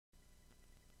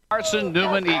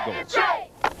Carson-Newman Eagles.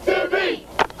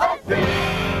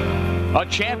 A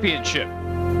championship.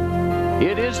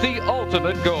 It is the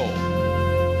ultimate goal,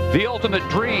 the ultimate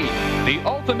dream, the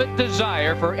ultimate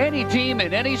desire for any team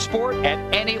in any sport at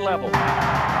any level.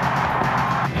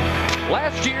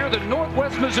 Last year, the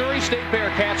Northwest Missouri State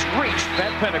Bearcats reached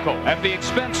that pinnacle at the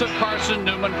expense of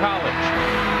Carson-Newman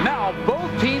College. Now,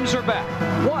 both teams are back,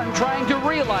 one trying to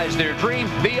realize their dream,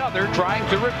 the other trying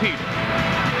to repeat it.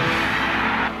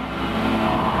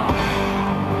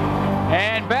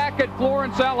 And back at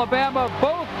Florence, Alabama,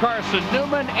 both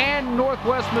Carson-Newman and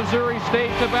Northwest Missouri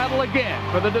State to battle again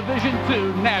for the Division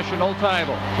II national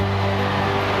title.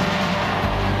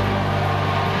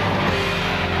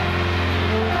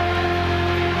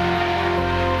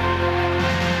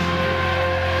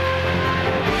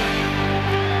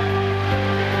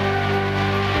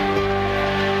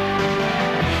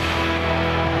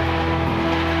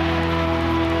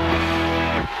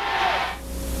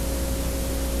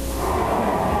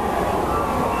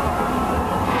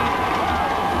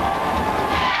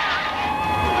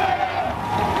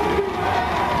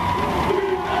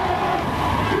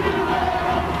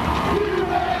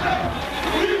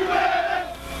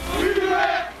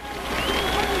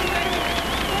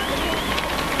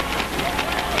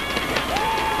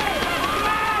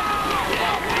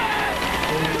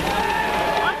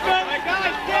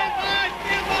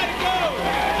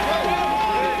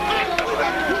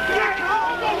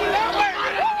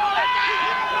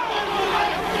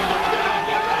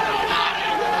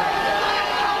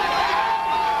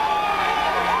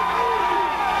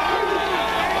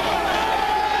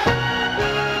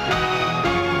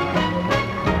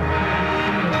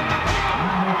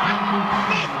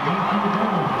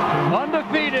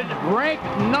 Ranked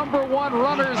 #1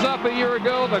 runners-up a year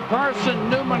ago, the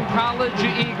Carson-Newman College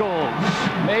Eagles,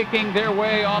 making their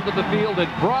way onto the field at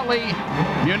Brawley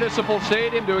Municipal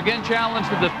Stadium to again challenge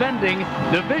the defending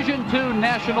Division II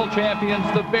national champions,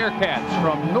 the Bearcats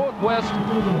from Northwest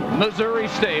Missouri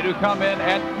State, who come in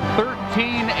at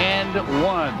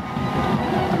 13-1.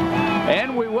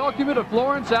 And we welcome you to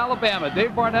Florence, Alabama.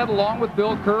 Dave Barnett along with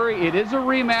Bill Curry. It is a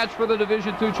rematch for the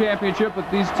Division II championship, but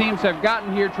these teams have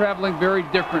gotten here traveling very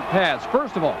different paths.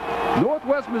 First of all,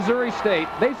 Northwest Missouri State,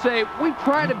 they say, we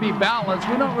try to be balanced.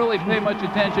 We don't really pay much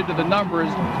attention to the numbers.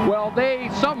 Well, they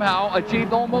somehow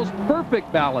achieved almost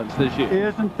perfect balance this year.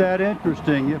 Isn't that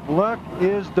interesting? If luck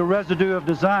is the residue of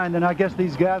design, then I guess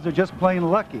these guys are just plain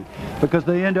lucky, because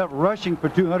they end up rushing for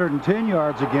 210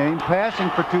 yards a game, passing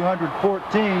for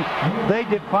 214. They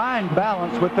define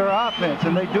balance with their offense,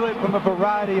 and they do it from a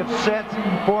variety of sets,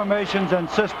 formations, and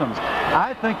systems.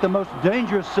 I think the most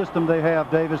dangerous system they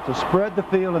have, Dave, is to spread the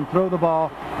field and throw the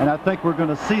ball, and I think we're going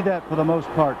to see that for the most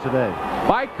part today.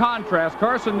 By contrast,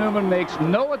 Carson-Newman makes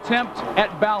no attempt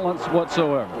at balance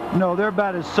whatsoever. No, they're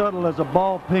about as subtle as a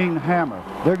ball-peen hammer.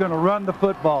 They're going to run the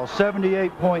football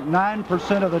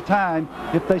 78.9% of the time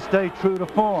if they stay true to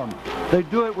form. They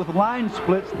do it with line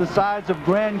splits the size of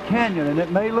Grand Canyon, and it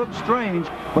may look strange,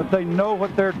 but they know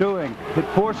what they're doing. It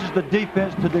forces the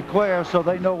defense to declare so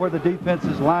they know where the defense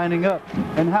is lining up.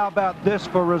 And how about this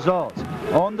for results?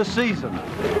 On the season,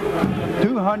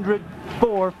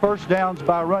 204 first downs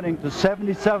by running to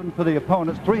 77 for the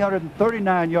opponents,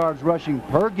 339 yards rushing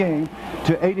per game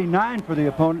to 89 for the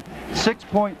opponent,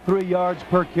 6.3 yards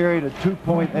per carry to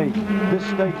 2.8. This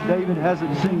state, David,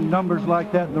 hasn't seen numbers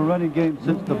like that in the running game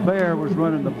since the Bear was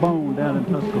running the bone down in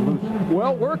Tuscaloosa.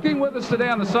 Well, working with us today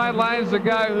on the sidelines, a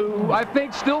guy who I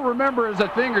think still remembers a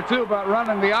thing or two about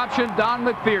running the option, Don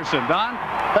McPherson. Don?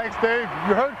 Thanks, Dave.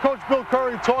 You heard Coach Bill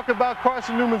Curry talk about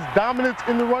Carson-Newman's dominance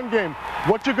in the run game.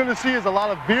 What you're going to see is a lot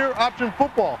of veer option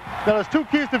football. Now, there's two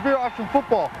keys to veer option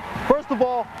football. First of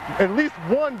all, at least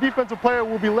one defensive player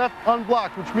will be left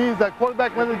unblocked, which means that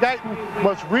quarterback Leonard Guyton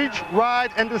must reach,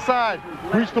 ride, and decide.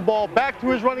 Reach the ball back to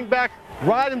his running back,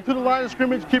 ride him to the line of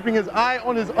scrimmage, keeping his eye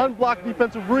on his unblocked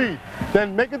defensive read.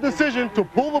 Then make a decision to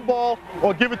pull the ball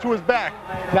or give it to his back.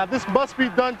 Now, this must be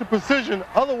done to precision,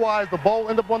 otherwise the ball will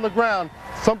end up on the ground,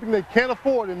 something they can't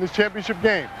afford in this championship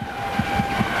game.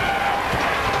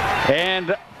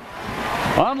 And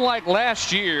unlike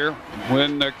last year,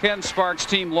 when Ken Sparks'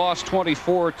 team lost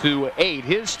 24-8,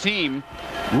 his team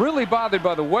really bothered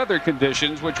by the weather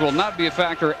conditions, which will not be a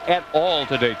factor at all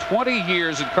today. 20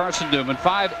 years at Carson-Newman,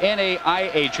 5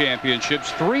 NAIA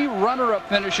championships, 3 runner-up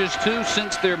finishes, 2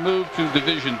 since their move to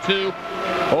Division II,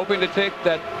 hoping to take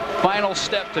that final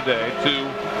step today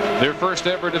to their first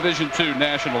ever Division II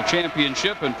national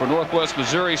championship. And for Northwest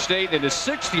Missouri State, in his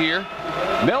 6th year,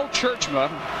 Mel Churchma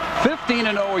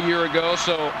 15-0 a year ago,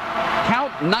 so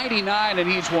count 99,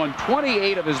 and he's won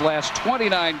 28 of his last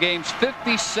 29 games,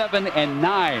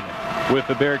 57-9 with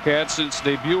the Bearcats since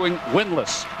debuting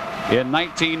winless in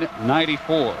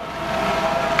 1994.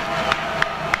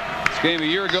 This game a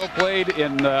year ago played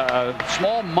in a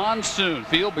small monsoon.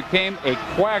 Field became a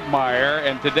quagmire,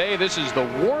 and today this is the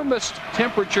warmest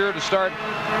temperature to start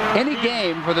any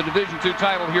game for the Division II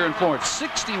title here in Florence.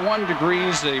 61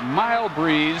 degrees, a mild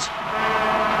breeze.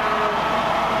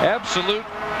 Absolute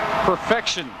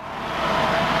perfection,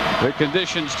 the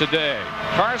conditions today.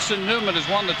 Carson-Newman has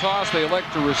won the toss. They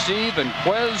elect to receive, and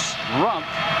Quez Rumpf,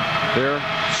 their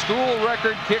school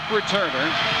record kick returner,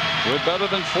 with better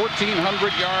than 1,400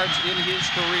 yards in his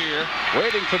career,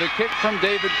 waiting for the kick from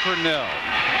David Purnell.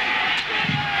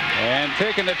 And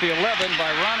taken at the 11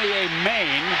 by Ronnie A.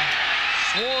 Main,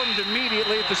 swarmed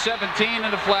immediately at the 17,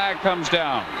 and the flag comes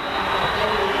down.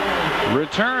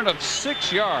 Return of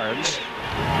 6 yards.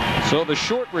 So the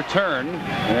short return,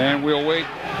 and we'll wait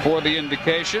for the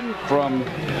indication from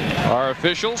our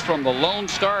officials from the Lone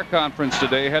Star Conference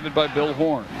today, headed by Bill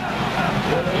Horn.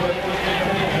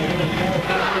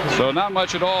 So not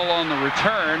much at all on the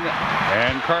return,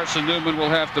 and Carson-Newman will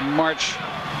have to march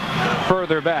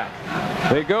further back.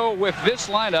 They go with this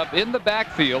lineup in the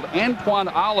backfield. Antoine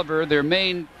Oliver, their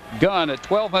main gun, at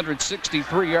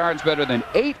 1,263 yards, better than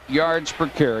 8 yards per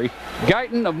carry.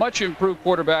 Guyton, a much improved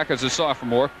quarterback as a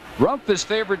sophomore. Rumpf, his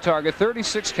favorite target,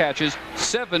 36 catches,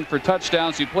 7 for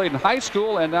touchdowns. He played in high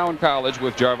school and now in college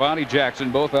with Jarvani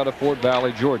Jackson, both out of Fort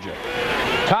Valley, Georgia.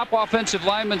 Top offensive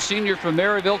lineman, senior from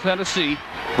Maryville, Tennessee,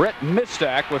 Brett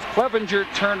Mistak, with Clevenger,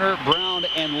 Turner, Brown,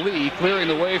 and Lee clearing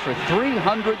the way for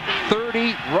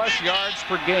 330 rush yards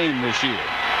per game this year.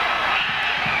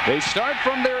 They start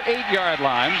from their 8-yard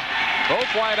line. Both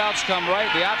wideouts come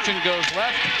right. The option goes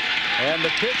left. And the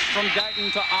pitch from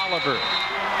Guyton to Oliver.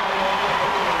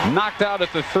 Knocked out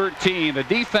at the 13. The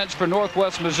defense for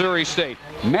Northwest Missouri State.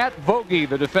 Matt Vogie,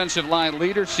 the defensive line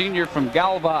leader, senior from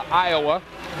Galva, Iowa.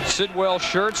 Sidwell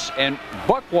Schertz and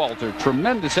Buckwalter,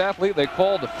 tremendous athlete they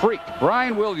called the Freak.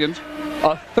 Brian Williams,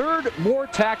 a third more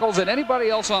tackles than anybody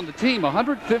else on the team,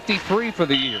 153 for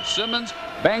the year. Simmons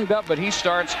banged up, but he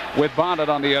starts with Bonnet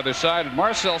on the other side. And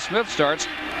Marcel Smith starts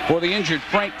for the injured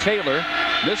Frank Taylor.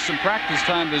 Missed some practice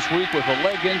time this week with a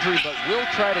leg injury, but will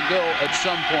try to go at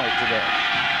some point today.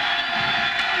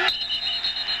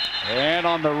 And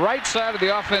on the right side of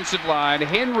the offensive line,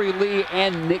 Henry Lee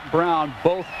and Nick Brown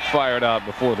both fired out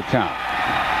before the count.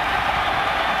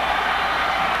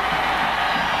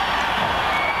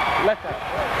 Left side.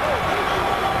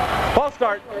 False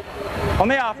start on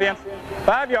the offense.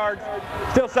 5 yards.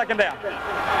 Still second down.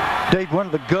 Dave, one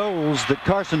of the goals that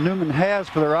Carson-Newman has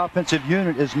for their offensive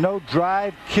unit is no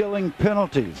drive-killing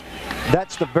penalties.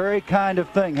 That's the very kind of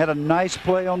thing. Had a nice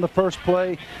play on the first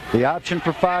play. The option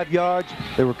for 5 yards.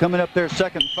 They were coming up there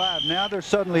 2nd and 5. Now they're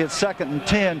suddenly at 2nd and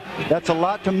 10. That's a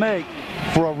lot to make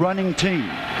for a running team.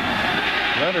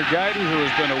 Leonard Guyton, who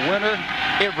has been a winner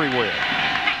everywhere.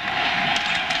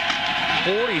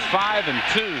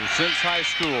 45-2 since high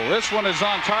school. This one is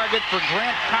on target for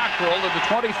Grant Cockrell at the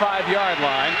 25-yard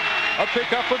line. A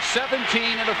pickup of 17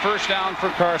 and a first down for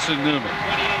Carson-Newman.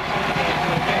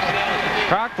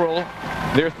 Cockrell,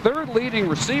 their third leading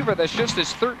receiver, that's just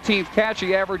his 13th catch.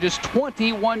 He averages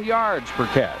 21 yards per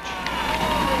catch.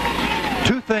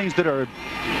 Two things that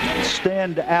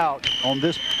stand out on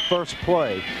this first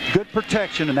play. Good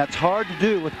protection, and that's hard to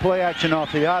do with play action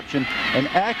off the option, and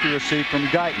accuracy from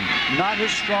Guyton. Not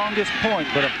his strongest point,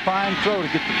 but a fine throw to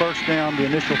get the first down, the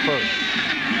initial first.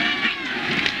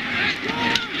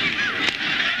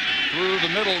 Through the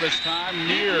middle this time,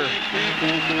 near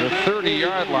the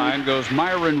 30-yard line, goes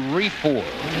Myron Refor,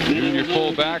 junior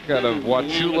fullback out of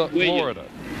Wauchula, Florida.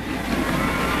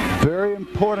 Very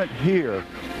important here,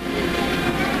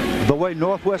 the way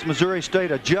Northwest Missouri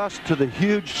State adjusts to the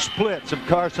huge splits of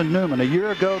Carson-Newman. A year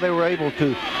ago, they were able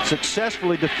to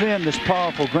successfully defend this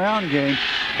powerful ground game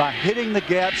by hitting the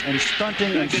gaps and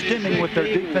stunting and stemming with their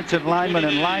defensive linemen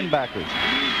and linebackers.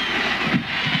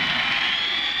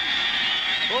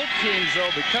 Both teams,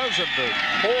 though, because of the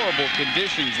horrible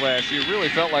conditions last year, really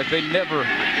felt like they never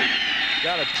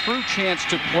got a true chance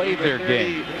to play their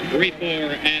game.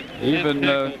 Even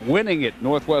winning it,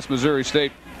 Northwest Missouri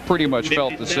State pretty much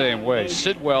felt the same way.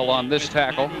 Sidwell on this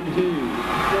tackle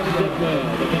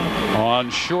on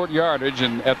short yardage,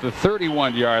 and at the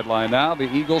 31-yard line now, the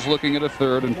Eagles looking at a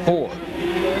 3rd and 4.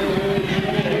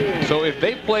 So if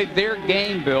they played their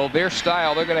game, Bill, their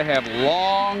style, they're going to have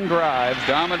long drives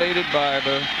dominated by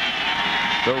the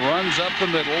runs up the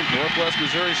middle. Northwest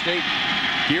Missouri State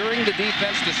gearing the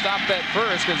defense to stop that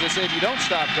first, because they say if you don't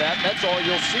stop that, that's all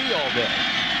you'll see all day.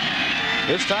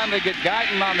 This time they get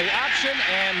Guyton on the option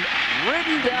and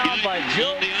ridden down by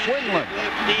Joe Quinlan.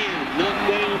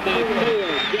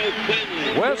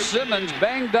 Wes Simmons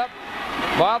banged up,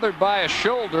 bothered by a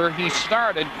shoulder. He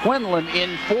started. Quinlan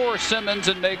in for Simmons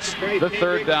and makes the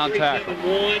third down tackle.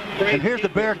 And here's the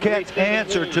Bearcats'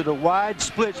 answer to the wide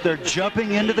splits. They're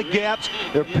jumping into the gaps.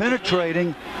 They're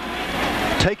penetrating,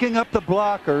 taking up the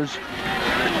blockers.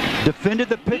 Defended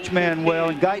the pitch man well,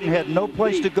 and Guyton had no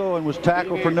place to go and was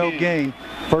tackled for no gain.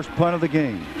 First punt of the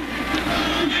game.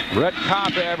 Brett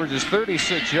Kopp averages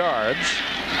 36 yards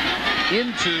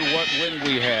into what wind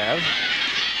we have.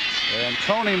 And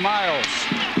Tony Miles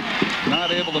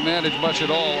not able to manage much at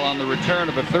all on the return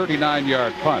of a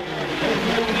 39-yard punt.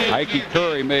 Ike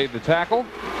Curry made the tackle.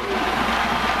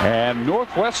 And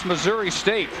Northwest Missouri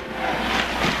State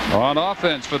on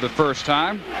offense for the first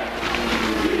time.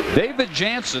 David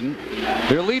Jansen,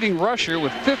 their leading rusher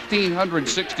with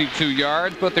 1,562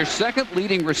 yards, but their second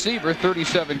leading receiver,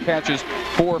 37 catches,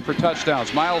 4 for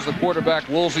touchdowns. Miles, the quarterback,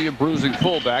 Woolsey, a bruising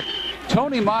fullback.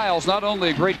 Tony Miles, not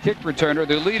only a great kick returner,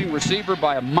 their leading receiver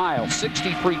by a mile,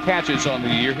 63 catches on the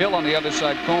year. Hill on the other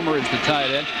side, Comer is the tight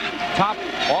end. Top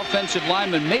offensive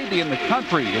lineman maybe in the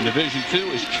country in Division II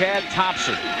is Chad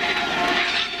Thompson.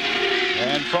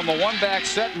 And from a one-back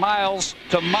set, Miles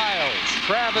to Miles,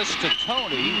 Travis to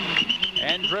Tony,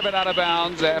 and driven out of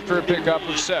bounds after a pickup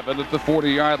of 7 at the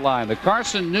 40-yard line. The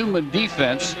Carson-Newman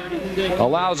defense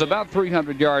allows about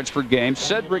 300 yards per game.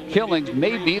 Cedric Killings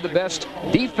may be the best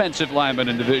defensive lineman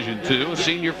in Division II, a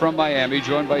senior from Miami,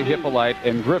 joined by Hippolyte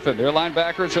and Griffin. Their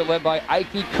linebackers are led by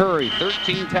Ike Curry,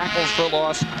 13 tackles for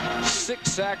loss,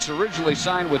 6 sacks, originally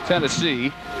signed with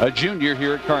Tennessee, a junior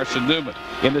here at Carson-Newman.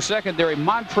 In the secondary,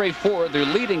 Montre Ford, their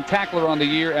leading tackler on the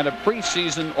year and a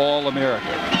preseason All-American.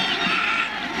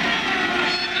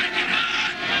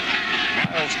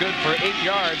 Miles good for 8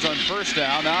 yards on first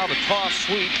down. Now the toss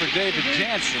sweep for David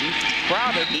Jansen.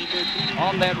 Crowded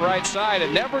on that right side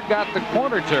and never got the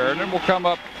corner turn and will come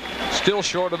up still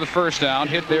short of the first down.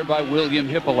 Hit there by William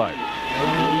Hippolyte.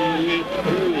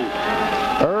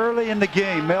 Early in the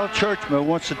game, Mel Churchman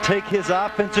wants to take his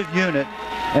offensive unit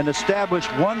and establish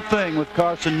one thing with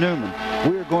Carson-Newman.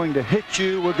 We're going to hit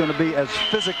you. We're going to be as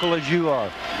physical as you are.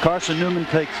 Carson-Newman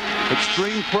takes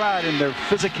extreme pride in their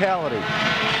physicality.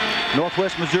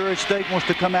 Northwest Missouri State wants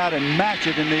to come out and match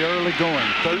it in the early going.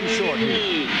 Third and short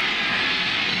here.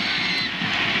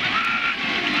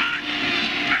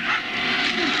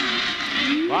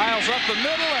 Miles up the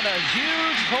middle and a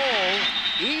huge hole.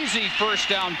 Easy first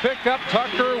down pickup.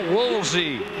 Tucker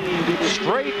Woolsey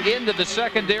straight into the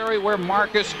secondary where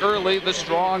Marcus Early, the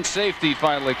strong safety,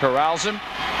 finally corrals him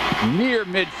near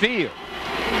midfield.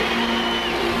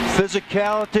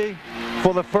 Physicality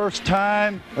for the first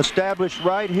time established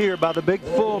right here by the big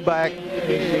fullback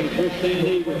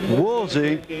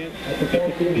Woolsey.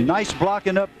 Nice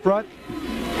blocking up front.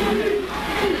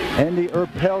 Andy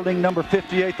Erpelding, number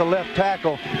 58, the left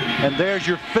tackle. And there's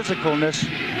your physicalness.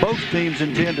 Both teams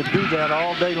intend to do that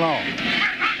all day long.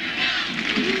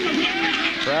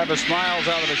 Travis Miles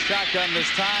out of the shotgun this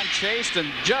time, chased and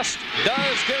just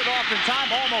does get it off in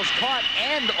time, almost caught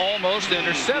and almost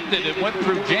intercepted. It went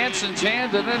through Jansen's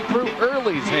hand and then through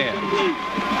Early's hand.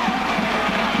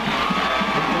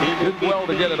 Did well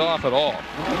to get it off at all.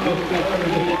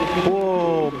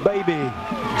 Oh, baby.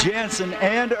 Jansen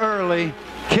and Early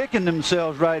kicking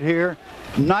themselves right here.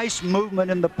 Nice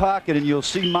movement in the pocket, and you'll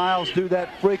see Miles do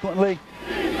that frequently.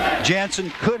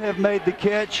 Jansen could have made the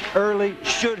catch. Early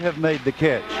should have made the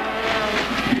catch.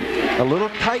 A little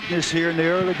tightness here in the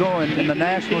early going in the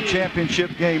national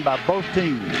championship game by both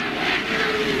teams. Up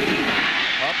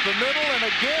the middle, and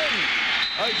again,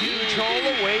 a huge hole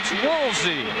awaits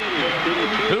Woolsey,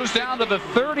 who's down to the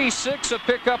 36, a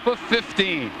pickup of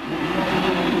 15.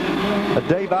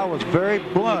 Dave, I was very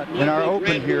blunt in our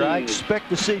open here. I expect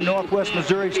to see Northwest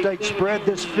Missouri State spread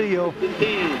this field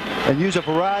and use a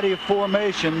variety of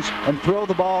formations and throw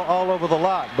the ball all over the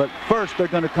lot. But first, they're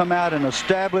going to come out and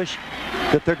establish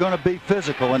that they're going to be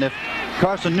physical. And if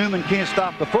Carson-Newman can't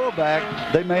stop the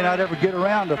fullback, they may not ever get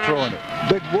around to throwing it.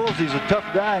 Big Woolsey's a tough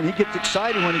guy, and he gets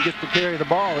excited when he gets to carry the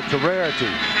ball. It's a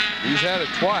rarity. He's had it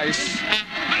twice,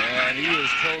 and he has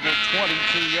totaled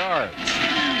 22 yards.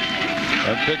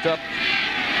 And picked up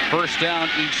first down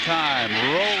each time.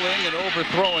 Rolling and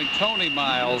overthrowing Tony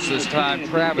Miles, this time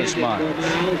Travis Miles.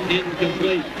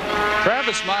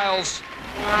 Travis Miles,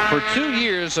 for 2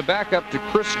 years, a backup to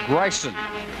Chris Greisen,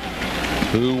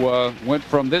 who went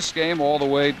from this game all the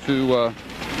way to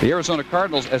the Arizona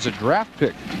Cardinals as a draft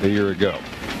pick a year ago.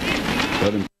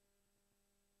 But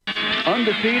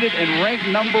undefeated and ranked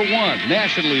 #1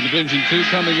 nationally in Division II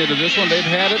coming into this one. They've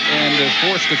had it and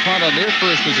forced to punt on their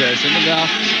first possession. And now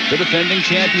the defending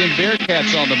champion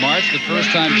Bearcats on the march. The first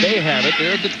time they have it,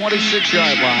 they're at the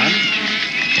 26-yard line.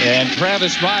 And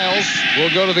Travis Miles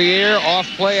will go to the air off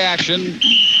play action.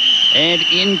 And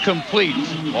incomplete.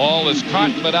 Ball is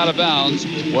caught but out of bounds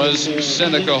was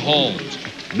Seneca Holmes.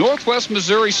 Northwest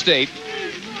Missouri State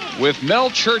with Mel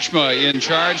Churchma in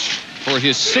charge for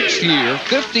his 6th year,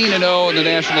 15-0 in the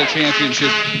national championship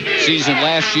season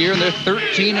last year, and they're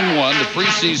 13-1, the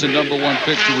preseason #1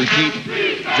 pick to repeat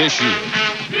this year.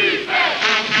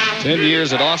 10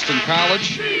 years at Austin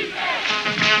College.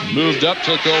 Moved up,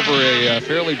 took over a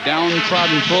fairly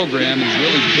downtrodden program, has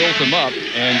really built them up.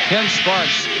 And Ken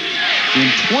Sparks, in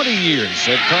 20 years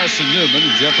at Carson-Newman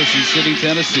in Jefferson City,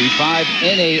 Tennessee, 5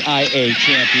 NAIA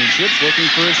championships, looking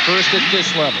for his first at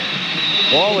this level.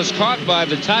 Ball is caught by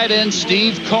the tight end,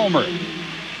 Steve Comer.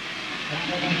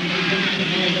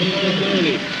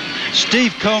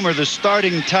 Steve Comer, the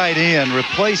starting tight end,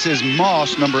 replaces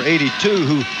Moss, number 82,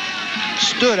 who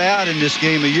stood out in this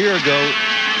game a year ago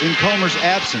in Comer's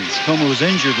absence. Comer was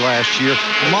injured last year.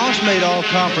 Moss made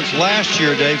all-conference last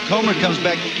year, Dave. Comer comes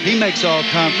back. He makes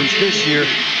all-conference this year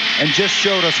and just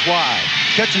showed us why.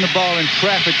 Catching the ball in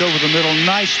traffic over the middle.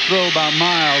 Nice throw by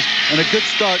Miles and a good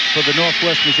start for the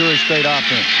Northwest Missouri State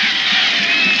offense.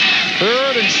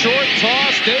 3rd and short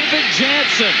toss, David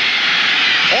Jansen.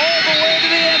 All the way to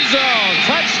the end zone.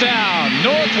 Touchdown.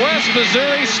 Northwest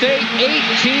Missouri State,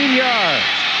 18 yards.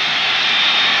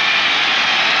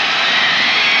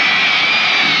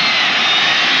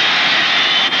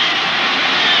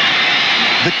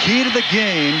 The key to the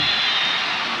game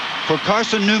for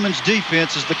Carson-Newman's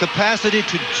defense is the capacity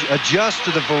to adjust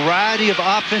to the variety of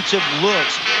offensive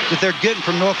looks that they're getting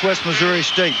from Northwest Missouri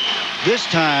State. This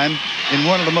time, in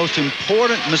one of the most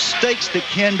important mistakes that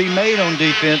can be made on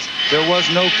defense, there was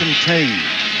no contain.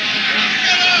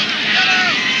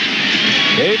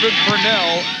 David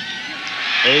Purnell,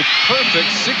 a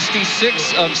perfect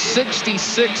 66 of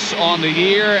 66 on the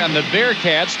year, and the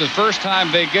Bearcats, the first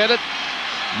time they get it,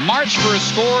 march for a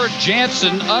score.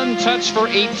 Jansen untouched for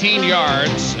 18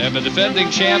 yards, and the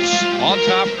defending champs on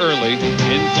top early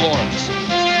in Florence.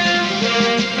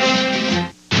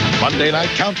 Monday night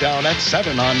countdown at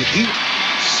 7 on E.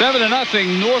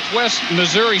 7-0. Northwest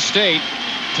Missouri State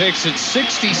takes it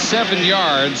 67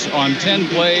 yards on 10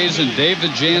 plays, and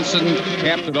David Jansen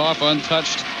capped it off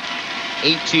untouched,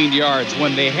 18 yards.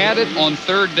 When they had it on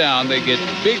 3rd down, they get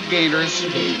big gainers,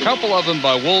 a couple of them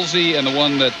by Woolsey, and the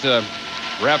one that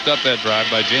wrapped up that drive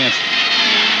by Jansen.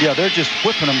 Yeah, they're just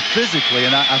whipping them physically,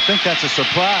 and I think that's a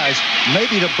surprise,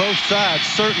 maybe to both sides,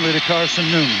 certainly to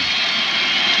Carson-Newman.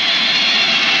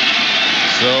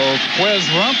 So Quez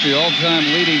Rump, the all-time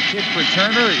leading kick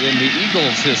returner in the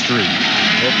Eagles' history,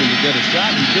 hoping to get a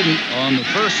shot. He didn't on the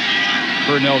first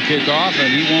Purnell kickoff,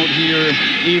 and he won't here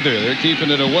either. They're keeping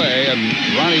it away, and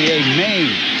Ronnie A. Main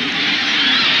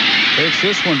takes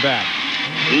this one back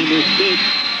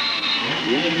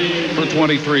for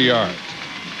 23 yards.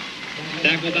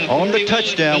 On the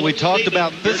touchdown, we talked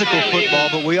about physical football,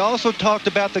 but we also talked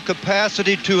about the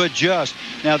capacity to adjust.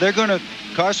 Now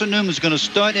Carson-Newman's going to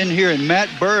stunt in here, and Matt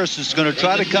Burris is going to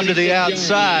try to come to the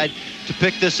outside to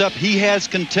pick this up. He has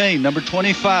contained, number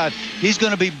 25. He's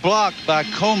going to be blocked by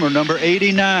Comer, number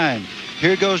 89.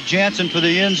 Here goes Jansen for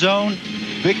the end zone.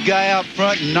 Big guy out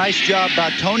front. Nice job by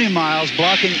Tony Miles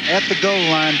blocking at the goal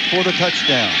line for the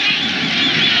touchdown.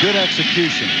 Good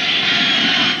execution.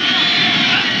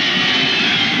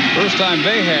 First time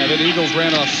they had it, Eagles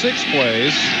ran off 6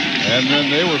 plays, and then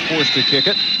they were forced to kick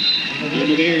it.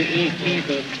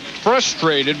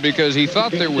 Frustrated because he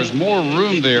thought there was more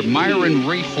room there. Myron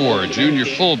Rayford, junior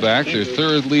fullback, their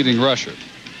 3rd leading rusher.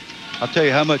 I'll tell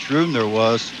you how much room there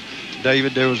was,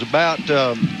 David. There was about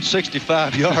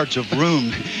 65 yards of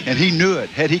room, and he knew it.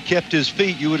 Had he kept his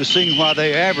feet, you would have seen why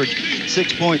they averaged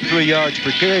 6.3 yards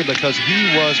per carry, because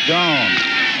he was gone.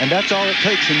 And that's all it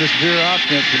takes in this Veer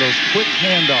offense for those quick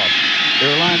handoffs.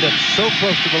 They're lined up so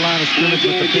close to the line of scrimmage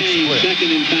with the big split.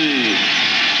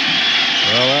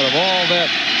 Well, out of all that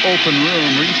open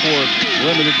room, Rayford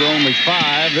limited to only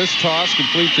 5. This toss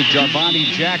complete to Jarvani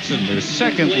Jackson, their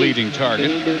 2nd leading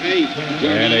target,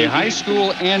 and a high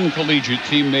school and collegiate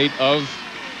teammate of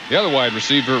the other wide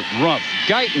receiver, Rumpf.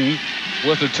 Guyton,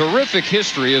 with a terrific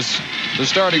history as the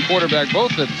starting quarterback,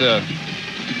 both at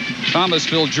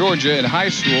Thomasville, Georgia in high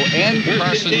school, and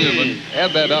Carson-Newman.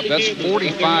 Add that up, that's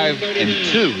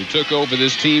 45-2. He took over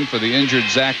this team for the injured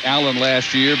Zach Allen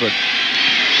last year, but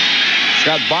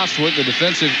Scott Bostwick, the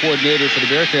defensive coordinator for the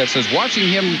Bearcats, says watching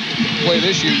him play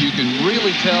this year, you can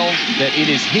really tell that it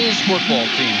is his football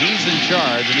team. He's in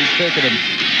charge, and he's taking him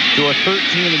to a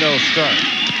 13-0 start.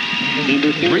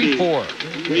 3-4,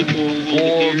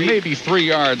 or maybe 3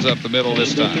 yards up the middle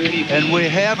this time. And we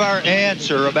have our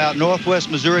answer about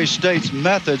Northwest Missouri State's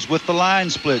methods with the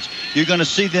line splits. You're going to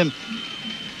see them,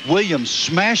 Williams,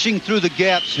 smashing through the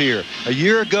gaps here. A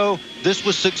year ago, this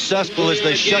was successful as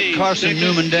they shut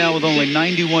Carson-Newman down with only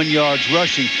 91 yards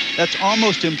rushing. That's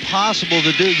almost impossible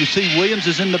to do. You see Williams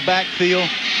is in the backfield,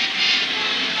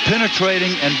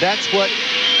 penetrating, and that's what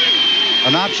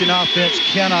an option offense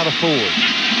cannot afford.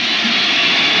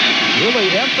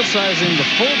 Really emphasizing the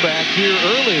fullback here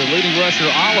early. The leading rusher,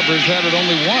 Oliver's had it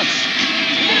only once.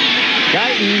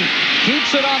 Guyton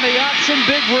keeps it on the option,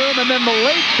 big room, and then the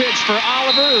late pitch for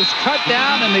Oliver, who's cut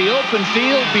down in the open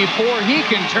field before he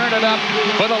can turn it up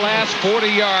for the last 40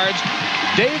 yards.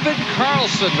 David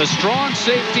Carlson, the strong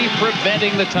safety,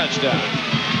 preventing the touchdown.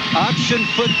 Option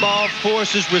football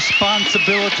forces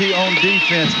responsibility on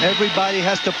defense. Everybody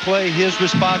has to play his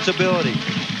responsibility.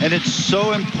 And it's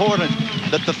so important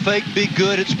that the fake be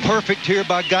good. It's perfect here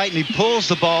by Guyton. He pulls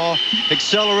the ball,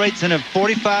 accelerates in a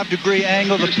 45-degree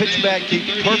angle. The pitch back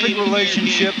keeps perfect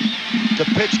relationship. The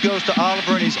pitch goes to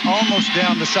Oliver, and he's almost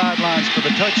down the sidelines for the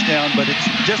touchdown, but it's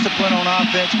discipline on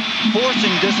offense,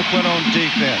 forcing discipline on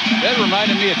defense. That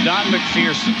reminded me of Don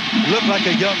McPherson. Looked like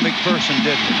a young McPherson,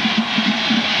 didn't he?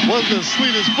 Wasn't as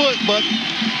fleet as foot, but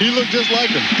he looked just like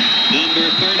him. Number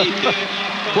 32.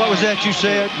 What was that you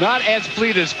said? Not as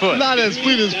fleet as foot. Not as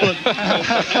fleet as foot.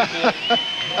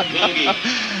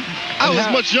 I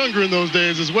was much younger in those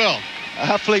days as well.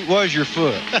 How fleet was your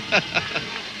foot?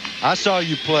 I saw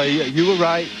you play. You were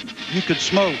right. You could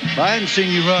smoke. I hadn't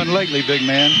seen you run lately, big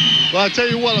man. Well, I tell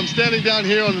you what, I'm standing down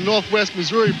here on the Northwest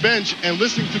Missouri bench and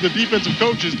listening to the defensive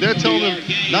coaches. They're telling them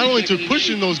not only to push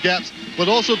in those gaps, but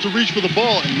also to reach for the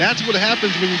ball. And that's what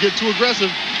happens when you get too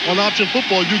aggressive on option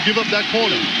football. You give up that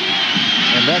corner.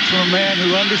 And that's from a man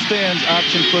who understands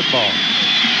option football.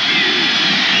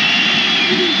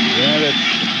 Yeah, that's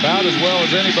about as well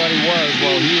as anybody was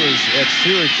while he was at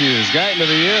Syracuse. Got into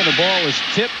the air, the ball was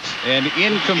tipped and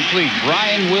incomplete.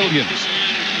 Brian Williams,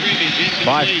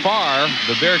 by far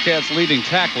the Bearcats' leading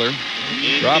tackler,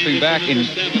 dropping back in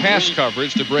pass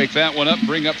coverage to break that one up,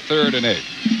 bring up 3rd and 8.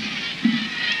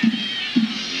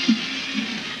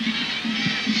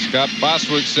 Scott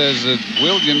Bostwick says that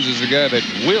Williams is the guy that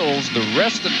wills the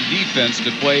rest of the defense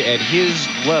to play at his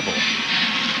level.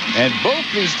 And both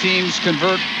these teams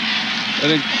convert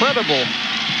an incredible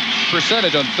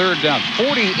percentage on 3rd down,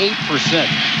 48%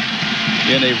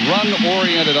 in a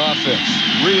run-oriented offense.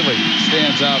 Really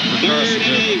stands out for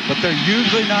Carson-Newman. But they're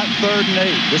usually not 3rd and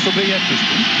 8. This will be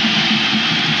interesting.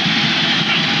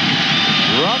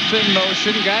 Rough in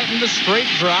motion, Guyton the straight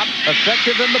drop,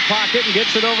 effective in the pocket, and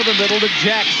gets it over the middle to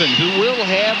Jackson, who will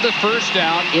have the first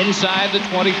down inside the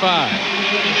 25.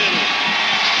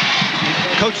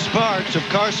 Coach Sparks of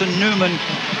Carson-Newman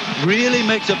really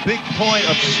makes a big point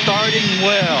of starting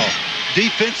well.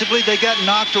 Defensively, they got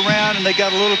knocked around and they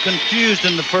got a little confused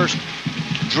in the first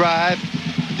drive.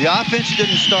 The offense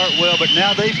didn't start well, but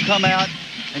now they've come out.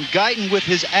 And Guyton, with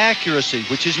his accuracy,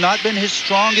 which has not been his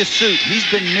strongest suit, he's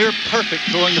been near perfect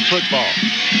throwing the football.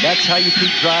 That's how you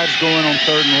keep drives going on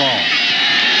 3rd and long.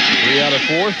 3 out of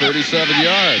 4, 37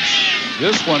 yards.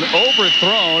 This one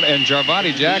overthrown, and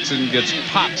Jarvani Jackson gets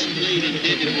popped,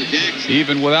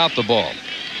 even without the ball.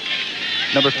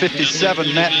 Number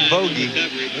 57, Matt Vogey,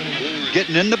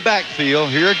 getting in the backfield.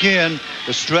 Here again,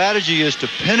 the strategy is to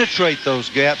penetrate those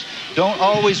gaps. Don't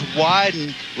always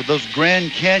widen with those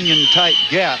Grand Canyon-type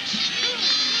gaps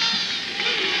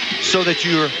so that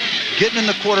you're getting in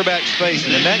the quarterback's face.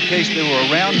 And in that case, they were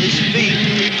around his feet,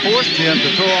 forced him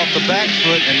to throw off the back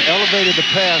foot and elevated the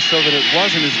pass so that it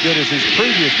wasn't as good as his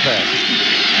previous pass.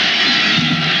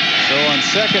 So on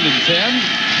 2nd and 10,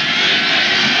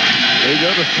 they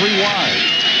go to 3 wide.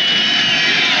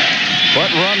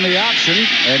 But run the option,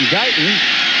 and Guyton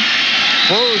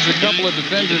throws a couple of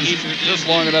defenders just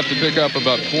long enough to pick up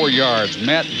about 4 yards.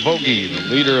 Matt Vogey, the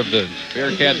leader of the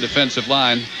Bearcat defensive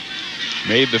line,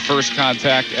 made the first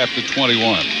contact at the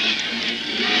 21.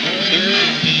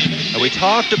 Now, we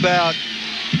talked about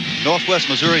Northwest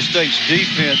Missouri State's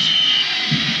defense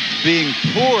being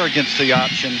poor against the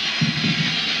option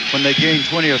when they gained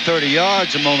 20 or 30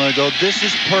 yards a moment ago. This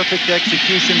is perfect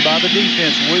execution by the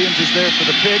defense. Williams is there for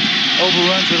the pitch,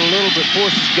 overruns it a little bit,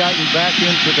 forces Guyton back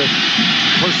into the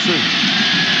pursuit.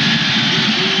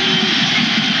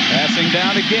 Passing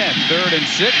down again, 3rd and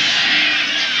 6.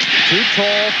 Too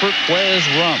tall for Quez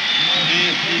Rump.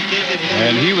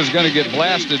 And he was going to get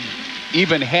blasted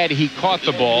even had he caught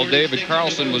the ball. David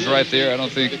Carlson was right there. I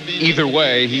don't think either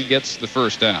way he gets the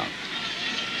first down.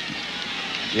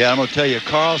 Yeah, I'm going to tell you,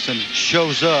 Carlson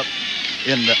shows up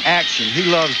in the action. He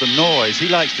loves the noise. He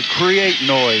likes to create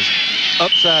noise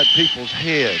upside people's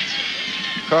heads.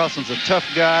 Carlson's a tough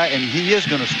guy, and he is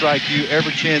going to strike you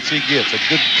every chance he gets. A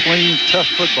good, clean, tough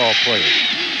football player.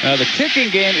 Now, the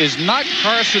kicking game is not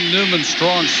Carson-Newman's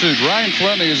strong suit. Ryan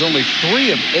Fleming is only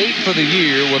 3 of 8 for the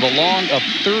year with a long of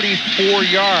 34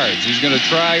 yards. He's going to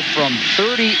try from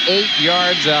 38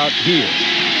 yards out here.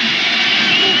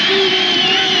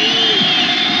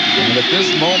 And at this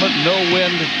moment, no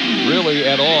wind really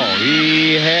at all.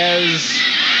 He has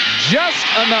just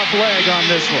enough leg on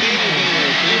this one.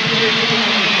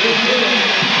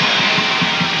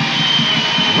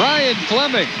 Ryan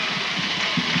Fleming,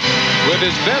 with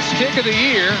his best kick of the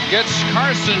year, gets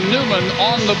Carson-Newman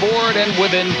on the board and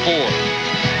within 4.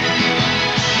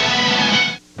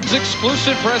 This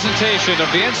exclusive presentation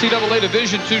of the NCAA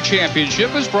Division II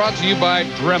Championship is brought to you by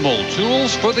Dremel,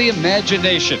 tools for the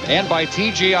imagination, and by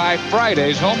TGI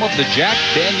Fridays, home of the Jack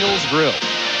Daniels Grill.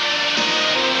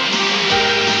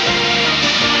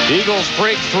 Eagles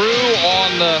break through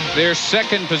on their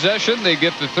second possession. They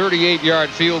get the 38-yard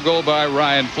field goal by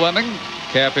Ryan Fleming,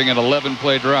 capping an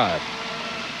 11-play drive.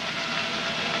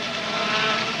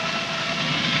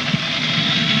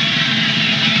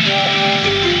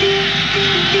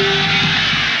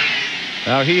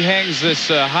 Now he hangs this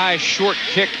high short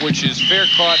kick, which is fair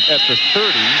caught at the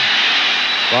 30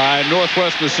 by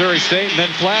Northwest Missouri State, and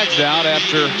then flags down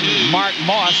after Mark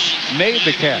Moss made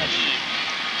the catch.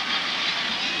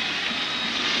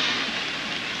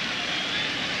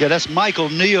 Yeah, that's Michael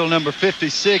Neal, number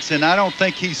 56, and I don't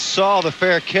think he saw the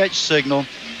fair catch signal.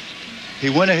 He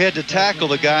went ahead to tackle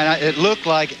the guy, and it looked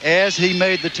like as he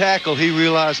made the tackle, he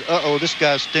realized, uh-oh, this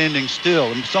guy's standing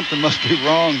still, and something must be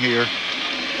wrong here.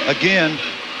 Again,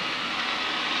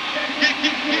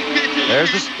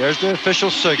 there's the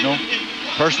official signal.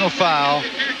 Personal foul.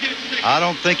 I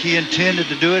don't think he intended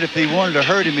to do it. If he wanted to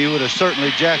hurt him, he would have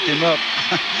certainly jacked him up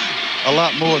a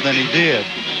lot more than he did.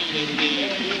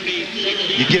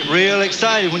 You get real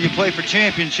excited when you play for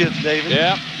championships, David.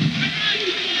 Yeah.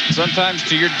 Sometimes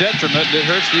to your detriment. It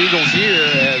hurts the Eagles here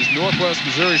as Northwest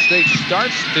Missouri State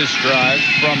starts this drive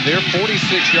from their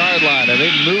 46-yard line, and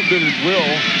they moved it at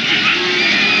will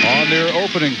on their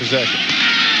opening possession.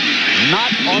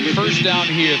 Not on first down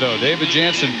here, though. David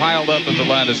Jansen piled up at the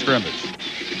line of scrimmage.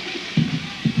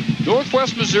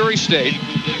 Northwest Missouri State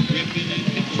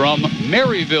from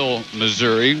Maryville,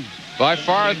 Missouri, by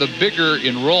far the bigger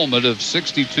enrollment of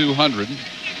 6,200.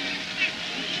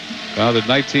 Founded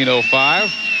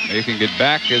 1905. They can get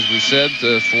back, as we said,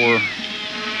 for,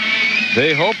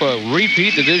 they hope, a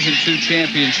repeat Division II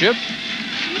championship.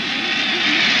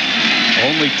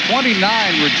 Only 29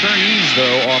 returnees,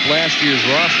 though, off last year's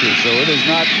roster, so it is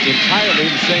not entirely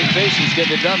the same faces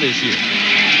getting it done this year.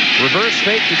 Reverse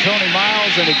fake to Tony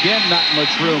Miles, and again, not much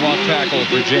room off tackle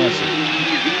for Jansen,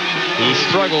 who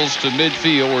struggles to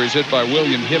midfield where he's hit by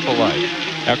William Hippolyte.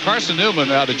 Now,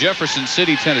 Carson-Newman out of Jefferson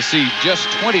City, Tennessee, just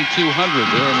 2,200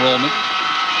 their enrollment.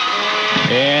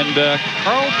 And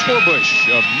Carl Torbush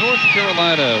of North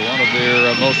Carolina, one of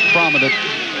their most prominent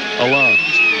alums.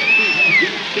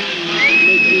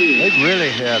 They've really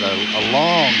had a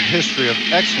long history of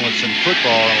excellence in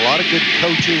football, and a lot of good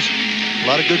coaches, a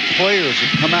lot of good players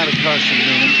have come out of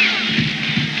Carson-Newman.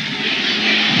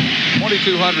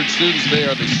 2,200 students. They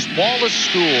are the smallest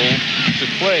school to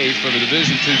play for the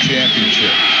Division II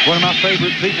championship. One of my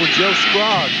favorite people, Joe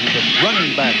Scroggs, was a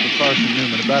running back for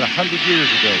Carson-Newman about 100 years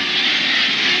ago.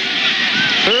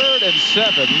 3rd and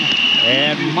 7,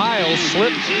 and Miles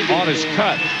slipped on his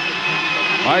cut.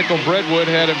 Michael Bredwood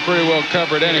had him pretty well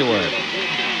covered anyway.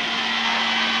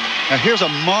 Now here's a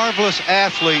marvelous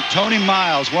athlete, Tony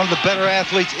Miles, one of the better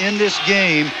athletes in this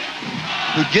game,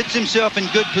 who gets himself in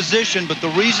good position, but the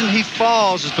reason he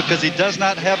falls is because he does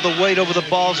not have the weight over the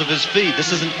balls of his feet.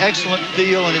 This is an excellent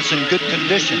field, and it's in good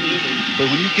condition. But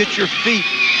when you get your feet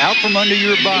out from under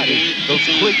your body, those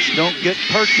cleats don't get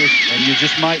purchased, and you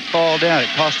just might fall down. It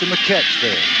cost him a catch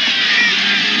there.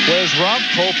 Wes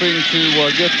Rumpf hoping to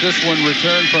get this one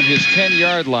returned from his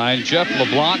 10-yard line. Jeff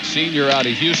LeBlanc, senior out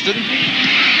of Houston. And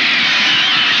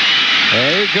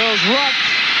here goes Rumpf.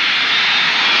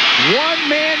 One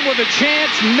man with a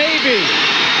chance, maybe.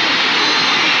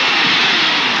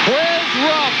 Wes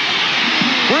Rumpf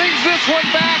brings this one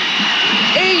back.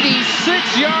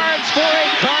 86 yards for a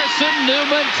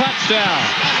Carson-Newman touchdown.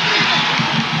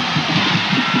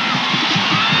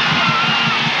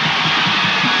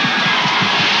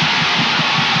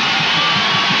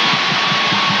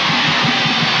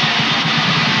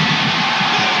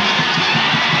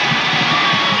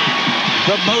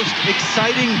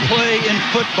 exciting play in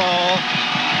football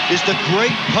is the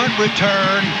great punt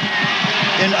return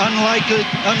in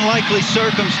unlikely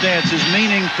circumstances,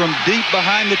 meaning from deep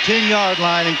behind the 10-yard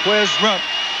line, and Quez Rump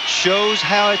shows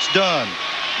how it's done.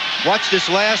 Watch this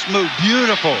last move.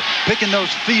 Beautiful. Picking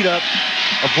those feet up,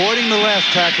 avoiding the last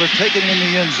tackler, taking it in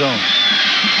the end zone.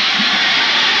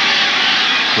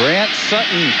 Grant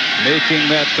Sutton making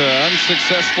that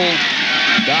unsuccessful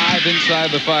dive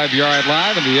inside the 5-yard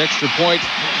line, and the extra point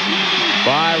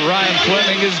by Ryan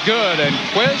Fleming is good. And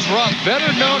Quez Rump,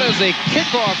 better known as a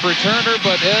kickoff returner,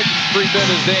 but every bit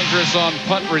as dangerous on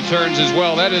punt returns as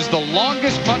well. That is the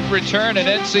longest punt return in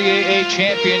NCAA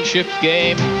championship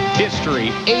game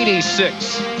history.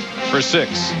 86 for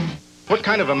 6. What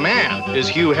kind of a man is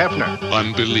Hugh Hefner?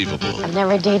 Unbelievable. I've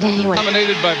never dated anyone.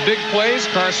 Dominated by big plays,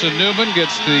 Carson-Newman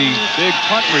gets the big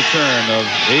punt return of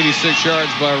 86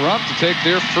 yards by Rump to take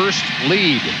their first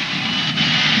lead.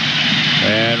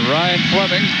 And Ryan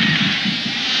Fleming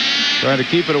trying to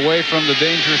keep it away from the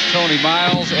dangerous Tony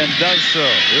Miles, and does so.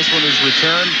 This one is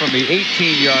returned from the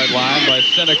 18-yard line by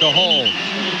Seneca Holmes.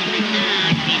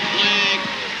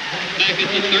 Back at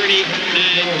the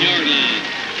 39-yard line.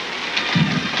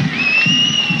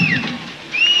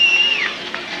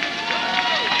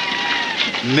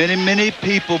 Many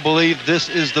people believe this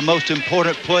is the most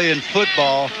important play in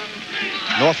football.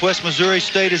 Northwest Missouri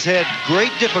State has had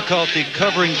great difficulty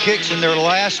covering kicks in their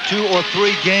last 2 or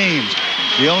 3 games.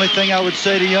 The only thing I would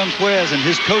say to young Quez, and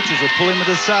his coaches will pull him to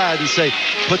the side and say,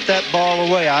 put that ball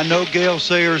away. I know Gale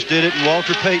Sayers did it and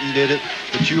Walter Payton did it,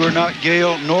 but you are not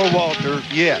Gale nor Walter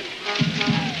yet.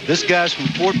 This guy's from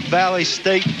Fort Valley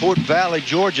State, Fort Valley,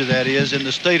 Georgia, that is, in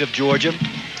the state of Georgia.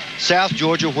 South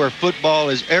Georgia, where football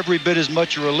is every bit as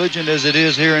much a religion as it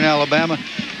is here in Alabama.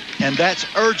 And that's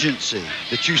urgency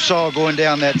that you saw going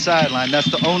down that sideline. That's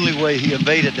the only way he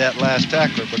evaded that last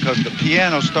tackler, because the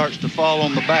piano starts to fall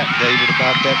on the back, David,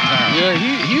 about that time. Yeah,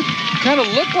 he kind of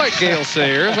looked like Gale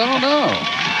Sayers. I don't know.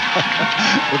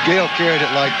 Well, Gale carried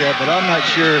it like that, but I'm not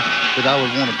sure that I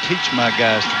would want to teach my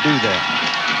guys to do that.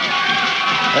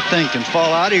 That thing can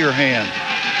fall out of your hand.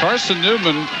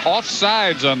 Carson-Newman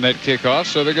offsides on that kickoff,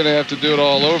 so they're going to have to do it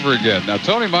all over again. Now,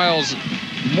 Tony Miles,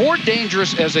 more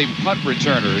dangerous as a punt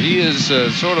returner. He is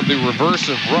sort of the reverse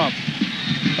of Rump.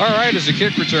 All right, as a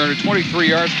kick returner, 23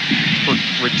 yards per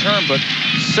return, but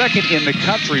second in the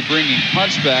country bringing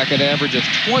punts back, an average of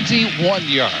 21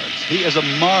 yards. He is a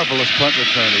marvelous punt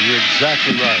returner. You're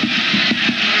exactly right.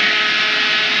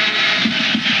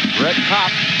 Brett Kopp,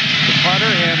 the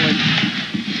punter, handling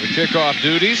the kickoff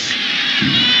duties.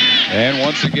 And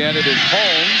once again, it is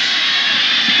Holmes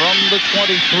from the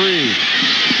 23.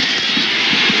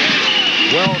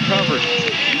 Well covered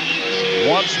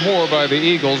once more by the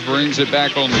Eagles, brings it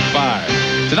back only 5.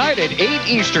 Tonight at 8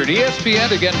 Eastern,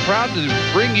 ESPN again proud to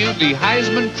bring you the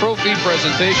Heisman Trophy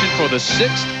presentation for the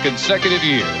 6th consecutive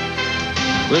year.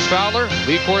 Chris Fowler,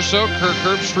 Lee Corso, Kirk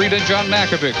Herbstreit, and John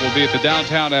Makovic will be at the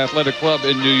Downtown Athletic Club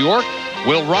in New York.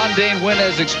 Will Ron Dane win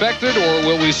as expected, or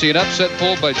will we see an upset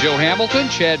pulled by Joe Hamilton,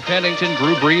 Chad Pennington,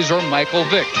 Drew Brees, or Michael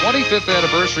Vick? 25th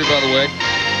anniversary, by the way,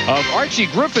 of Archie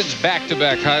Griffin's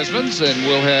back-to-back Heismans, and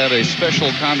we'll have a special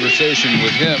conversation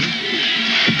with him.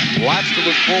 Lots to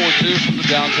look forward to from the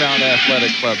Downtown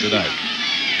Athletic Club tonight.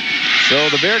 So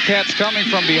the Bearcats coming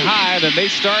from behind, and they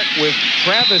start with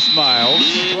Travis Miles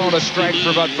throwing a strike for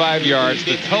about 5 yards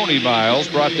to Tony Miles,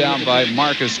 brought down by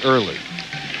Marcus Early.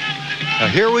 Now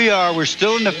here we are. We're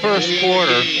still in the first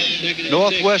quarter.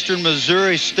 Northwestern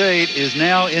Missouri State is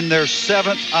now in their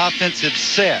 7th offensive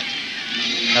set.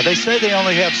 Now they say they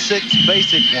only have 6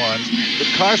 basic ones, but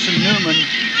Carson-Newman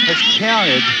has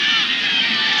counted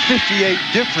 58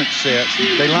 different sets.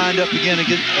 They lined up again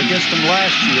against them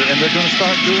last year, and they're going to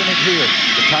start doing it here.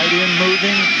 The tight end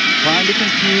moving, trying to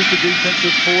confuse the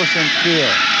defensive force and kill.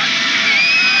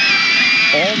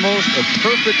 Almost a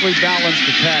perfectly balanced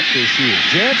attack this year.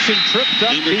 Jansen tripped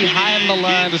up behind the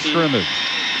line of scrimmage.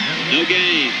 No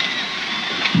gain.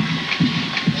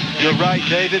 You're right,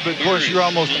 David, but of course you're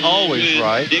almost always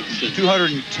right.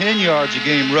 210 yards a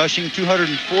game rushing,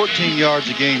 214 yards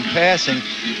a game passing.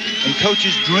 And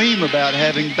coaches dream about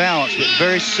having balance, but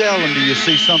very seldom do you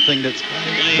see something that's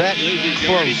that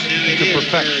close to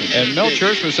perfection. And Mel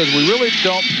Churchman says we really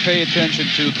don't pay attention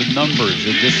to the numbers.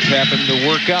 It just happened to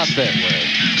work out that way.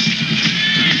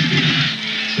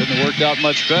 Couldn't have worked out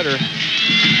much better.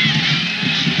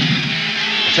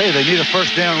 I tell you, they need a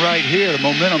first down right here. The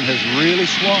momentum has really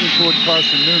swung toward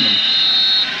Carson-Newman.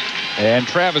 And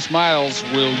Travis Miles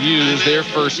will use their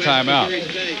first timeout.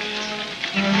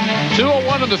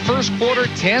 2:01 in the first quarter,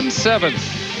 10-7.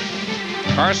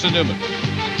 Carson-Newman.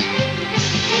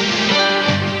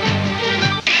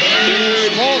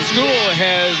 Small school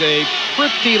has a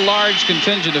pretty large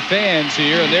contingent of fans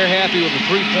here, and they're happy with a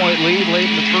 3-point lead late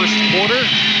in the first quarter.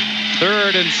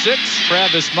 3rd and 6.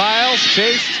 Travis Miles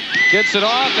chased, gets it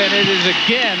off, and it is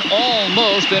again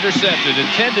almost intercepted.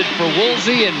 Intended for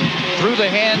Woolsey and through the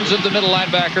hands of the middle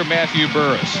linebacker, Matthew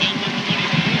Burris.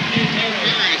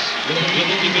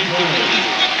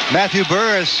 Matthew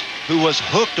Burris, who was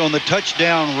hooked on the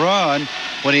touchdown run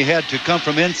when he had to come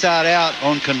from inside out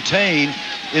on contain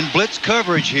in blitz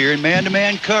coverage here, in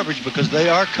man-to-man coverage, because they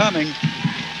are coming,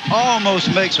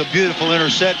 almost makes a beautiful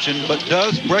interception, but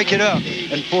does break it up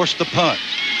and force the punt.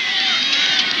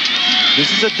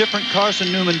 This is a different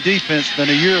Carson-Newman defense than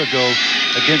a year ago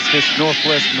against this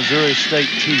Northwest Missouri State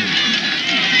team.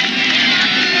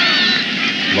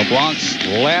 LeBlanc's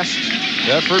last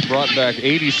effort brought back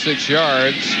 86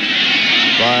 yards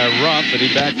by Rumph, and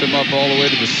he backed him up all the way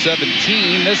to the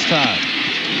 17 this time.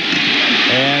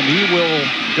 And he will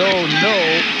go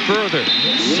no further.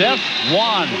 Seth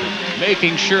Wand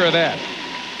making sure of that.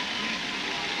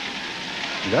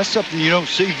 That's something you don't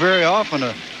see very often.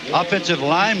 An offensive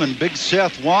lineman, big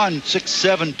Seth Wand,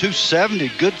 6'7", 270,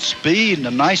 good speed and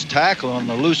a nice tackle on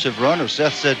an elusive runner.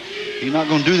 Seth said he's not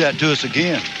going to do that to us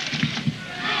again.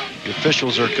 The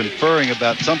officials are conferring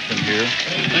about something here.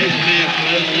 Face mask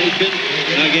open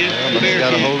against well, he's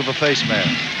got a hold of a face mask.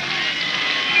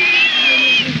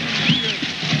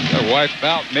 They'll wipe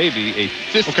out maybe a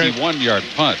 51-yard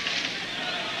punt.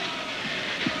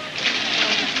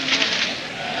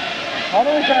 On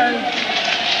the return,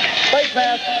 face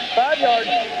mask, 5 yards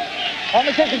on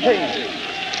the kicking team.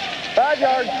 5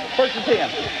 yards, 1st and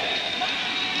 10.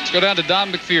 Let's go down to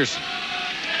Don McPherson.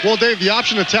 Well, Dave, the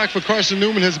option attack for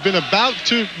Carson-Newman has been about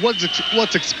to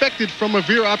what's expected from a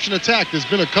veer option attack. There's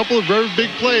been a couple of very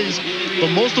big plays, but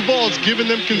most of all, it's given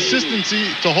them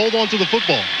consistency to hold on to the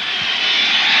football.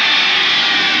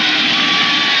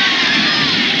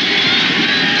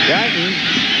 Guyton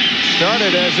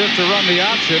started as if to run the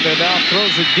option and now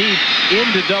throws it deep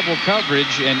into double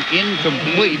coverage and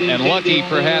incomplete, and lucky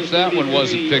perhaps that one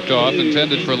wasn't picked off.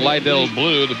 Intended for Lydell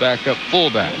Blue, the backup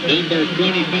fullback. Number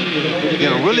 25.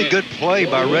 A really good play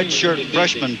by redshirt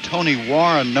freshman Tony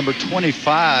Warren, number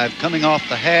 25, coming off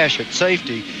the hash at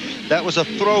safety. That was a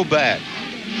throwback,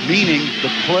 meaning the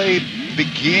play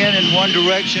began in one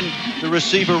direction, the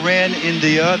receiver ran in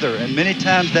the other, and many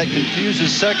times that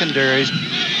confuses secondaries.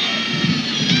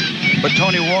 But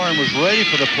Tony Warren was ready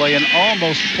for the play and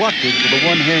almost plucked it with a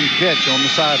one-hand catch on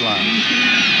the sideline.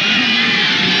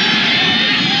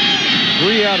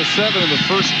 3 out of 7 in the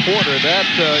first quarter. That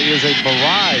is a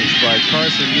barrage by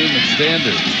Carson-Newman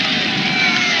standards.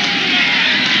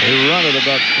 They run it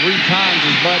about 3 times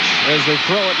as much as they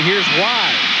throw it. Here's why.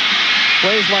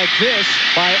 Plays like this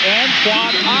by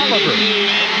Antoine Oliver.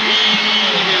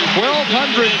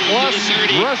 1,200 plus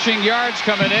rushing yards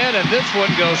coming in, and this one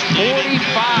goes 45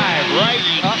 right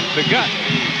up the gut.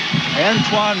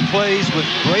 Antoine plays with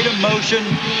great emotion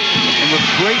and with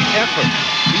great effort.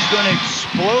 He's going to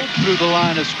explode through the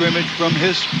line of scrimmage from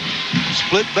his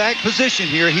split back position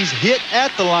here. He's hit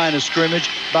at the line of scrimmage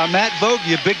by Matt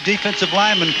Vogel, a big defensive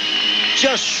lineman.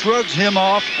 Just shrugs him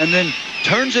off and then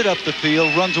turns it up the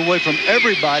field, runs away from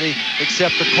everybody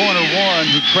except the corner Warren,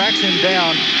 who tracks him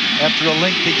down after a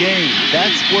lengthy game.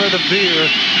 That's where the veer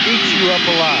eats you up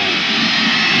alive.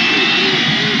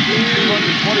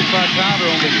 225-pounder,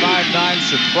 only 5'9",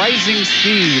 surprising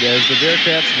speed, as the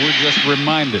Bearcats were just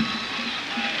reminded.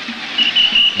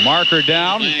 Marker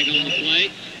down. Flag on the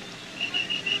play.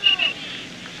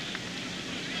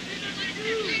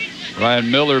 Ryan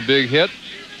Miller, big hit.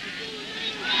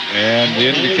 And the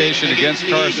indication against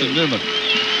Carson-Newman.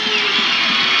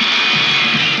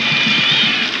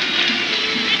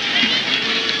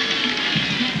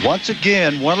 Once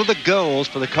again, one of the goals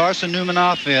for the Carson-Newman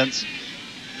offense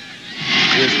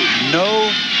is no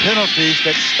penalties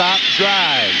that stop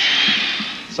drives.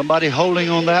 Somebody holding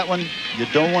on that one, you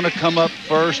don't want to come up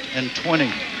 1st and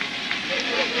 20.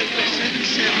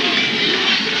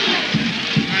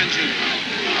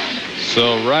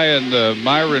 So Ryan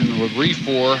Myron with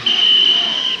re-4.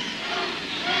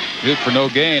 Good for no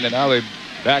gain, and now they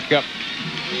back up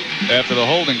after the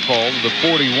holding call to the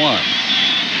 41.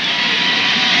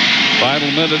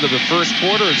 Final minute of the first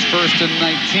quarter. It's 1st and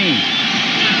 19.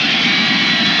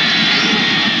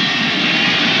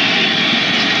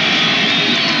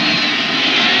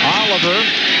 Oliver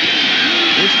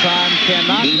this time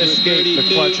cannot escape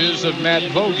the clutches of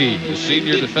Matt Vogel, the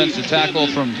senior defensive tackle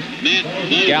from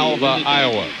Galva,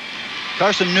 Iowa.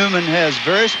 Carson-Newman has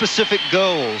very specific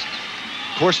goals.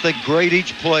 Of course, they grade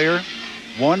each player.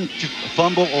 1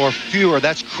 fumble or fewer.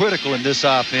 That's critical in this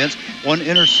offense. 1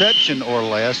 interception or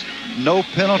less. No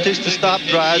penalties to stop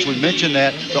drives. We mentioned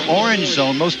that. The orange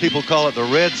zone, most people call it the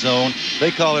red zone.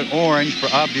 They call it orange for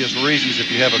obvious reasons if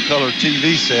you have a color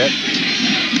TV set.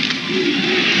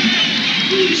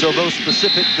 So those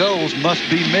specific goals must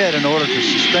be met in order to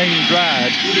sustain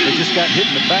drives. They just got hit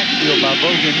in the backfield by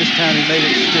Bogey, and this time he made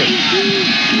it stick.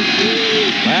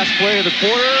 Last play of the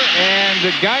quarter, and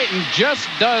Guyton just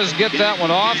does get that one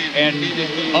off, and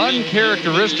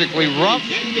uncharacteristically, Rumpf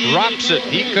drops it.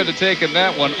 He could have taken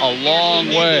that one a long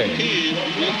way.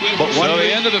 But so the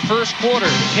end of the first quarter,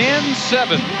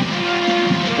 10-7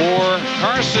 for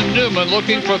Carson-Newman,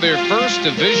 looking for their first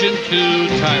Division II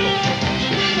title.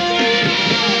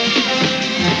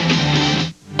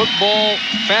 Football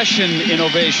fashion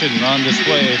innovation on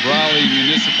display at Raleigh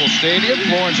Municipal Stadium,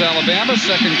 Florence, Alabama.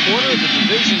 Second quarter of the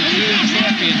Division II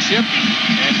championship,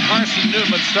 and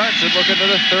Carson-Newman starts it looking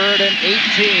at the 3rd and 18.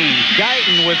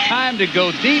 Guyton with time to go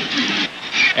deep,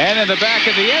 and in the back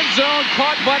of the end zone,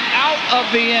 caught but out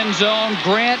of the end zone,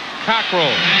 Grant Cockrell.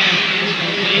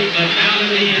 Out of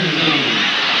the end zone.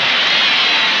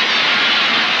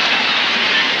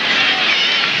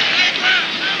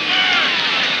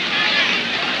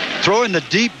 Throwing the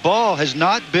deep ball has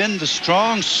not been the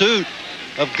strong suit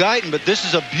of Guyton, but this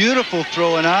is a beautiful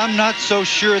throw, and I'm not so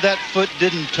sure that foot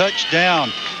didn't touch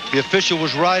down. The official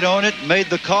was right on it, made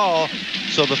the call,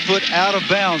 so the foot out of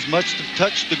bounds must have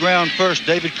touched the ground first.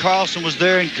 David Carlson was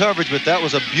there in coverage, but that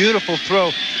was a beautiful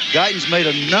throw. Guyton's made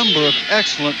a number of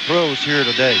excellent throws here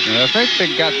today. And I think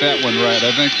they got that one right.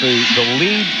 I think the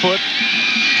lead foot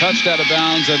touched out of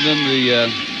bounds, and then the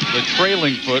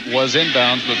trailing foot was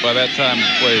inbounds, but by that time the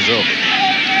play is over.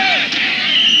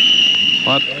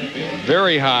 But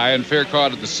very high, and fair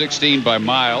caught at the 16 by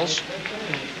Miles.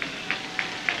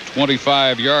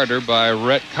 25-yarder by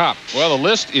Rhett Kopp. Well, the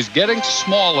list is getting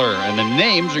smaller, and the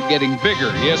names are getting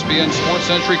bigger. ESPN Sports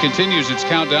Century continues its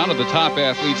countdown of the top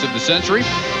athletes of the century.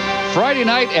 Friday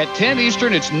night at 10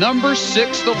 Eastern, it's number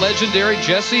 6, the legendary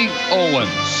Jesse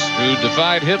Owens, who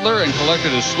defied Hitler and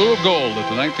collected a slew of gold at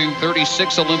the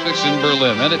 1936 Olympics in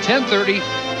Berlin. And at 10:30,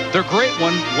 the great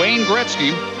one, Wayne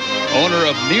Gretzky, owner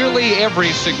of nearly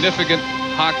every significant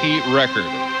hockey record.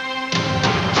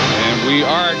 And we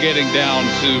are getting down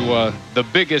to the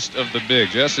biggest of the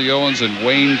big. Jesse Owens and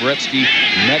Wayne Gretzky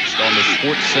next on the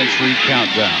Sports Century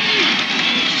countdown.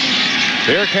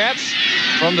 Bearcats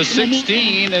from the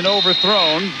 16 and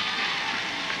overthrown.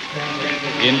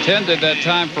 Intended that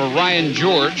time for Ryan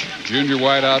George, junior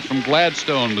wideout from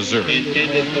Gladstone, Missouri.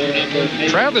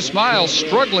 Travis Miles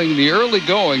struggling in the early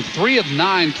going, 3 of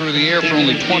 9 through the air for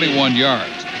only 21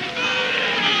 yards.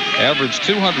 Averaged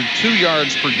 202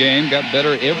 yards per game, got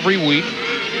better every week.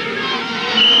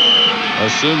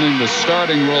 Assuming the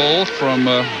starting role from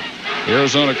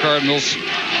Arizona Cardinals'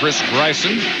 Chris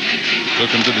Bryson. Took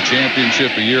him to the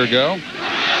championship a year ago.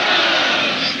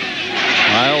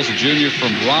 Miles, a junior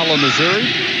from Rolla, Missouri.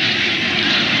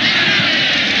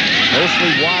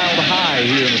 Mostly wild high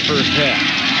here in the first half.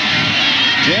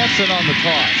 Jansen on the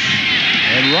toss.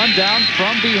 And run down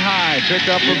from behind. Pick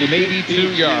up of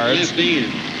 82 yards. Keith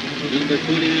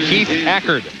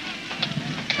Ackard.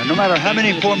 And no matter how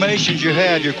many formations you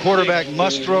have, your quarterback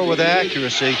must throw with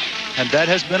accuracy, and that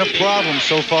has been a problem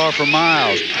so far for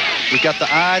Miles. We've got the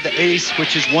I, the ace,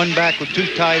 which is 1 back with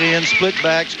 2 tight ends, split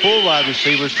backs, 4 wide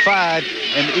receivers, 5,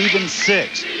 and even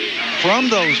 6. From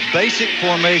those basic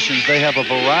formations, they have a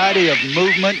variety of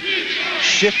movement,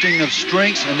 shifting of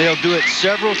strengths, and they'll do it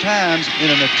several times in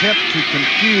an attempt to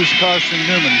confuse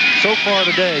Carson-Newman. So far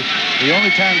today, the only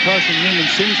time Carson-Newman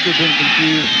seems to have been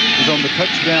confused is on the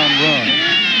touchdown run.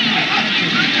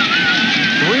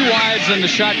 3 wides in the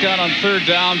shotgun on 3rd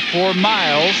down for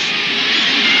Miles.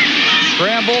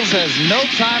 Scrambles, has no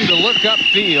time to look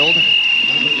upfield,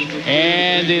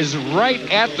 and is right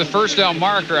at the first down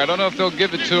marker. I don't know if they'll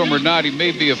give it to him or not. He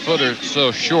may be a foot or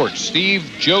so short. Steve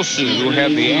Josu, who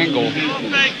had the angle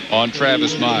on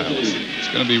Travis Miles. It's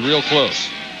going to be real close.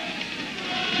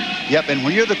 Yep, and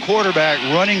when you're the quarterback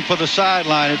running for the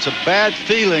sideline, it's a bad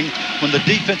feeling when the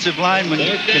defensive lineman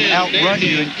can outrun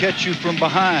you and catch you from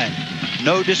behind.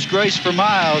 No disgrace for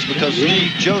Miles because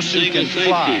Steve Josu can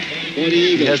fly.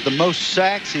 He has the most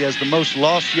sacks. He has the most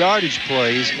lost yardage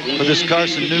plays for this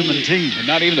Carson-Newman team. And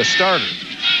not even a starter.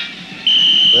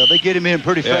 Well, they get him in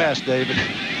pretty fast, David.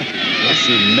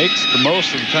 Josu makes the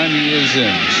most of the time he is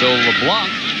in. So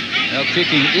LeBlanc now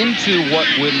kicking into what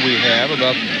wind we have,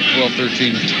 about 12,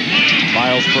 13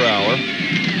 miles per hour.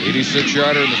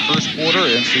 86-yarder in the first quarter.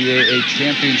 NCAA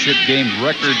championship game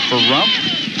record for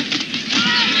Rumpf.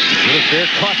 Fair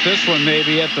caught this one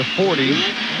maybe at the 40.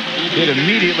 hit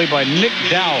immediately by Nick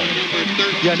Dowell.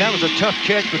 Yeah, and that was a tough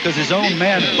catch because his own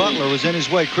man, Butler, was in his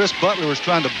way. Chris Butler was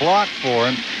trying to block for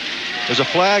him. There's a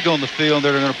flag on the field.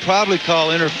 They're going to probably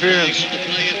call interference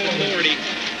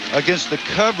against the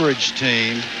coverage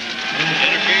team.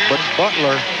 But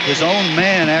Butler, his own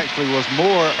man, actually was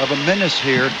more of a menace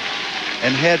here.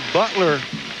 And had Butler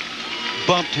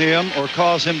bumped him or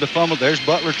caused him to fumble, there's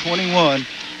Butler 21,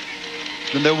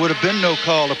 then there would have been no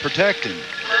call to protect him.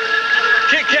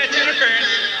 Kick catch interference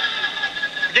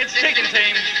against chicken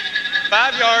team.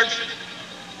 5 yards.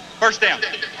 First down.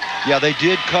 Yeah, they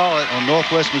did call it on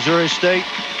Northwest Missouri State,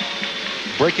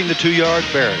 breaking the 2-yard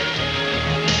barrier.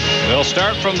 They'll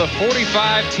start from the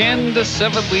 45,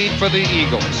 10-7 lead for the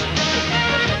Eagles.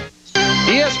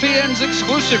 ESPN's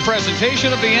exclusive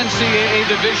presentation of the NCAA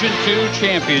Division II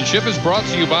Championship is brought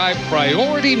to you by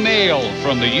Priority Mail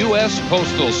from the U.S.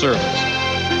 Postal Service.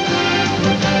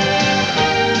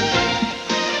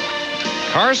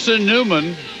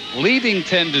 Carson-Newman leading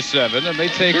 10-7, and they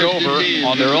take over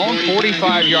on their own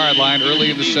 45-yard line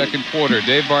early in the second quarter.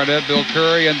 Dave Barnett, Bill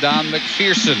Curry, and Don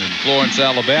McPherson in Florence,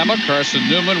 Alabama.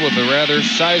 Carson-Newman with a rather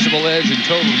sizable edge in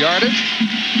total yardage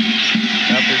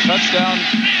after touchdown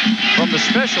from the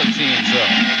special teams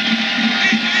zone.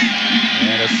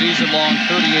 And a season-long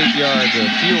 38-yard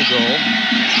field goal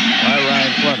by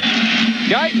Ryan Fleming.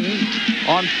 Guyton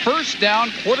on first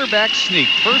down quarterback sneak.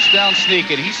 First down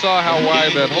sneak, and he saw how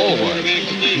wide that hole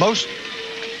was. Most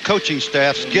coaching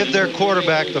staffs give their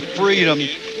quarterback the freedom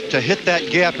to hit that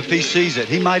gap if he sees it.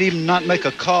 He might even not make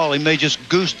a call. He may just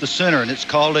goose the center, and it's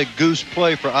called a goose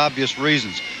play for obvious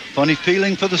reasons. Funny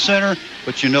feeling for the center,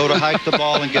 but you know to hike the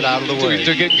ball and get out of the way.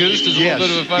 To get goosed is a little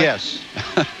bit of a fun. Yes.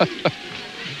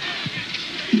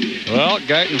 Well,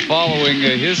 Guyton following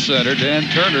his center, Dan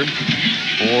Turner,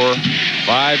 for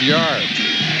 5 yards.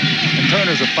 And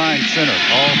Turner's a fine center,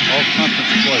 all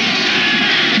conference players.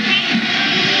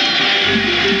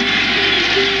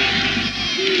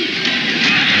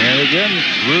 And again,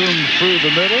 room through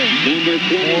the middle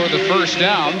for the first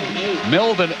down.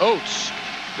 Melvin Oates,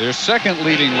 their second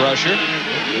leading rusher,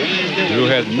 who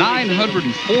had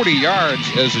 940 yards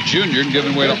as a junior and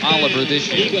given way to Oliver this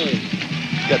year.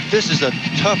 Yeah, this is a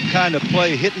tough kind of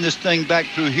play, hitting this thing back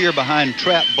through here behind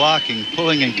trap blocking,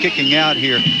 pulling and kicking out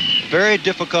here. Very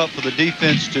difficult for the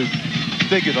defense to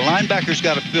figure. The linebacker's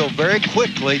got to feel very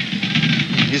quickly.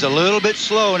 He's a little bit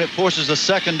slow, and it forces a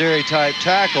secondary type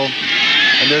tackle,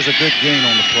 and there's a good gain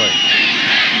on the play.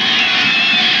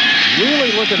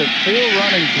 Really looking at 4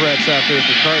 running threats out there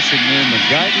for Carson-Newman.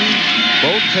 Guyton,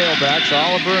 both tailbacks,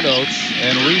 Oliver and Oates,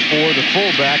 and Refor, the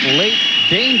fullback. Late,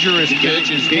 dangerous pitch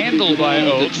is handled by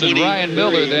Oates, and Ryan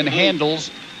Miller then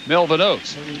handles Melvin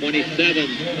Oates.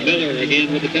 27, Miller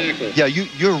again with the tackle. Yeah,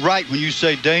 you're right when you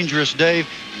say dangerous, Dave,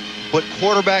 but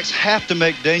quarterbacks have to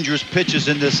make dangerous pitches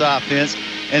in this offense,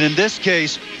 and in this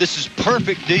case, this is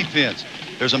perfect defense.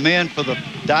 There's a man for the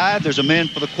dive, there's a man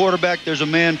for the quarterback, there's a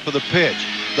man for the pitch.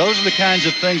 Those are the kinds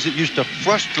of things that used to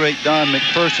frustrate Don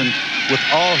McPherson with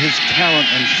all his talent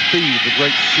and speed, the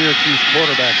great Syracuse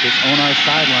quarterback that's on our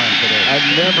sideline today. I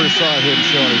never saw him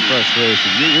show any frustration.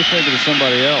 You're thinking of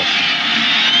somebody else.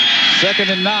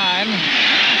 2nd and 9.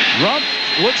 Rumpf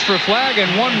looks for flag,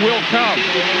 and one will come.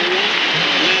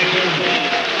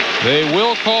 They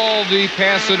will call the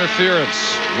pass interference.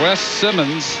 Wes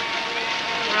Simmons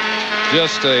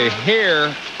just a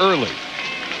hair early.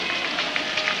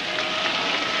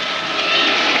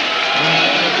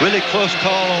 Really close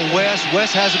call on Wes.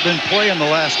 Wes hasn't been playing the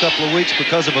last couple of weeks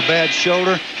because of a bad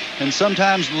shoulder, and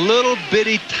sometimes little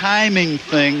bitty timing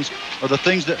things are the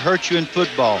things that hurt you in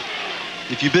football.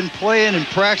 If you've been playing and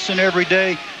practicing every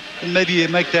day, then maybe you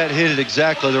make that hit at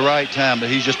exactly the right time, but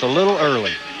he's just a little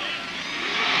early.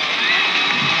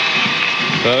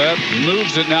 So that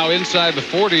moves it now inside the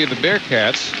 40 of the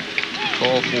Bearcats.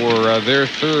 Call for their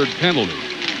 3rd penalty.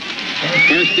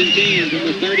 First and 10 from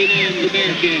the 39 of the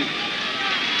Bearcats.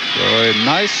 So a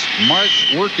nice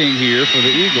march working here for the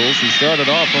Eagles, who started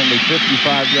off only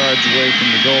 55 yards away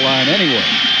from the goal line anyway.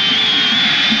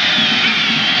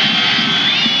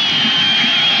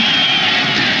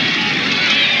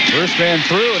 First man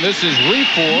through, and this is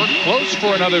Refor, close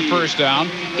for another first down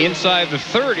inside the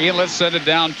 30, and let's set it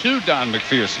down to Don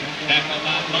McPherson.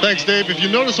 Thanks, Dave. If you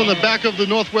notice on the back of the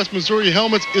Northwest Missouri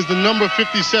helmets is the number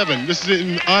 57. This is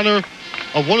in honor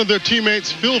of one of their teammates,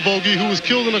 Phil Vogie, who was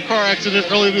killed in a car accident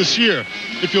earlier this year.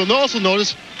 If you'll also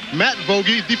notice, Matt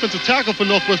Vogie, defensive tackle for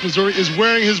Northwest Missouri, is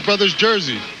wearing his brother's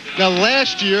jersey. Now,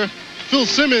 last year, Wes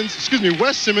Simmons,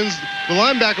 the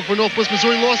linebacker for Northwest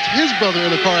Missouri, lost his brother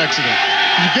in a car accident.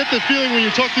 You get the feeling when you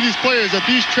talk to these players that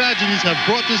these tragedies have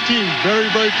brought this team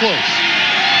very, very close.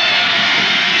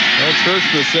 Well,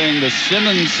 Church was saying the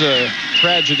Simmons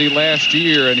tragedy last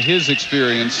year and his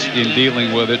experience in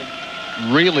dealing with it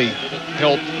really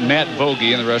helped Matt Vogel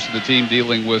and the rest of the team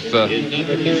dealing with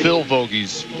Phil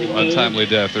Vogel's untimely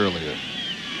death earlier.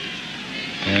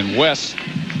 And Wes,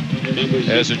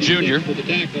 as a junior,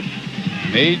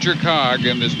 major cog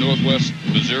in this Northwest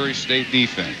Missouri State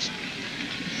defense.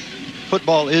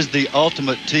 Football is the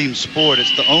ultimate team sport.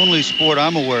 It's the only sport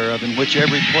I'm aware of in which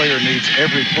every player needs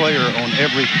every player on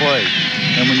every play.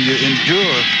 And when you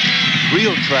endure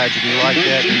real tragedy like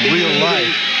that in real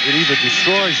life, it either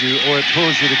destroys you or it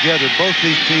pulls you together. Both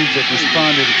these teams have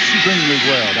responded extremely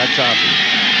well. That's obvious.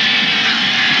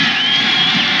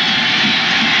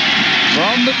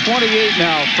 From the 28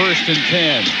 now, 1st and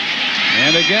 10.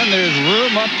 And again, there's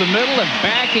room up the middle, and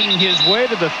backing his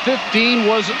way to the 15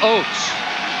 was Oates.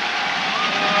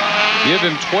 Give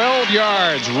him 12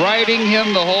 yards, riding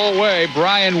him the whole way,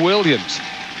 Brian Williams.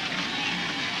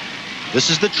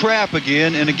 This is the trap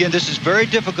again, and again, this is very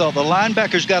difficult. The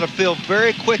linebacker's got to feel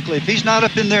very quickly. If he's not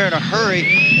up in there in a hurry,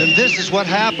 then this is what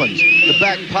happens. The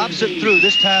back pops it through.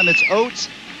 This time it's Oates,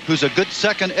 who's a good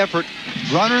second effort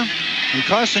runner. And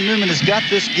Carson-Newman has got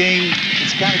this game.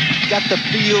 It's got the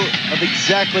feel of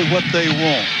exactly what they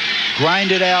want.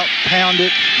 Grind it out, pound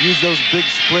it, use those big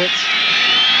splits.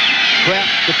 Trap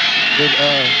the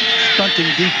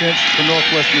stunting defense for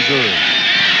Northwest Missouri.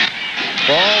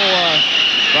 Ball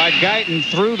by Guyton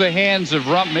through the hands of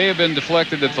Rump, may have been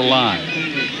deflected at the line.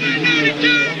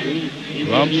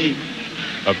 Rump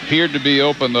appeared to be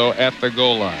open, though, at the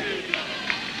goal line.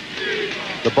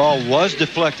 The ball was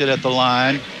deflected at the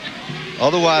line.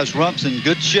 Otherwise, Rump's in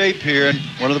good shape here. And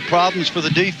one of the problems for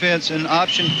the defense in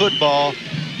option football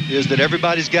is that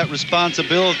everybody's got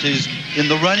responsibilities in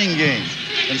the running game.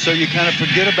 And so you kind of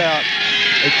forget about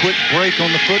a quick break on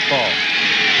the football.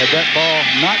 Had that ball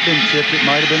not been tipped, it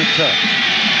might have been a touch.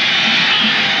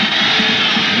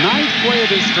 9th play of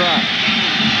this drive.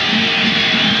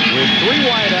 With 3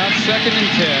 wideouts, 2nd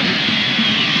and 10.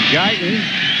 Guyton,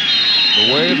 the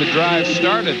way the drive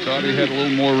started, thought he had a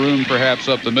little more room perhaps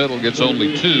up the middle. Gets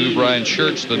only 2. Brian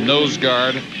Church, the nose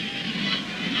guard,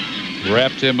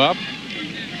 wrapped him up.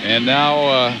 And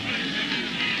now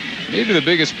maybe the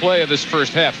biggest play of this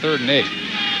first half, 3rd and 8.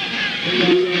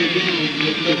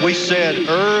 We said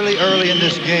early in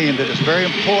this game that it's very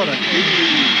important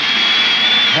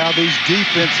how these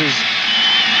defenses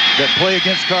that play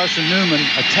against Carson-Newman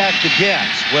attack the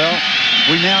gaps. Well,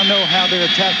 we now know how they're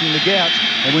attacking the gaps,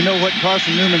 and we know what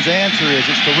Carson-Newman's answer is.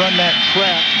 It's to run that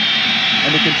trap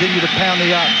and to continue to pound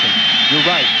the option. You're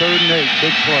right, 3rd and 8,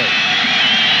 big play.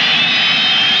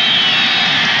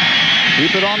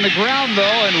 Keep it on the ground,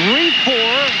 though, and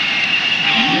Refor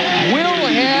will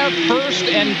have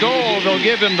 1st and goal. They'll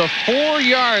give him the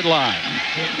 4-yard line.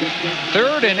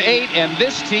 3rd and 8, and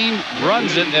this team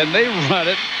runs it, and they run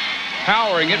it,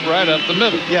 powering it right up the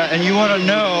middle. Yeah, and you want to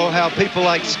know how people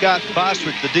like Scott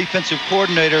Bostwick, the defensive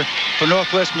coordinator for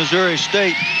Northwest Missouri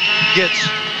State, gets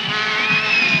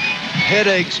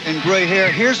headaches and gray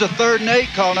hair. Here's a 3rd and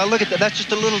 8 call. Now look at that. That's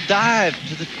just a little dive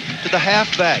to the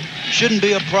halfback. Shouldn't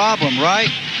be a problem, right?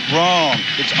 Wrong.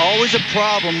 It's always a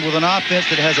problem with an offense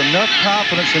that has enough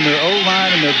confidence in their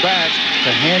O-line and their backs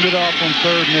to hand it off on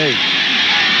 3rd and 8.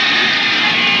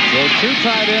 So 2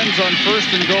 tight ends on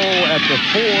 1st and goal at the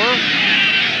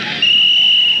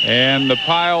 4. And the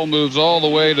pile moves all the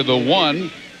way to the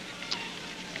 1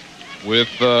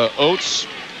 with Oates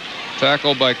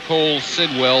tackled by Cole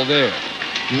Sidwell there.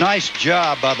 Nice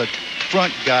job by the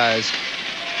front guys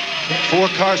for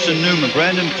Carson-Newman.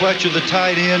 Brandon Fletcher, the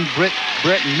tight end. Brett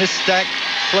Mistack,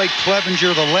 Clay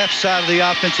Clevenger, the left side of the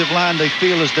offensive line they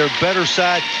feel is their better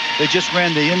side. They just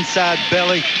ran the inside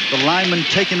belly. The linemen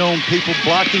taking on people,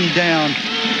 blocking down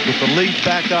with the lead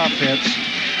back offense.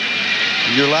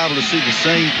 And you're liable to see the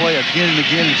same play again and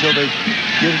again until they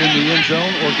get it in the end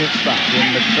zone or get stopped.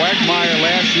 In the quagmire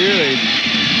last year, they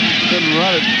couldn't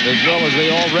run it as well as they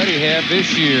already have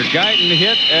this year. Guyton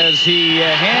hit as he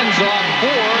hands off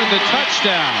for the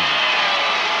touchdown.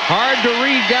 Hard to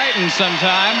read Guyton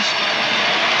sometimes.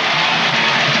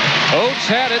 Oates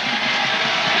had it.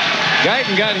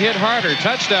 Guyton got hit harder.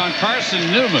 Touchdown,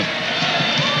 Carson-Newman.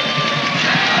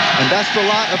 And that's the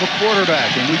lot of a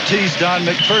quarterback. And we teased Don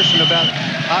McPherson about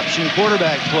option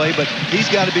quarterback play, but he's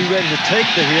got to be ready to take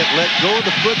the hit, let go of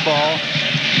the football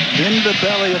into the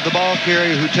belly of the ball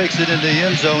carrier who takes it into the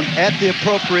end zone at the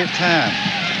appropriate time.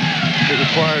 It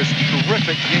requires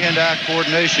terrific hand-eye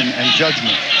coordination and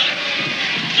judgment.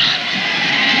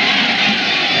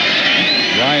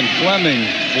 Ryan Fleming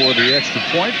for the extra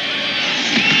point.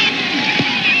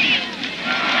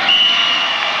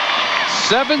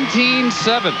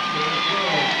 17-7.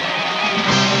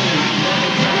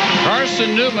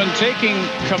 Carson-Newman taking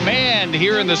command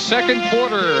here in the second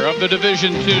quarter of the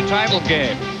Division II title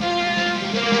game.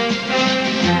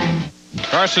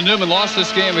 Carson-Newman lost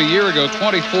this game a year ago,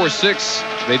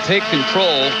 24-6. They take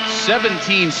control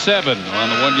 17-7 on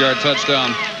the 1-yard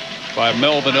touchdown by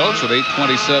Melvin Oakes with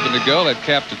 8:27 to go. That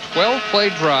capped a 12-play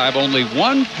drive, only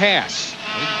one pass.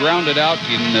 They grounded out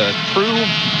in true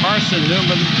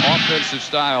Carson-Newman offensive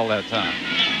style that time.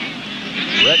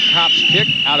 Brett Kopp's kick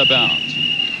out of bounds.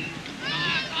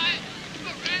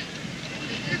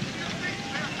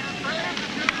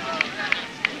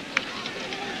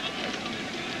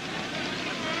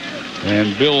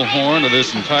 And Bill Horn of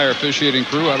this entire officiating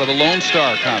crew out of the Lone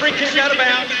Star Conference. Free kick out of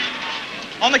bounds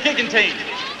on the kicking team.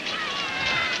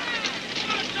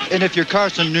 And if you're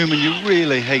Carson-Newman, you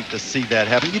really hate to see that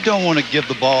happen. You don't want to give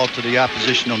the ball to the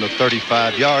opposition on the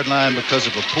 35-yard line because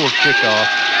of a poor kickoff.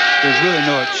 There's really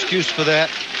no excuse for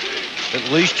that. At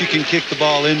least you can kick the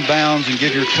ball inbounds and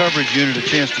give your coverage unit a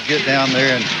chance to get down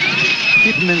there and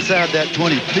keep them inside that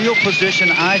 20. Field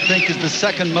position, I think, is the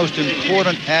second most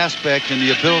important aspect in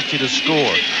the ability to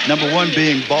score. Number one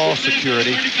being ball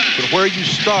security. But where you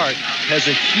start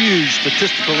has a huge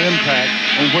statistical impact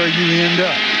on where you end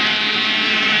up.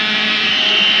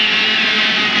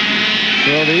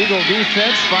 So the Eagle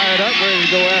defense fired up, ready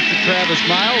to go after Travis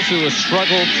Miles, who has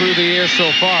struggled through the air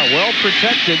so far. Well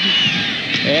protected,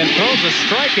 and throws a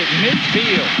strike at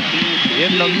midfield.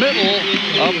 In the middle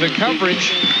of the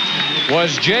coverage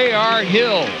was J.R.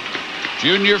 Hill,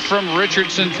 junior from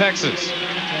Richardson, Texas.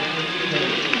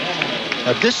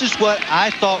 Now, this is what I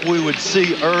thought we would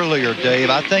see earlier, Dave.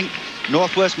 I think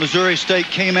Northwest Missouri State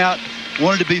came out,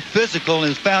 wanted to be physical,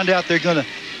 and found out they're going to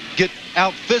get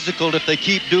out physical if they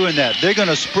keep doing that. They're going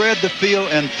to spread the field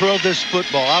and throw this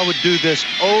football. I would do this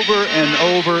over and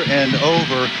over and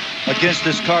over against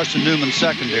this Carson-Newman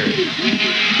secondary.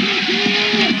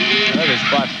 That is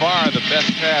by far the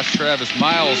best pass Travis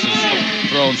Miles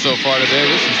has thrown so far today.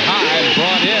 This is high and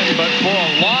brought in, but for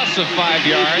a loss of 5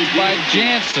 yards by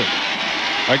Jansen.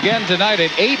 Again tonight at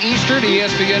 8 Eastern,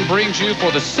 ESPN brings you for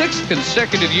the 6th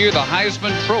consecutive year the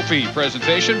Heisman Trophy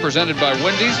presentation presented by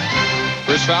Wendy's.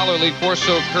 Chris Fowler, Lee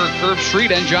Corso, Kirk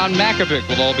Herbstreit, and John Makovic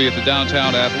will all be at the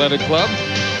Downtown Athletic Club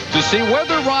to see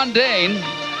whether Rondane,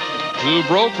 who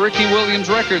broke Ricky Williams'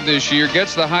 record this year,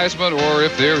 gets the Heisman, or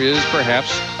if there is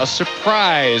perhaps a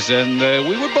surprise. And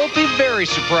we would both be very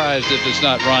surprised if it's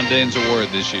not Rondane's award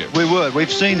this year. We would.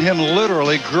 We've seen him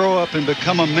literally grow up and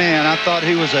become a man. I thought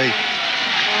he was a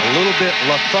little bit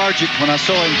lethargic when I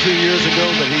saw him 2 years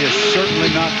ago, but he is certainly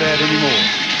not that anymore.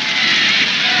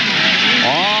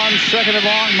 On second and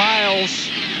long, Miles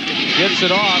gets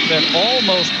it off and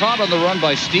almost caught on the run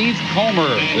by Steve Comer,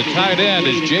 the tight end,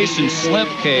 as Jason Slimp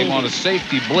came on a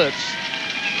safety blitz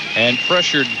and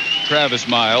pressured Travis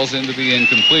Miles into the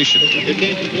incompletion.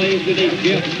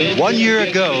 1 year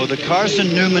ago, the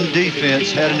Carson-Newman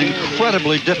defense had an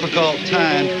incredibly difficult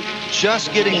time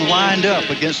just getting lined up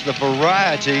against the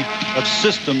variety of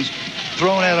systems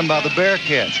thrown at them by the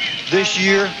Bearcats. This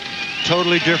year,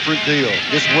 totally different deal.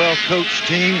 This well-coached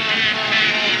team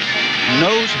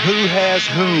knows who has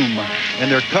whom, and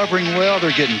they're covering well.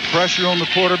 They're getting pressure on the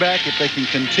quarterback. If they can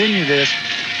continue this,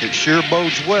 it sure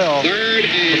bodes well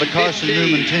for the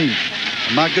Carson-Newman team.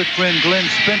 My good friend Glenn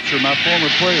Spencer, my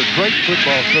former player, great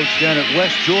football coach down at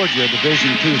West Georgia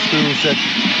Division II school, said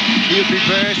he would be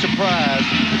very surprised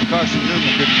if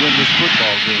Carson-Newman didn't win this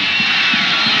football game.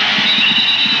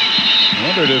 I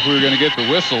wondered if we were going to get the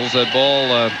whistles. That ball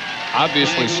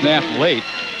obviously snapped late.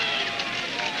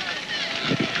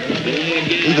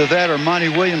 Either that or Monty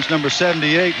Williams, number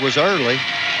 78, was early.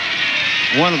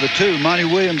 One of the two. Monty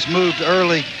Williams moved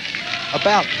early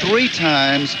about 3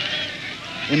 times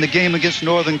in the game against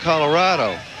Northern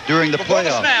Colorado during the Before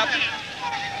playoffs. the snap,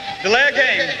 delay a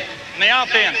game in the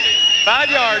offense.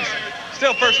 5 yards,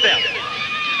 still first down.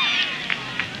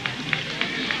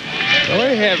 Well,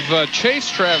 they have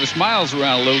chased Travis Miles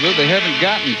around a little bit. They haven't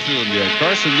gotten to him yet.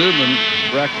 Carson-Newman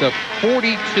racked up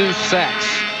 42 sacks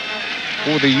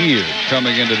for the year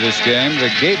coming into this game. They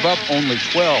gave up only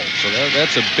 12, so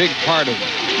that's a big part of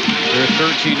their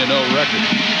 13-0 record.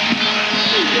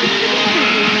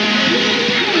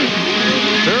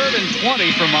 3rd and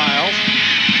 20 for Miles.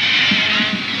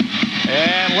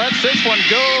 And lets this one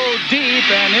go deep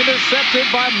and intercepted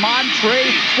by Montre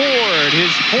Ford.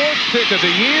 His 4th pick of the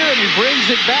year, and he brings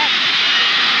it back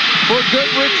for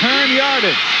good return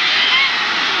yardage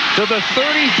to the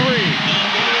 33.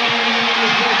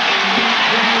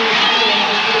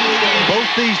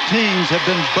 Both these teams have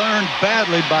been burned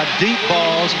badly by deep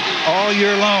balls all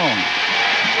year long.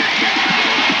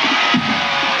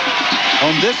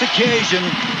 On this occasion,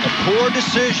 a poor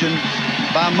decision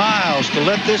by Miles to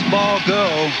let this ball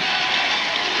go.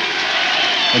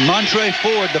 And Montre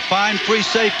Ford, the fine free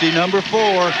safety, number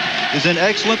 4, is in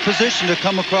excellent position to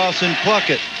come across and pluck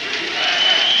it.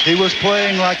 He was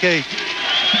playing like a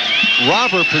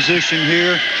robber position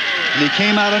here, and he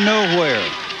came out of nowhere,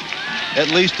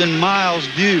 at least in Miles'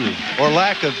 view, or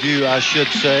lack of view, I should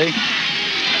say.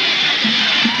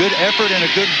 Good effort and a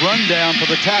good rundown for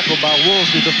the tackle by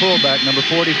Woolsey, the fullback, number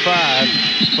 45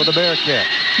 for the Bearcats.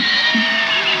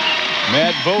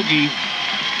 Matt Vogie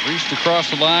reached across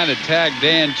the line and tagged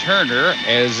Dan Turner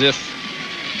as if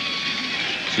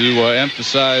to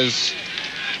emphasize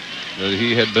that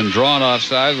he had been drawn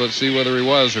offside. Let's see whether he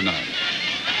was or not.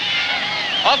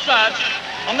 Offsides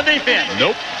on the defense.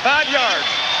 Nope. 5 yards.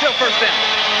 Still first down.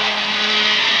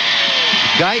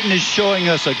 Guyton is showing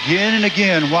us again and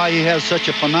again why he has such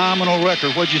a phenomenal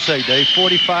record. What'd you say, Dave?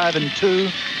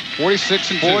 45-2?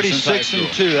 46-2.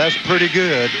 46-2. That's pretty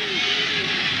good.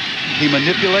 He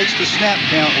manipulates the snap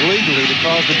count legally to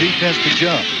cause the defense to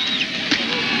jump.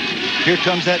 Here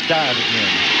comes that dive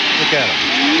again. Look at him.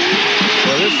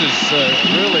 Well, this is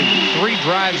really 3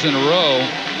 drives in a row.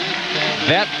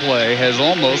 That play has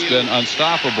almost been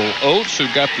unstoppable. Oates, who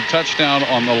got the touchdown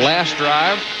on the last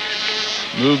drive,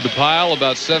 moved the pile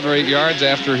about 7 or 8 yards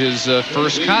after his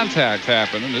first contact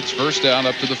happened, and it's first down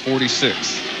up to the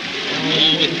 46.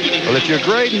 Well, if you're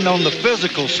grading on the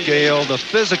physical scale, the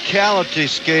physicality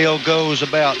scale goes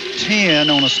about 10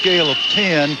 on a scale of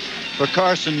 10 for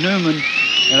Carson-Newman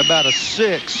and about a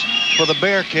 6 for the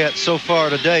Bearcats so far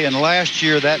today. And last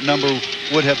year that number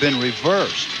would have been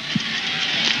reversed.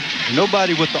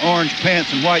 Nobody with the orange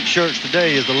pants and white shirts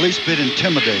today is the least bit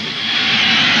intimidated.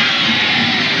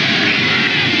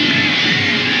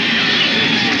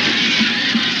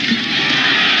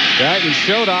 Guyton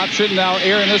showed option, now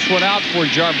airing this one out for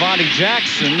Jarvani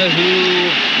Jackson, who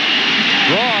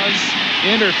draws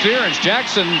interference.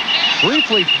 Jackson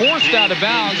briefly forced out of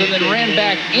bounds and then ran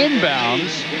back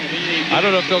inbounds. I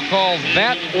don't know if they'll call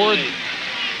that or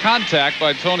contact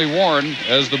by Tony Warren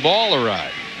as the ball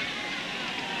arrived.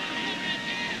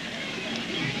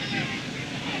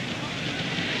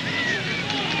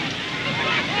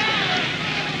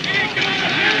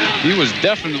 He was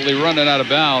definitely running out of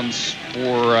bounds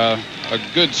for a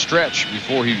good stretch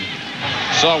before he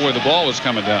saw where the ball was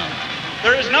coming down.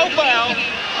 There is no foul.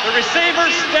 The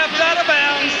receiver stepped out of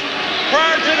bounds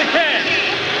prior to the catch.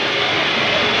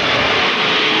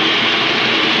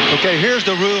 Okay, here's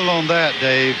the rule on that,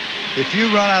 Dave. If you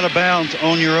run out of bounds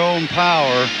on your own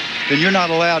power, then you're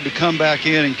not allowed to come back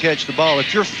in and catch the ball.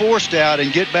 If you're forced out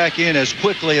and get back in as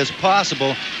quickly as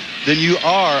possible, then you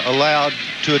are allowed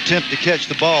to attempt to catch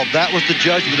the ball. That was the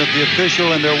judgment of the official,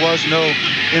 and there was no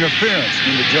interference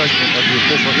in the judgment of the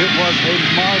official. It was a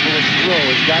marvelous throw,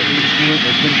 as Guyton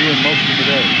has been doing most of the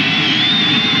day.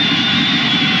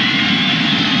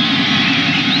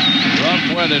 Ruff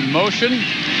went in motion.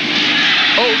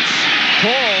 Oates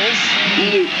calls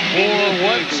for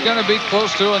what's going to be close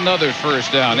to another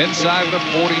first down inside the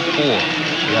 44.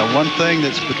 Yeah, one thing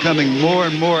that's becoming more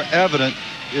and more evident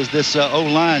is this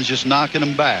O-line's just knocking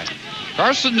them back.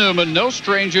 Carson-Newman, no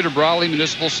stranger to Brawley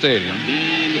Municipal Stadium.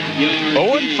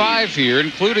 0-5 here,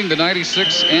 including the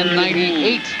 96 and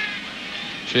 98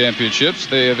 championships.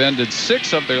 They have ended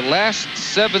 6 of their last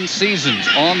 7 seasons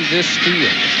on this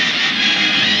field.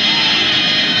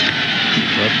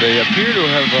 But they appear to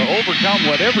have overcome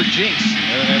whatever jinx,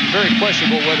 and very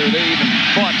questionable whether they even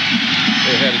thought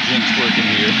they had a jinx working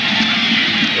here.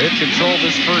 They've controlled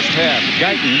this first half.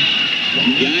 Guyton on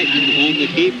the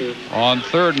keeper. On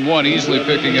 3rd and 1, easily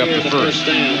picking up the first.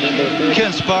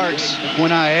 Ken Sparks,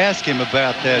 when I asked him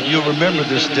about that, you'll remember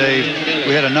this, Dave,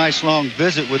 we had a nice long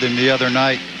visit with him the other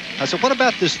night. I said, what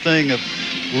about this thing of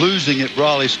losing at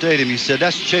Brawley Stadium? He said,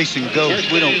 that's chasing ghosts.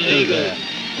 We don't do that.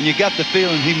 And you got the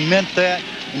feeling he meant that,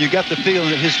 and you got the feeling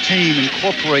that his team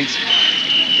incorporates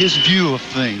his view of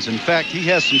things. In fact, he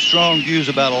has some strong views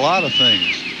about a lot of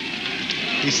things.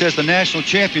 He says the national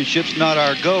championship's not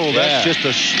our goal. Yeah. That's just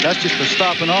a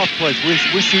stopping off place. We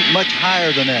shoot much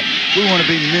higher than that. We want to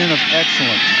be men of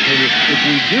excellence. If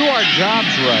we do our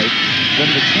jobs right, then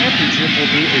the championship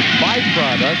will be a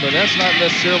byproduct, but that's not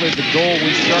necessarily the goal we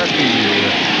start the year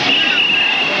with.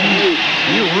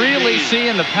 You're really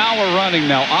seeing the power running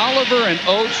now. Oliver and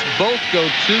Oates both go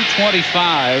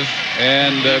 225,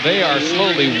 and they are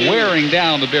slowly wearing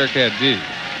down the Bearcat D.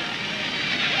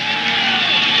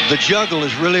 The juggle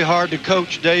is really hard to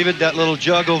coach, David. That little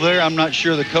juggle there, I'm not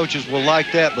sure the coaches will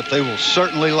like that, but they will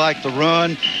certainly like the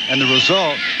run. And the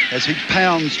result, as he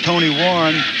pounds Tony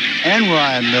Warren and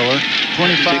Ryan Miller,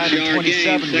 25 and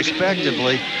 27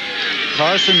 respectively,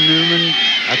 Carson-Newman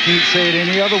I can't say it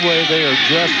any other way. They are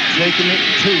just taking it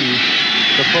to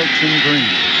the folks in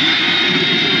green.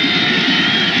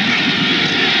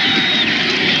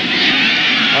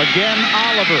 Again,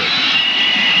 Oliver.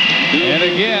 And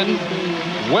again,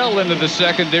 well into the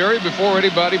secondary before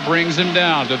anybody brings him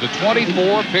down to the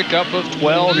 24, pickup of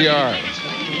 12 yards.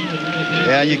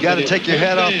 Yeah, you got to take your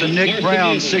hat off to Nick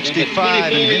Brown,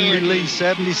 65, and Henry Lee,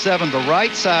 77. The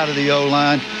right side of the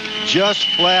O-line, just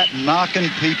flat knocking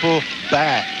people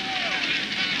back.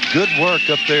 Good work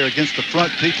up there against the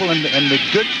front people and the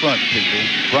good front people.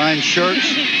 Brian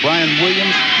Schertz, Brian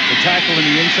Williams, the tackle and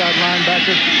the inside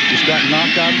linebacker, just got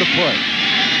knocked out of the play.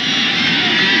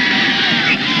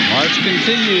 March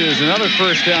continues. Another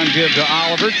first down give to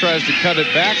Oliver. Tries to cut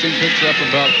it back and picks up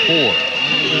about 4.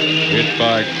 Hit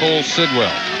by Cole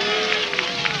Sidwell.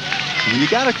 When you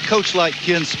got a coach like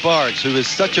Ken Sparks, who is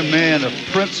such a man of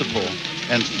principle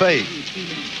and faith,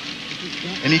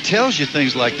 and he tells you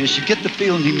things like this, you get the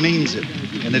feeling he means it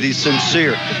and that he's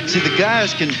sincere. See, the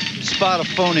guys can spot a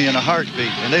phony in a heartbeat,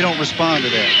 and they don't respond to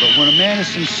that. But when a man is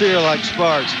sincere like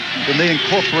Sparks, then they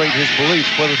incorporate his beliefs,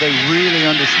 whether they really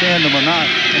understand them or not.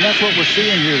 And that's what we're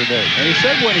seeing here today. And he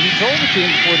said when he told the team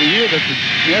before the year that the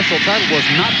national title was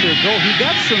not their goal, he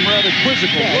got some rather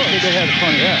quizzical looks. They had a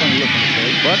funny look in the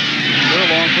face. But they're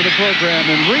along for the program.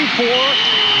 And Refor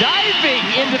diving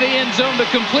into the end zone to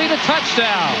complete a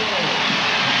touchdown.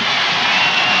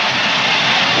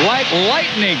 Like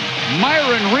lightning,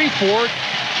 Myron Refor,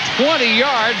 20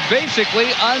 yards,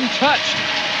 basically untouched.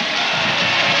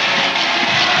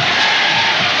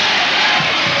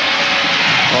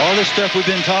 All this stuff we've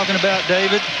been talking about,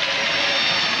 David,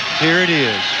 here it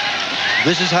is.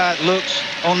 This is how it looks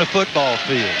on the football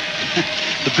field.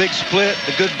 The big split,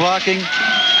 the good blocking,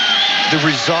 the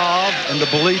resolve and the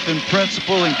belief in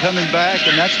principle and coming back,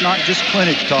 and that's not just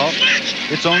clinic talk.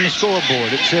 It's on the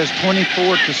scoreboard. It says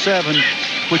 24-7,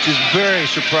 which is very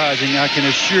surprising, I can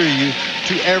assure you,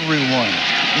 to everyone.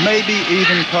 Maybe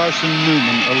even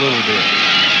Carson-Newman a little bit.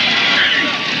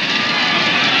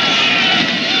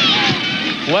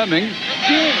 Fleming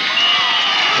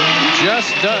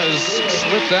just does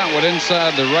slip that one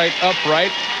inside the right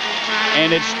upright,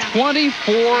 and it's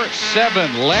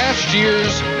 24-7. Last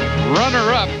year's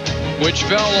runner-up, which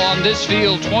fell on this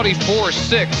field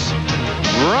 24-6,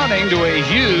 running to a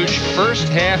huge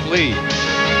first-half lead.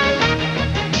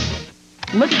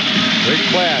 Big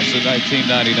class in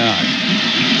 1999.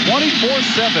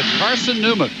 24-7,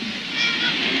 Carson-Newman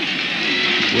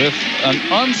with an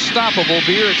unstoppable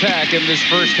Beer attack in this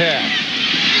first half.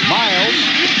 Miles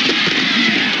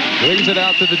brings it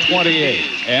out to the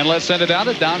 28. And let's send it out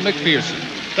to Don McPherson.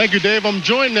 Thank you, Dave. I'm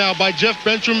joined now by Jeff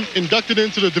Bentram, inducted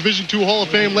into the Division II Hall of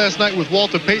Fame last night with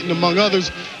Walter Payton, among others.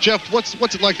 Jeff, what's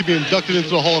it like to be inducted into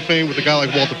the Hall of Fame with a guy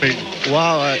like Walter Payton?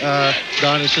 Wow,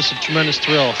 Don, it's just a tremendous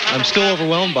thrill. I'm still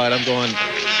overwhelmed by it. I'm going,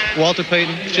 Walter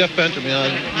Payton, Jeff Bentram,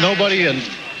 nobody, and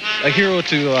a hero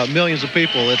to millions of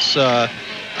people. It's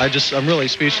I'm really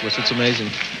speechless. It's amazing.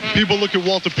 People look at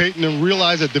Walter Payton and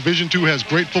realize that Division II has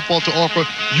great football to offer.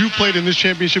 You played in this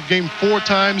championship game 4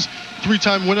 times,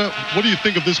 3-time winner. What do you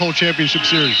think of this whole championship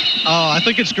series? I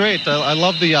think it's great. I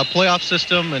love the playoff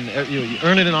system, and you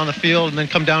earn it on the field and then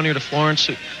come down here to Florence.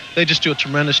 They just do a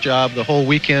tremendous job. The whole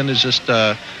weekend is just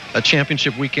a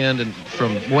championship weekend, and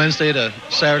from Wednesday to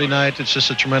Saturday night, it's just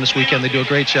a tremendous weekend. They do a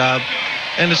great job,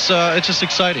 and it's just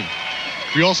exciting.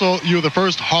 You're the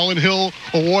first Harlan Hill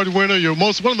Award winner. You're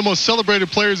one of the most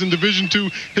celebrated players in Division II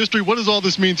history. What does all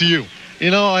this mean to you?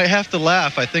 I have to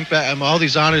laugh. I think back all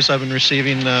these honors I've been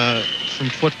receiving from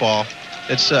football.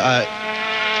 It's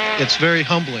very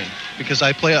humbling because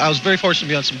I was very fortunate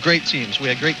to be on some great teams. We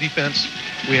had great defense.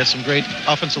 We had some great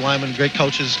offensive linemen, great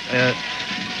coaches.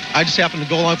 I just happened to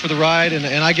go along for the ride, and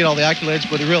I get all the accolades,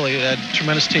 but really had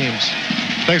tremendous teams.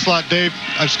 Thanks a lot, Dave.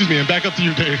 Excuse me, and back up to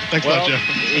you, Dave. Thanks a lot, Jeff.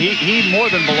 He more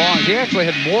than belongs. He actually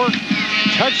had more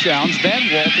touchdowns than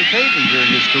Walter Payton during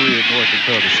his career at North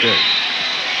Dakota State.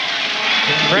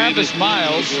 Travis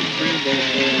Miles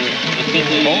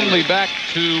only back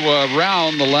to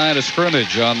round the line of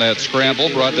scrimmage on that scramble,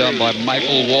 brought down by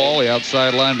Michael Wall, the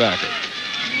outside linebacker.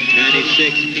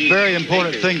 Very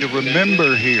important thing to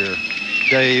remember here,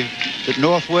 Dave, that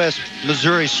Northwest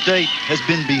Missouri State has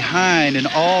been behind in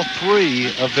all 3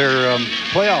 of their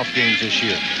playoff games this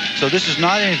year. So this is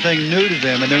not anything new to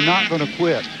them, and they're not going to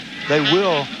quit. They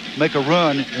will make a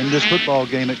run in this football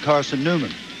game at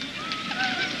Carson-Newman.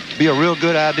 Be a real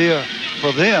good idea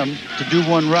for them to do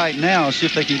one right now, see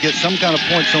if they can get some kind of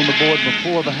points on the board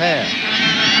before the half.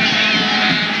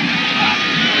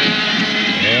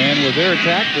 And with their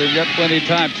attack, they've got plenty of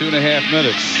time, 2.5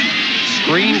 minutes.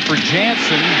 Screen for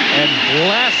Jansen and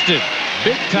blasted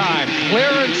big time.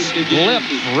 Clarence Limp,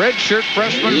 redshirt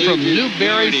freshman from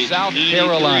Newberry, South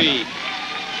Carolina.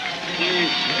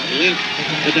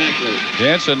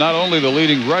 Jansen, not only the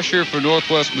leading rusher for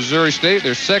Northwest Missouri State,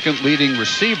 their second leading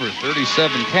receiver,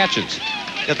 37 catches.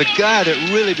 Yeah, the guy that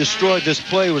really destroyed this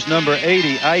play was number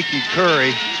 80, Ike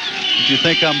Curry. If you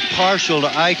think I'm partial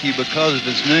to Ike because of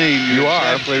his name, you're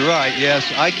exactly right. Yes,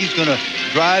 Ike's going to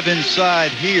drive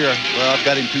inside here. Well, I've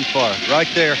got him too far. Right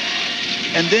there.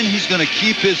 And then he's going to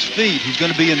keep his feet. He's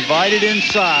going to be invited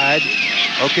inside.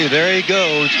 Okay, there he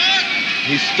goes.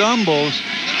 He stumbles,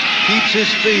 keeps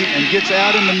his feet, and gets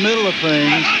out in the middle of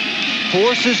things,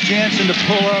 forces Jansen to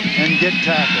pull up and get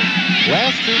tackled.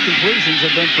 Last two completions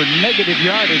have been for negative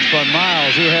yardage by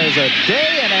Miles, who has a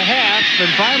day and a half and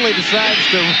finally decides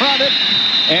to run it,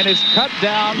 and is cut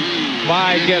down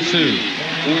by guess who?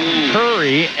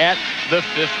 Curry at the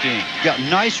 15. Got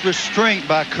nice restraint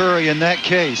by Curry in that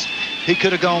case. He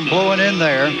could have gone blowing in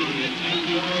there,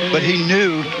 but he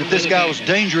knew that this guy was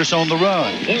dangerous on the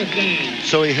run.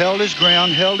 So he held his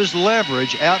ground, held his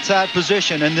leverage, outside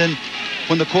position, and then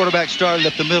when the quarterback started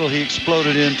up the middle, he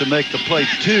exploded in to make the play.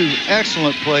 Two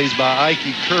excellent plays by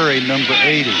Ike Curry, number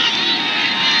 80.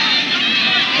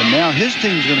 And now his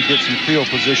team's going to get some field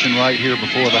position right here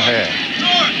before the half.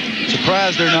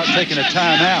 Surprised they're not taking a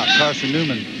timeout,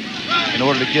 Carson-Newman, in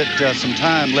order to get some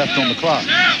time left on the clock.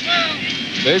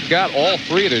 They've got all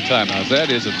three of their timeouts.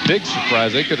 That is a big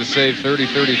surprise. They could have saved 30,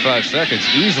 35 seconds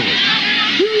easily.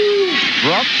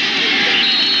 Rump.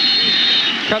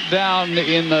 Cut down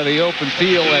in the open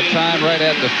field that time, right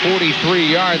at the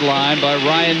 43-yard line by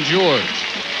Ryan George.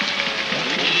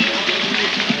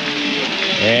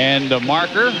 And a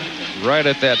marker right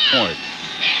at that point.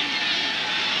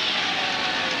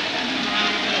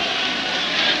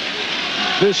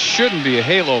 This shouldn't be a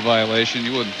halo violation,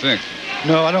 you wouldn't think.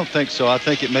 No, I don't think so. I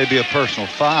think it may be a personal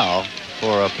foul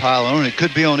for a pile on. It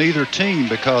could be on either team,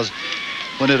 because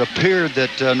when it appeared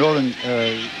that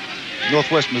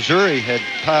Northwest Missouri had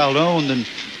piled on, then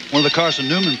one of the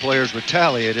Carson-Newman players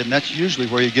retaliated, and that's usually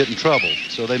where you get in trouble.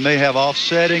 So they may have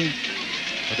offsetting,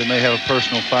 or they may have a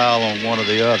personal foul on one or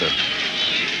the other.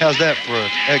 How's that for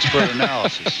an expert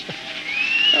analysis?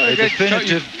 A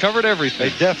definitive, covered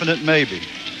everything. A definite maybe.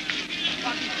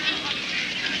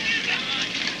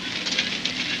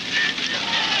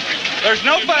 There's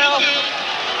no foul.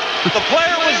 The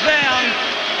player was down.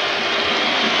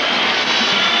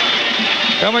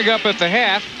 Coming up at the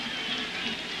half,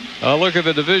 a look at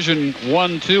the Division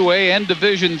I, 2A, and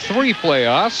Division III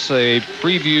playoffs. A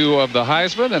preview of the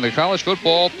Heisman and the college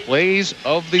football plays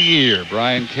of the year.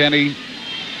 Brian Kenny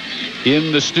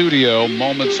in the studio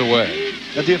moments away.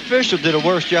 Now, the official did a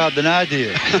worse job than I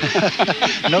did.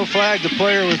 No flag, the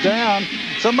player was down.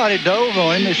 Somebody dove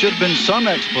on him. There should have been some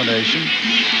explanation.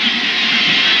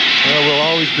 Well, we'll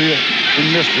always be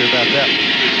in mystery about that one.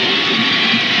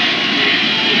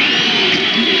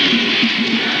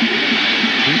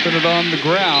 Keeping it on the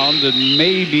ground and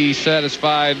may be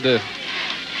satisfied.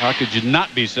 How could you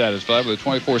not be satisfied with a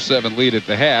 24-7 lead at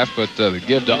the half? But the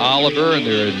give to Oliver, and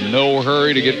they're in no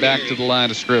hurry to get back to the line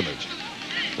of scrimmage.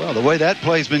 Well, the way that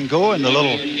play's been going, the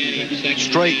little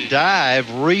straight dive,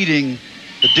 reading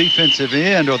the defensive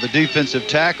end or the defensive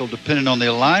tackle, depending on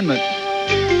the alignment.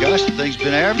 Gosh, the thing's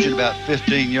been averaging about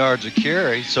 15 yards a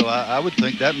carry, so I would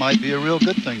think that might be a real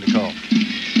good thing to call.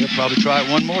 They'll probably try it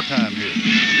one more time here.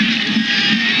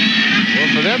 Well,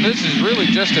 for them, this is really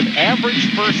just an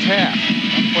average first half.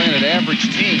 I'm playing an average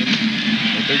team,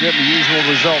 but they're getting the usual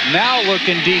result. Now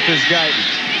looking deep is Guyton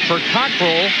for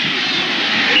Cockrell,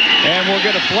 and we'll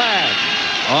get a flag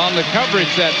on the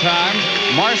coverage that time.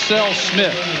 Marcel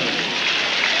Smith.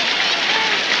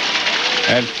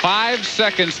 And 5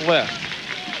 seconds left.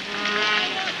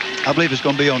 I believe it's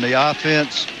going to be on the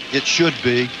offense. It should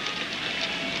be,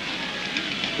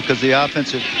 because the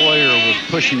offensive player was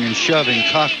pushing and shoving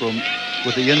Cockrell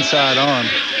with the inside arm.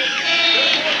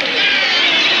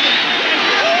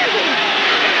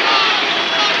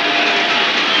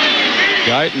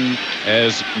 Guyton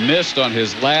has missed on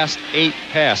his last 8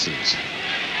 passes.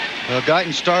 Well,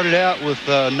 Guyton started out with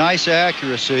nice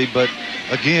accuracy, but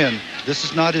again, this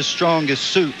is not his strongest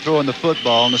suit, throwing the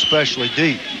football, and especially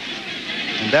deep.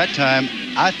 And that time,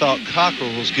 I thought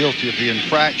Cockrell was guilty of the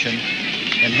infraction,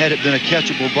 and had it been a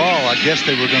catchable ball, I guess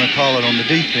they were going to call it on the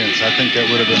defense. I think that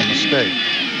would have been a mistake.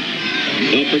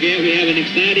 Don't forget, we have an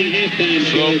exciting halftime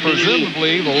show. So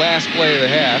presumably the last play of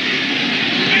the half,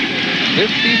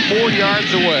 54 yards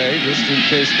away, just in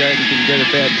case Guyton can get it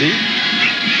that deep.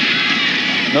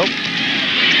 Nope.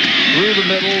 Through the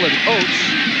middle, and Oates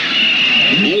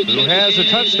who has a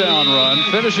touchdown run,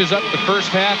 finishes up the first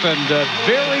half, and a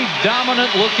very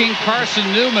dominant-looking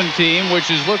Carson-Newman team, which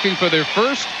is looking for their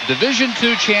first Division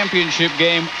II championship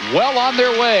game, well on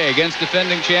their way against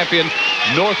defending champion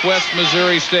Northwest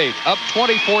Missouri State. Up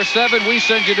 24-7. We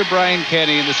send you to Brian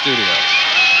Kenny in the studio.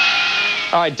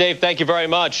 All right, Dave, thank you very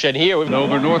much. And here we've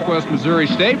over Northwest Missouri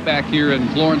State back here in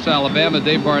Florence, Alabama.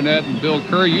 Dave Barnett and Bill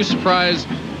Kerr. You surprised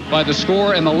by the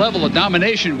score and the level of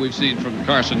domination we've seen from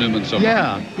Carson-Newman so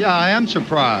far? Yeah, I am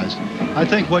surprised. I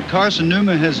think what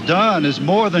Carson-Newman has done is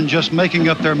more than just making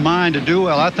up their mind to do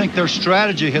well. I think their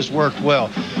strategy has worked well.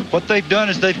 What they've done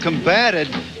is they've combated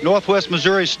Northwest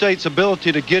Missouri State's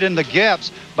ability to get in the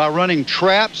gaps by running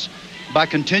traps, by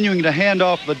continuing to hand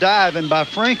off the dive, and by,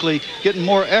 frankly, getting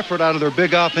more effort out of their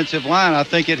big offensive line. I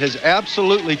think it has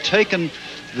absolutely taken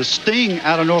the sting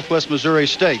out of Northwest Missouri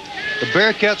State. The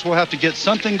Bearcats will have to get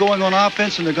something going on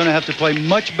offense, and they're going to have to play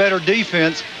much better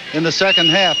defense in the second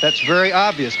half. That's very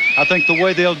obvious. I think the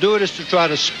way they'll do it is to try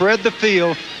to spread the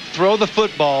field, throw the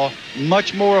football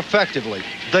much more effectively.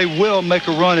 They will make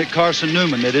a run at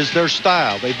Carson-Newman. That is their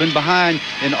style. They've been behind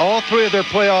in all 3 of their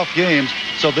playoff games,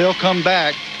 so they'll come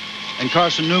back, and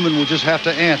Carson-Newman will just have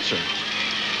to answer.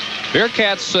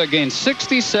 Bearcats gained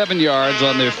 67 yards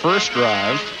on their first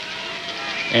drive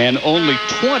and only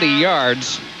 20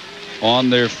 yards on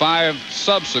their 5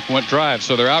 subsequent drives.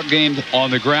 So they're outgained on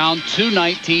the ground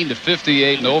 219 to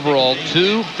 58 and overall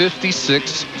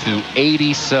 256 to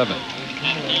 87.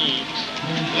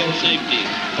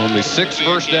 Only 6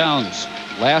 first downs.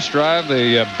 Last drive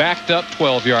they backed up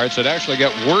 12 yards. It actually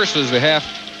got worse as the half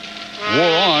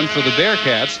wore on for the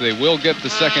Bearcats. They will get the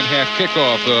second half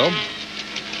kickoff though.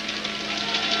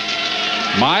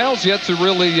 Miles yet to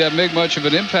really make much of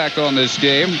an impact on this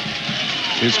game.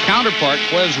 His counterpart,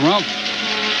 Quez Rump,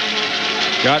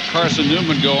 got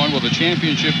Carson-Newman going with a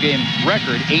championship game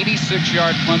record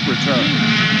 86-yard punt return.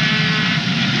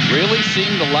 Really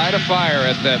seemed to light a fire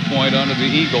at that point under the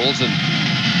Eagles, and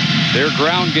their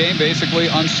ground game basically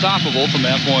unstoppable from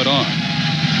that point on.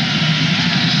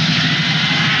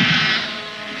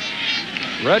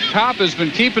 Red Kopp has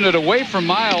been keeping it away from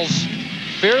Miles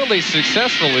fairly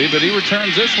successfully, but he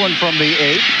returns this one from the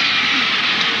 8.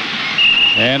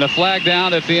 And a flag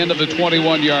down at the end of the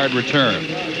 21-yard return.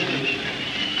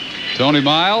 Tony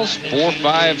Miles,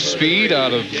 4.5 speed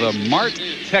out of Mart,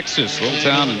 Texas, little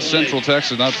town in central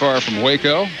Texas, not far from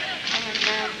Waco.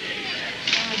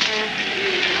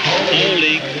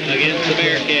 Holding against the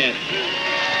Bearcats.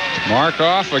 Mark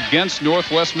off against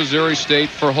Northwest Missouri State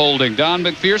for holding. Don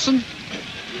McPherson,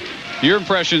 your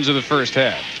impressions of the first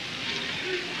half?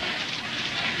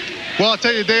 Well, I'll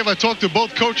tell you, Dave, I talked to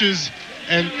both coaches,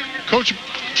 and Coach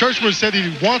Churchman said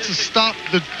he wants to stop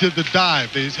the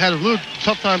dive. He's had a little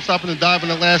tough time stopping the dive in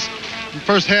the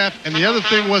first half, and the other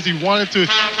thing was he wanted to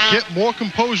get more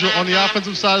composure on the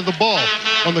offensive side of the ball.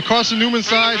 On the Carson-Newman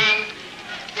side,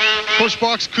 Coach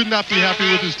Sparks could not be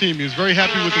happy with his team. He was very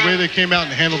happy with the way they came out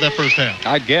and handled that first half.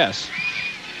 I guess.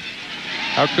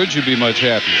 How could you be much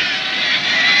happier?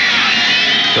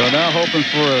 So now hoping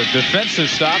for a defensive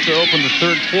stop to open the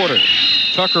third quarter.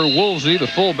 Tucker Woolsey, the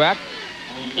fullback,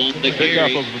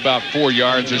 pickup of about 4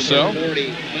 yards or so.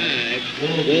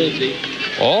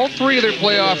 All 3 of their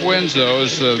playoff wins, though,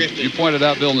 as you pointed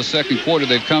out, Bill, in the second quarter,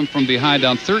 they've come from behind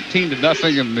down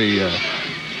 13-0 in the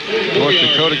North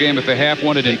Dakota game at the half,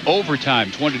 won it in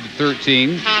overtime,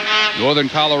 20-13. Northern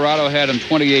Colorado had them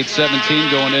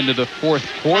 28-17 going into the fourth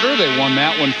quarter. They won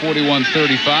that one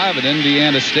 41-35, and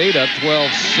Indiana State up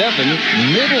 12-7,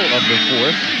 middle of the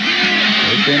fourth.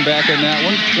 They came back in that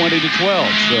one 20-12.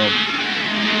 So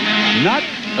not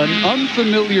an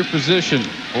unfamiliar position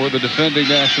for the defending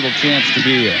national champs to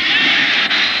be in.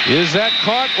 Is that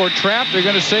caught or trapped? They're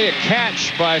going to say a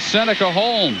catch by Seneca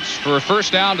Holmes for a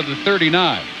first down to the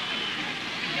 39.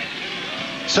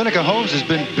 Seneca Holmes has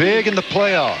been big in the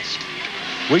playoffs.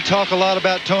 We talk a lot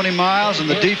about Tony Miles and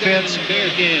the defense,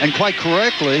 and quite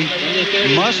correctly,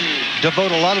 must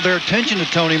devote a lot of their attention to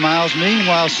Tony Miles.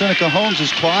 Meanwhile, Seneca Holmes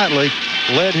has quietly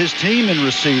led his team in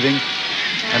receiving,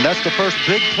 and that's the first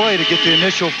big play to get the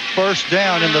initial first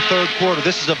down in the third quarter.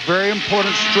 This is a very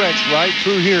important stretch right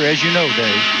through here, as you know,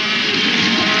 Dave.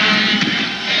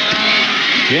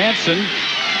 Jansen,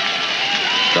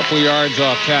 a couple yards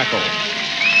off tackle.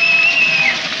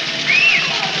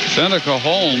 Seneca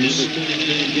Holmes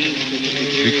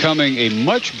becoming a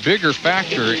much bigger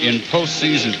factor in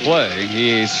postseason play.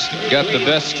 He's got the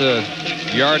best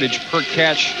yardage per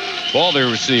catch of all their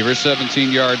receivers,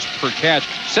 17 yards per catch,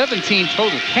 17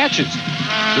 total catches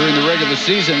during the regular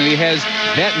season, and he has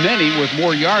that many with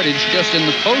more yardage just in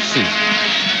the postseason.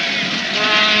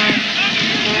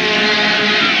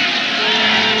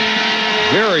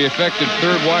 very effective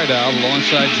third wideout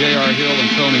alongside J.R. Hill and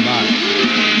Tony Miles.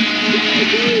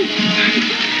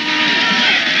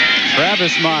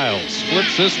 Travis Miles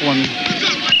flips this one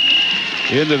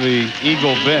into the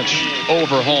Eagle bench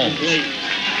over Holmes.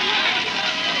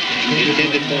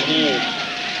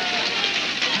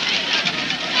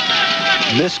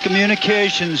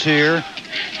 Miscommunications here.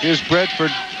 Here's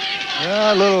Bradford.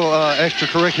 A little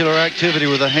extracurricular activity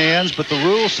with the hands, but the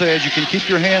rule says you can keep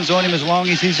your hands on him as long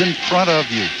as he's in front of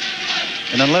you.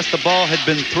 And unless the ball had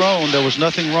been thrown, there was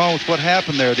nothing wrong with what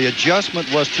happened there. The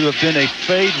adjustment was to have been a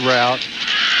fade route.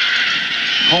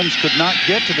 Holmes could not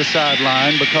get to the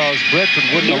sideline because Bradford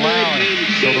wouldn't allow him,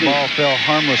 so the ball fell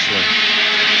harmlessly.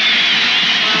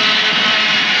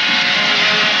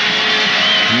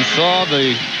 You saw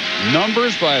the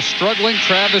numbers by a struggling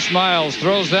Travis Miles.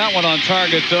 Throws that one on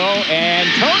target, though, and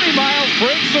Tony Miles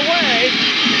breaks away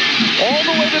all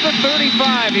the way to the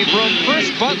 35. He broke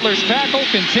Chris Butler's tackle,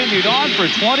 continued on for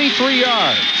 23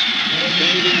 yards.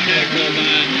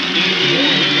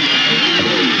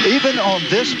 Even on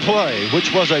this play,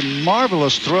 which was a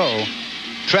marvelous throw,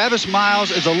 Travis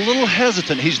Miles is a little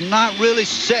hesitant. He's not really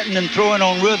setting and throwing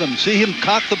on rhythm. See him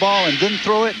cock the ball and then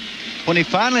throw it? When he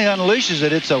finally unleashes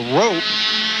it, it's a rope.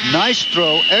 Nice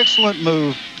throw, excellent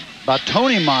move by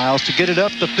Tony Miles to get it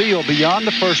up the field beyond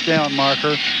the first down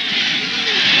marker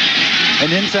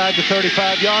and inside the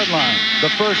 35-yard line. The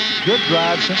first good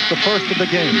drive since the first of the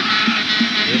game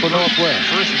for Northwest.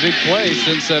 First big play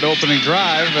since that opening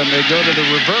drive, and they go to the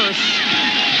reverse.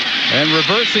 And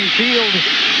reversing field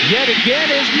yet again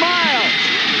is Miles.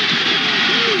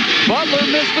 Butler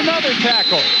missed another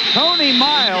tackle. Tony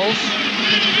Miles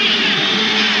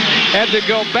had to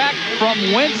go back from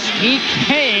whence he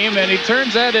came, and he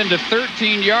turns that into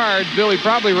 13 yards. Billy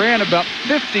probably ran about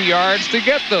 50 yards to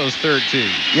get those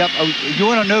 13. Yep. You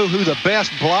want to know who the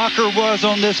best blocker was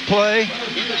on this play?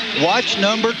 Watch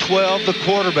number 12, the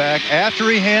quarterback. After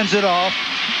he hands it off,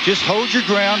 just hold your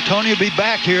ground. Tony will be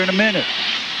back here in a minute.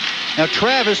 Now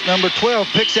Travis, number 12,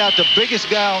 picks out the biggest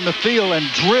guy on the field and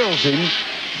drills him,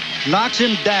 knocks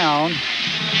him down.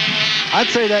 I'd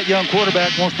say that young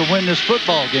quarterback wants to win this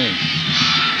football game.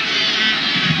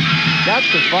 Got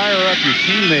to fire up your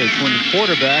teammates when the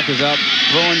quarterback is out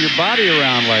throwing your body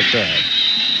around like that.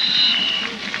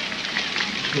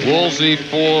 Woolsey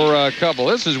for a couple.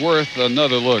 This is worth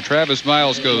another look. Travis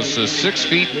Miles goes 6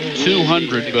 feet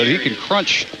 200, but he can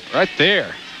crunch right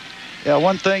there. Yeah,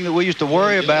 one thing that we used to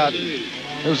worry about,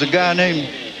 there was a guy named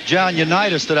John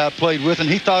Unitas that I played with, and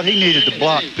he thought he needed to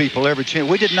block people every chance.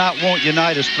 We did not want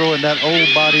Unitas throwing that old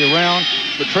body around,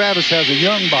 but Travis has a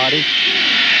young body,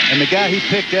 and the guy he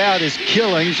picked out is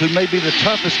Killings, who may be the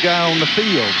toughest guy on the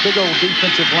field. Big old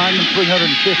defensive lineman, 315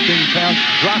 pounds,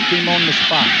 dropped him on the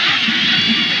spot.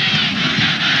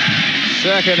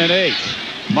 2nd and 8.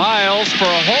 Miles for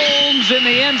Holmes in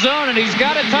the end zone, and he's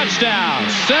got a touchdown.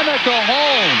 Seneca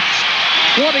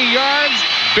Holmes, 20 yards.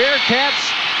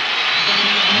 Bearcats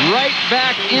right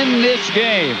back in this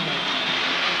game.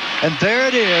 And there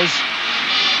it is.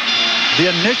 The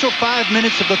initial 5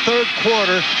 minutes of the third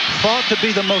quarter thought to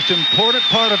be the most important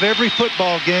part of every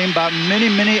football game by many,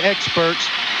 many experts.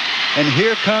 And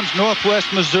here comes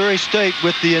Northwest Missouri State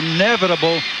with the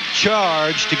inevitable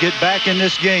charge to get back in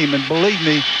this game. And believe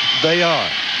me, they are.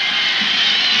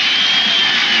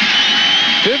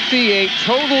 58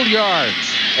 total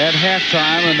yards at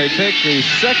halftime, and they take the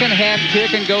second half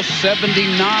kick and go 79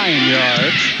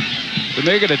 yards to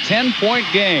make it a 10-point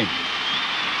game.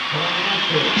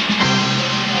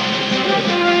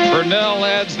 Purnell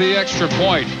adds the extra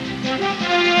point.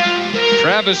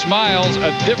 Travis Miles,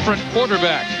 a different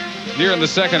quarterback here in the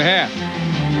second half.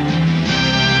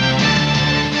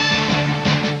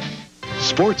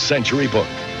 Sports Century book,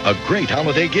 a great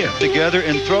holiday gift. Together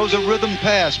and throws a rhythm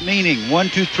pass, meaning 1,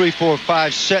 2, 3, 4,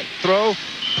 5 set throw.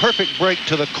 Perfect break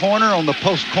to the corner on the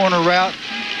post corner route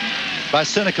by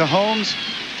Seneca Holmes,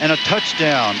 and a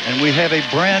touchdown. And we have a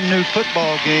brand new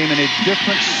football game and a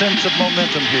different sense of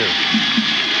momentum here.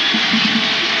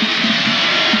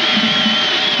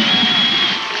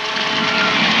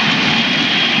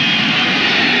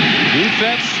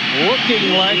 Defense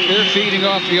looking like they're feeding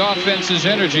off the offense's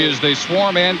energy as they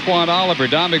swarm Antoine Oliver.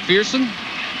 Don McPherson?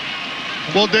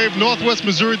 Well, Dave, Northwest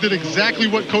Missouri did exactly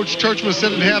what Coach Churchman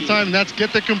said at halftime, and that's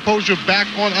get the composure back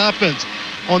on offense.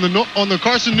 On the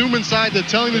Carson-Newman side, they're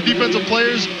telling the defensive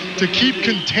players to keep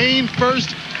contained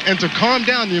first and to calm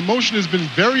down. The emotion has been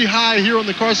very high here on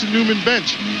the Carson-Newman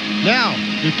bench. Now,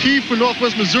 the key for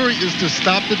Northwest Missouri is to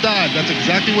stop the dive. That's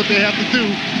exactly what they have to do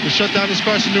to shut down this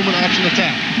Carson-Newman option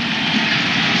attack.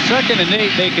 2nd and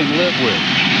 8 they can live with.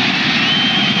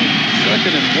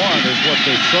 2nd and 1 is what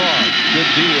they saw. Good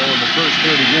deal in the first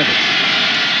 30 minutes.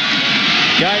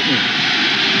 Guyton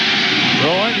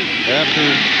throwing after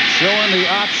showing the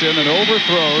option and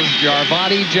overthrows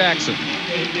Jarvani Jackson.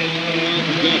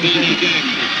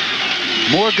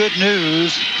 More good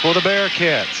news for the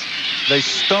Bearcats. They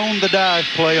stoned the dive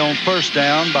play on first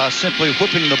down by simply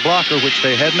whipping the blocker, which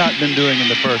they had not been doing in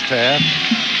the first half.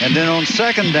 And then on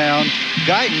second down,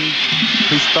 Guyton,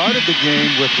 who started the game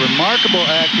with remarkable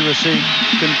accuracy,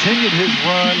 continued his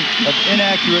run of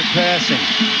inaccurate passing.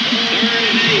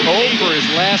 0 for his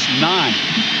last 9.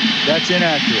 That's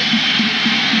inaccurate.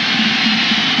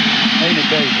 Ain't it,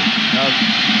 David? Now,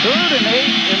 3rd and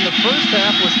 8 in the first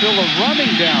half was still a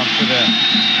running down for them.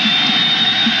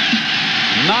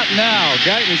 Not now.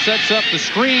 Guyton sets up the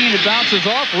screen. It bounces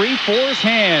off. Reed for his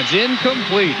hands.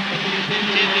 Incomplete.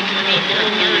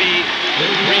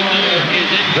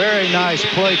 Very nice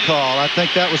play call. I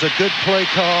think that was a good play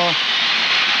call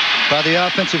by the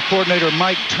offensive coordinator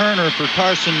Mike Turner for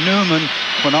Carson-Newman.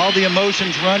 When all the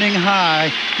emotions running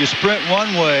high, you sprint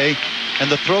one way, and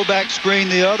the throwback screen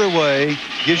the other way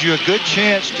gives you a good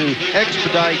chance to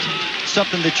expedite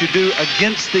something that you do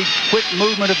against the quick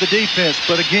movement of the defense.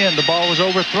 But again, the ball was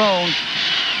overthrown,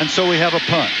 and so we have a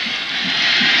punt.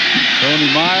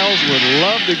 Tony Miles would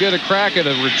love to get a crack at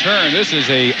a return. This is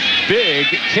a big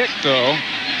kick, though,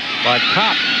 by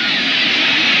Kopp.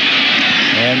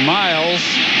 And Miles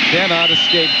cannot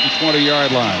escape the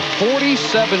 20-yard line.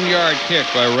 47-yard kick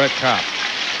by Rhett Kopp.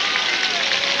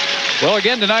 Well,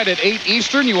 again tonight at 8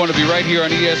 Eastern, you want to be right here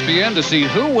on ESPN to see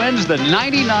who wins the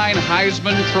 '99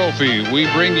 Heisman Trophy. We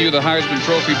bring you the Heisman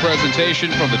Trophy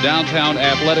presentation from the Downtown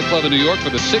Athletic Club of New York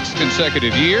for the 6th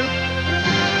consecutive year.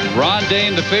 Ron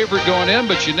Dane the favorite going in,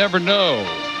 but you never know.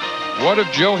 What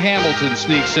if Joe Hamilton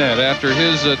sneaks in after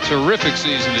his terrific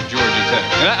season at Georgia Tech?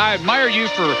 And I admire you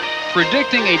for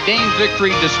predicting a Dane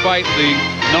victory despite the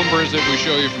numbers that we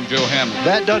show you from Joe Hamilton.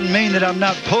 That doesn't mean that I'm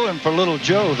not pulling for little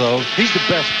Joe, though. He's the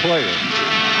best player.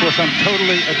 Of course, I'm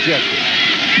totally objective.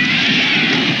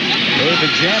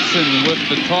 David Jansen with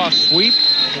the toss sweep.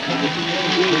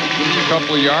 A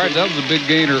couple of yards. That was a big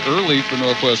gainer early for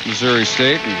Northwest Missouri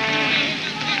State. And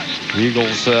the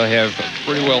Eagles have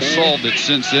pretty well solved it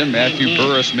since then. Matthew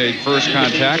Burris made first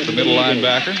contact, the middle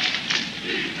linebacker.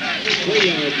 3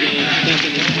 yards gain,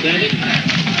 2nd and 7.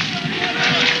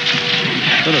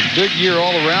 Been a big year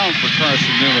all around for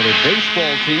Carson-Newman. A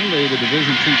baseball team made a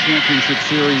Division II championship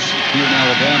series here in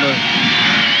Alabama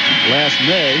last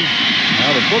May.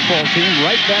 Now the football team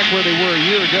right back where they were a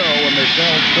year ago when they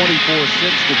fell 24-6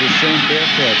 to the same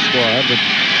Bearcat squad. But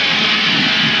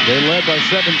they led by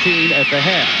 17 at the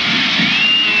half.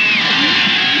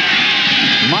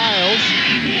 Miles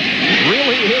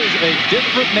really is a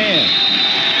different man.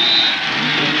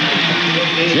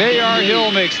 J.R.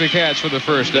 Hill makes the catch for the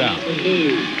first down.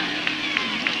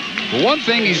 For one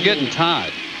thing, he's getting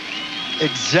tied.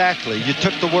 Exactly. You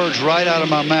took the words right out of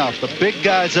my mouth. The big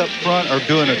guys up front are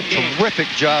doing a terrific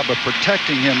job of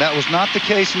protecting him. That was not the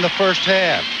case in the first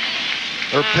half.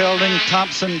 Erpelding,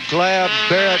 Thompson, Glab,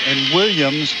 Barrett, and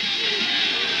Williams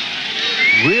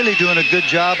really doing a good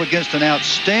job against an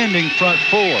outstanding front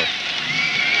four.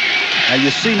 Now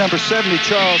you see number 70,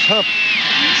 Charles Huff,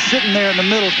 sitting there in the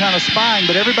middle kind of spying,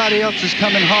 but everybody else is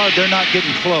coming hard. They're not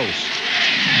getting close.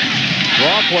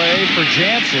 Draw play for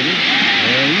Jansen,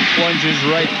 and he plunges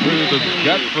right through the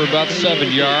gut for about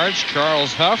 7 yards.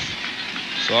 Charles Huff,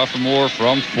 sophomore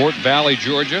from Fort Valley,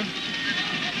 Georgia,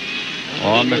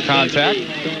 on the contact.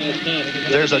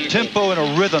 There's a tempo and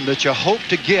a rhythm that you hope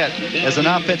to get as an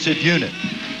offensive unit.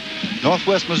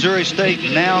 Northwest Missouri State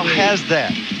now has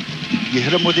that. You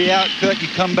hit them with the outcut, you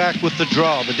come back with the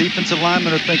draw. The defensive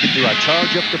linemen are thinking, do I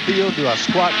charge up the field? Do I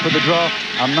squat for the draw?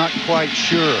 I'm not quite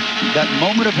sure. That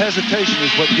moment of hesitation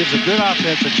is what gives a good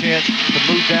offense a chance to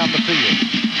move down the field.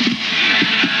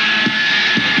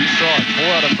 You saw it,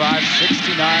 4 out of 5,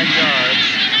 69 yards.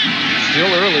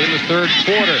 Still early in the third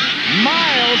quarter.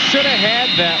 Miles should have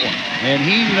had that one, and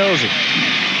he knows it.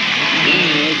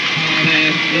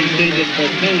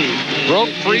 Broke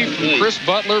free from Chris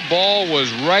Butler. Ball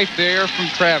was right there from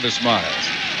Travis Miles.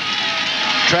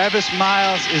 Travis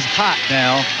Miles is hot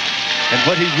now, and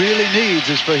what he really needs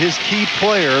is for his key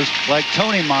players like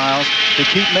Tony Miles to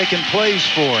keep making plays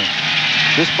for him.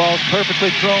 This ball's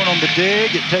perfectly thrown on the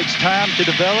dig. It takes time to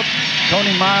develop.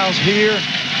 Tony Miles here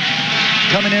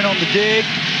coming in on the dig,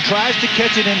 tries to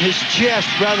catch it in his chest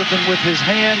rather than with his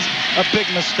hands. A big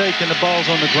mistake, and the ball's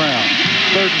on the ground.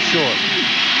 3rd and short.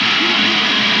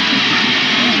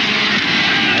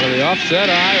 Out of the offset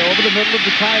eye over the middle of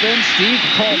the tight end, Steve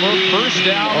Comer. First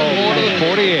down and more to the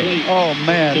 48. Oh,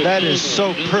 man, that is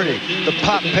so pretty. The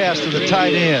pop pass to the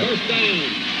tight end.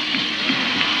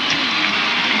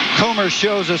 Comer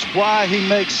shows us why he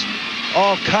makes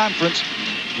all conference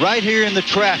right here in the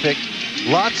traffic.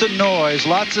 Lots of noise,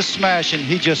 lots of smashing.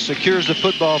 He just secures the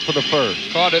football for the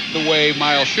first. Caught it the way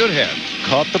Miles should have.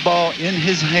 Caught the ball in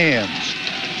his hands.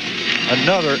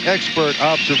 Another expert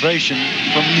observation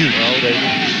from you, David.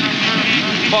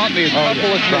 Caught me a couple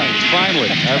of times. Finally,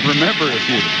 I've remembered a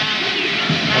few.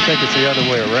 I think it's the other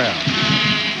way around.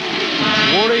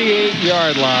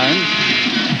 48-yard line.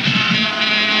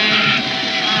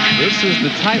 This is the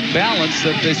type balance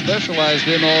that they specialized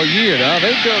in all year. Now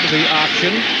they go to the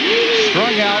option.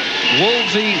 Strung out.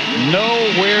 Woolsey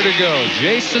nowhere to go.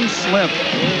 Jason Slimp.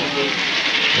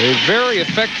 A very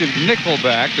effective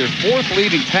nickelback. Their fourth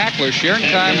leading tackler, sharing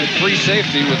time at free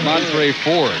safety with Montre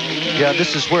Ford. Yeah,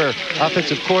 this is where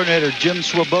offensive coordinator Jim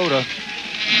Swoboda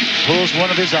pulls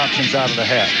one of his options out of the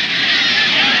hat.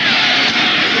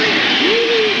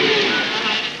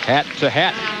 Hat to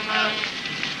hat.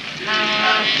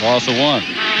 Loss of one.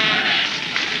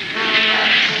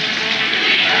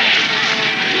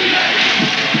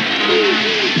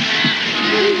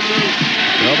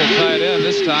 Double tight end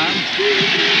this time.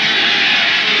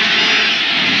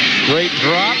 Great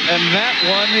drop, and that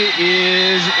one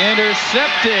is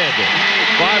intercepted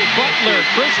by Butler.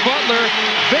 Chris Butler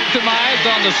victimized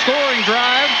on the scoring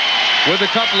drive with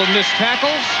a couple of missed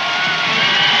tackles.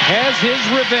 Has his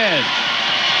revenge.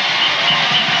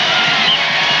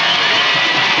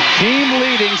 Team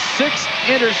leading 6th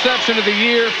interception of the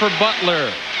year for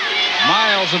Butler.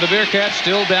 Miles and the Bearcats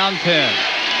still down 10.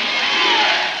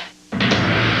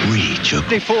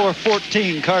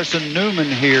 54-14, Carson-Newman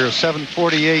here,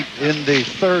 7:48 in the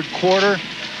third quarter.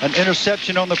 An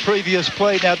interception on the previous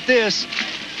play. Now this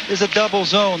is a double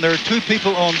zone. There are two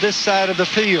people on this side of the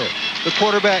field. The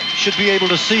quarterback should be able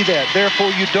to see that.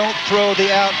 Therefore, you don't throw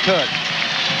the out cut.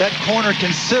 That corner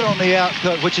can sit on the out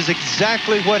cut, which is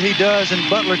exactly what he does, and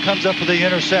Butler comes up with the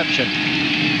interception.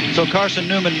 So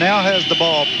Carson-Newman now has the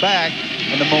ball back,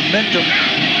 and the momentum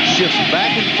shifts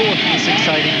back and forth in this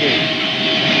exciting game.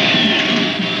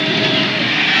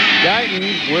 Guyton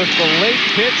with the late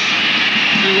pitch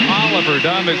to Oliver.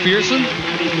 Don McPherson.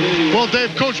 Well,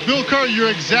 Dave, Coach Bill Curry, you're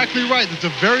exactly right. It's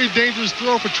a very dangerous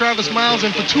throw for Travis Miles,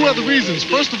 and for two other reasons.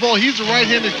 First of all, he's a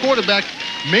right-handed quarterback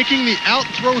making the out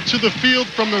throw to the field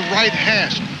from the right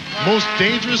hash. Most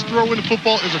dangerous throw in the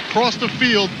football is across the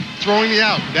field throwing the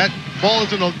out. That ball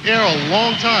is in the air a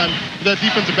long time for that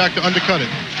defensive back to undercut it.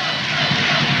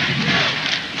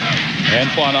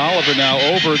 Antoine Oliver now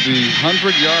over the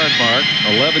 100-yard mark.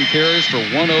 11 carries for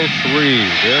 103.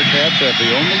 Bearcats have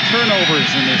the only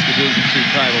turnovers in this Division II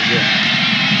title game.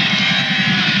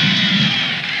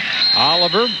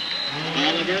 Oliver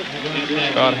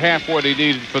about half what he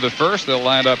needed for the first. They'll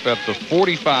line up at the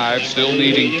 45, still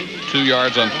needing 2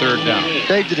 yards on third down.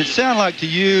 Dave, did it sound like to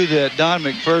you that Don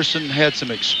McPherson had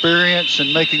some experience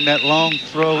in making that long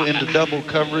throw into double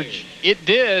coverage? It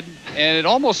did, and it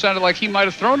almost sounded like he might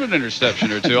have thrown an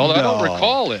interception or two, although I don't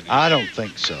recall it. I don't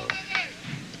think so.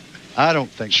 I don't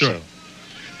think so.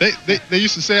 They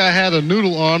used to say I had a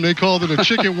noodle arm. They called it a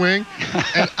chicken wing,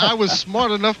 and I was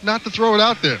smart enough not to throw it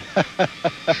out there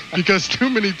because too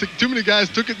many guys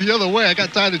took it the other way. I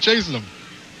got tired of chasing them.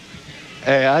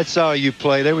 Hey, I saw you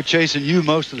play. They were chasing you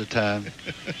most of the time.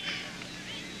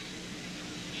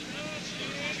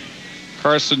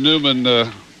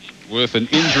 Carson-Newman with an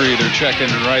injury they're checking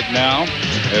right now.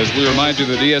 As we remind you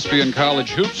that ESPN College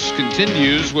Hoops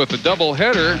continues with a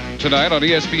doubleheader tonight on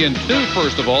ESPN2.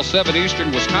 First of all, 7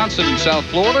 Eastern, Wisconsin and South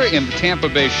Florida in the Tampa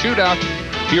Bay Shootout.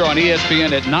 Here on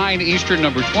ESPN at 9 Eastern,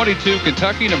 number 22,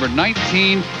 Kentucky, number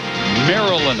 19,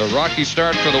 Maryland. A rocky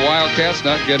start for the Wildcats,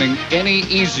 not getting any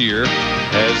easier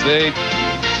as they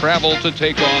travel to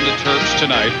take on the Terps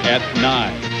tonight at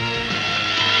 9.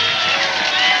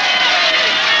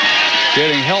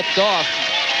 Getting helped off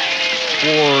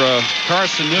for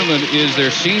Carson-Newman is their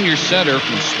senior center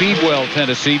from Speedwell,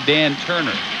 Tennessee, Dan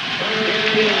Turner.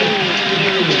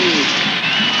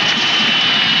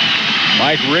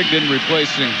 Mike Rigdon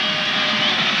replacing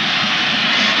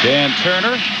Dan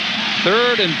Turner.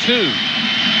 3rd and 2.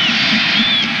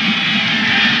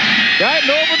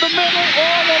 Guyton over the middle,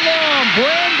 all along.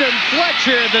 Brandon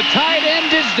Fletcher, the tight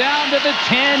end, is down to the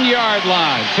 10-yard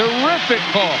line. Terrific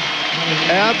call.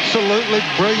 Absolutely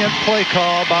brilliant play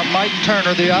call by Mike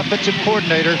Turner, the offensive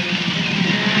coordinator.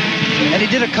 And he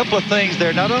did a couple of things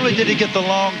there. Not only did he get the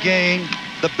long gain,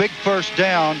 the big first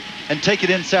down, and take it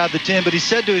inside the 10, but he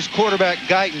said to his quarterback,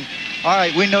 Guyton, all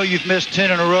right, we know you've missed 10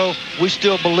 in a row. We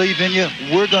still believe in you.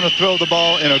 We're going to throw the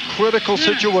ball in a critical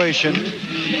situation.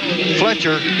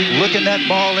 Fletcher looking that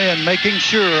ball in, making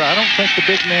sure. I don't think the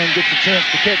big man gets a chance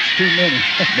to catch too many.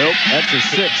 Nope, that's his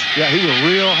 6th. Yeah, he was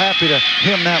real happy to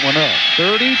hem that one up.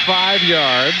 35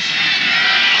 yards.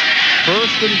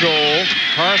 1st and goal,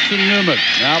 Carson-Newman.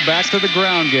 Now back to the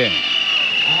ground game.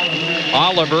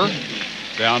 Oliver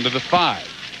down to the 5.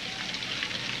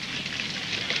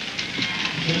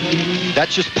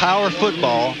 That's just power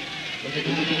football.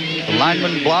 The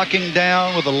lineman blocking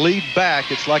down with a lead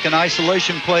back. It's like an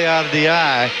isolation play out of the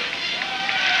eye.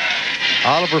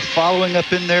 Oliver following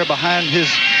up in there behind his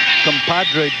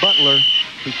compadre Butler,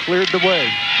 who cleared the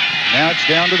way. Now it's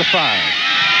down to the 5.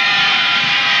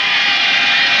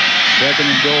 2nd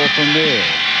and goal from there.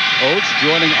 Oates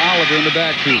joining Oliver in the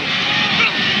backfield.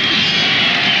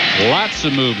 Lots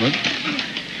of movement,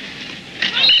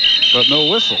 but no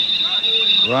whistle.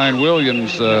 Ryan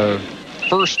Williams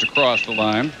first across the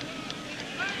line.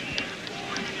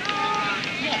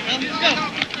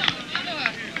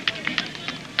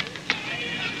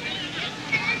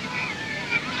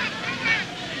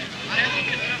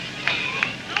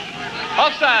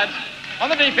 Offsides on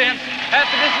the defense. Half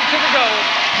the distance to the goal.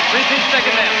 Repeat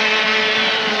 2nd down.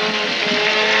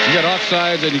 You got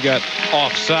offsides and you got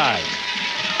offside.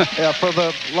 Yeah, for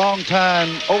the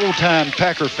long-time, old-time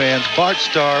Packer fans, Bart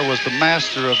Starr was the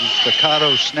master of the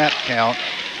staccato snap count.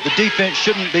 The defense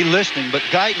shouldn't be listening, but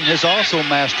Guyton has also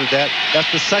mastered that.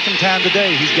 That's the 2nd time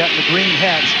today he's gotten the green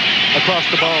hats across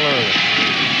the ball early.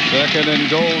 2nd and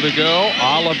goal to go.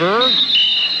 Oliver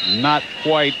not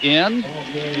quite in.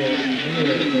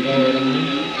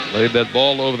 Laid that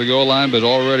ball over the goal line, but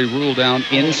already ruled down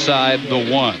inside the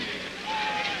 1.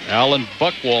 Alan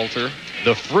Buckwalter,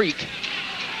 the freak,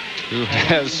 who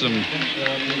has some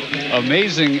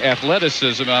amazing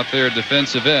athleticism out there at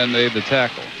defensive end, made the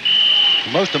tackle.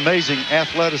 The most amazing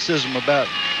athleticism about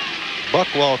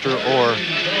Buckwalter, or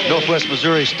Northwest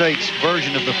Missouri State's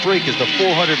version of the freak, is the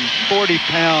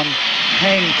 440-pound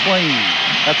hang clean.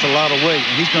 That's a lot of weight,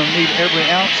 and he's going to need every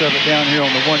ounce of it down here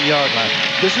on the 1-yard line.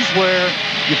 This is where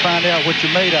you find out what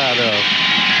you're made out of.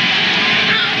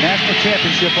 National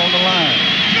championship on the line.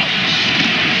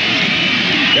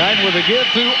 Guyton with a give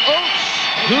to Oates,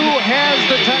 who has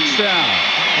the touchdown.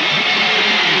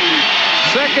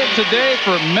 2nd today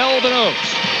for Melvin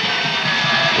Oates.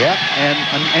 Yep, and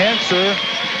an answer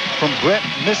from Brett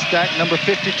Mistack, number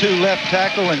 52 left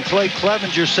tackle, and Clay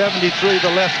Clevenger, 73,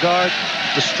 the left guard,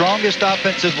 the strongest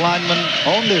offensive lineman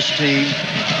on this team.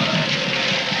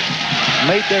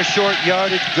 Made their short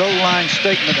yardage goal line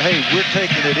statement, hey, we're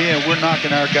taking it in, we're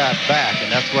knocking our guy back,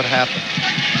 and that's what happened.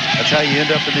 That's how you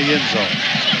end up in the end zone.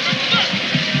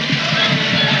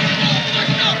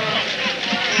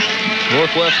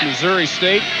 Northwest Missouri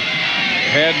State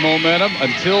had momentum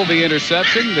until the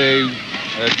interception. They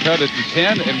cut it to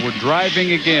 10 and were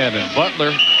driving again. And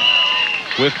Butler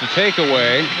with the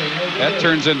takeaway. That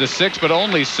turns into 6, but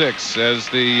only 6, as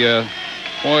the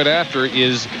point after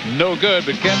is no good.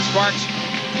 But Ken Sparks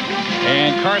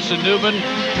and Carson-Newman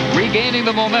regaining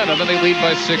the momentum, and they lead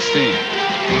by 16.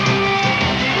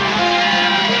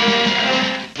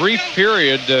 Brief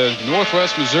period,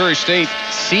 Northwest Missouri State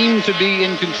seemed to be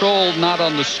in control, not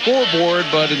on the scoreboard,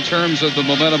 but in terms of the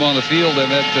momentum on the field,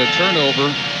 and that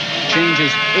turnover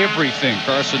changes everything.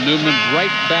 Carson-Newman right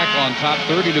back on top,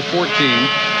 30-14.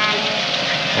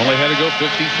 Only had to go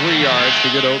 53 yards to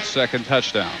get Oates' 2nd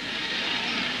touchdown.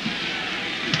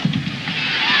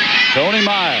 Tony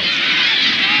Miles.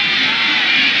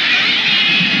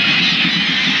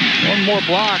 One more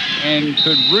block and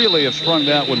could really have sprung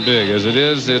that one big. As it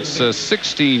is, it's a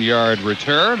 16-yard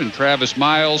return, and Travis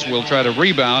Miles will try to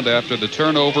rebound after the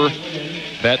turnover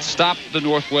that stopped the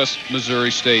Northwest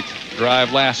Missouri State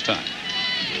drive last time.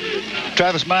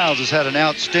 Travis Miles has had an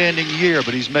outstanding year,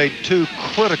 but he's made 2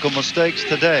 critical mistakes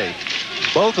today,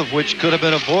 both of which could have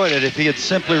been avoided if he had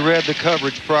simply read the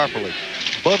coverage properly.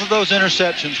 Both of those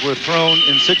interceptions were thrown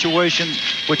in situations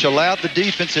which allowed the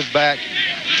defensive back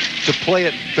to play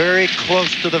it very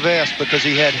close to the vest because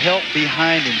he had help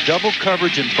behind him. Double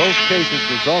coverage in both cases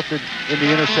resulted in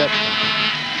the interception.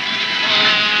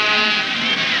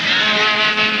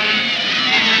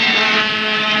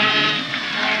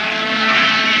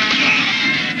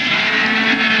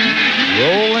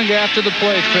 Rolling after the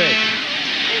play fake.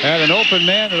 Had an open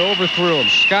man and overthrew him.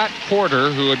 Scott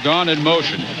Porter, who had gone in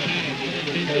motion.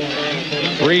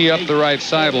 3 up the right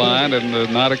sideline,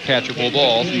 and not a catchable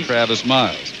ball from Travis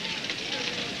Miles.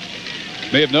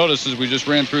 May have noticed as we just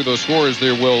ran through those scores,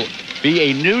 there will be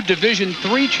a new Division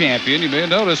III champion. You may have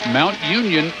noticed Mount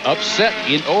Union upset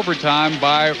in overtime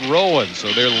by Rowan,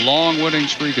 so their long winning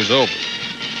streak is over.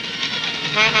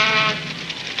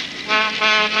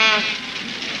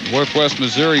 Northwest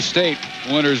Missouri State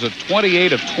winners of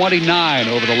 28 of 29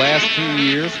 over the last 2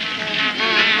 years.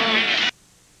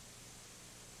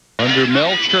 Under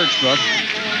Mel Churchma.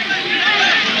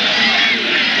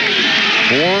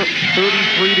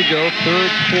 4:33 to go,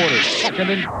 third quarter. Second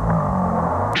and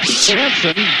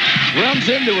Sampson runs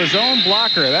into his own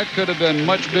blocker. That could have been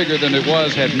much bigger than it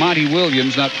was had Monty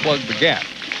Williams not plugged the gap.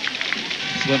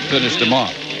 Slim finished him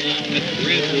off.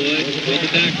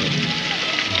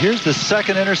 Here's the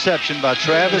second interception by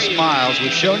Travis Miles.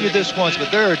 We've shown you this once,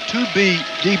 but there are two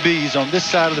DBs on this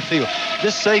side of the field.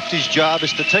 This safety's job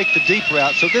is to take the deep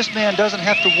route, so this man doesn't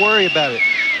have to worry about it.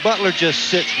 Butler just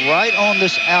sits right on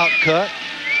this out cut.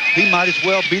 He might as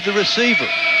well be the receiver.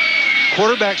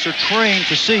 Quarterbacks are trained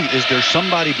to see, is there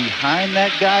somebody behind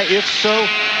that guy? If so,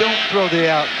 don't throw the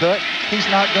out cut. He's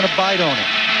not going to bite on it.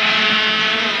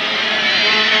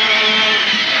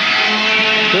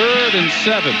 3rd and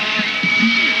 7.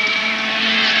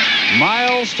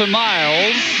 Miles to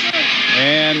Miles,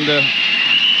 and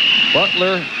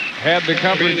Butler had the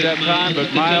coverage that time,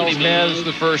 but Miles has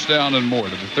the first down and more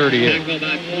to the 38.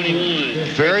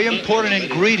 Very important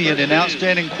ingredient in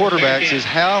outstanding quarterbacks is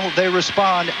how they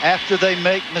respond after they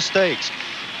make mistakes.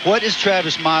 What is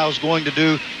Travis Miles going to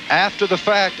do after the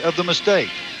fact of the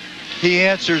mistake? He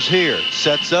answers here,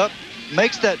 sets up,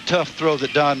 makes that tough throw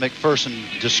that Don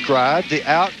McPherson described, the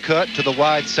out cut to the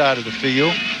wide side of the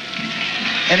field,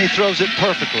 and he throws it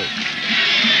perfectly.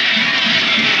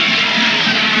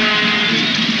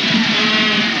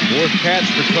 Fourth catch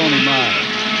for Tony Miles.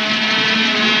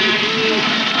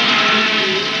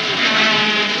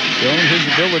 Showing his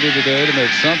ability today to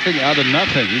make something out of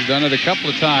nothing. He's done it a couple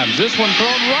of times. This one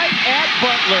thrown right at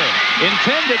Butler.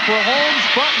 Intended for Holmes.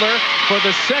 Butler for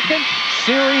the second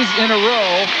series in a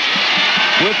row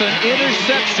with an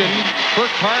interception for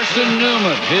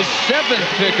Carson-Newman. His 7th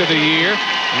pick of the year.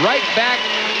 Right back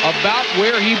about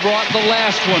where he brought the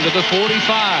last one, to the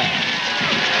 45.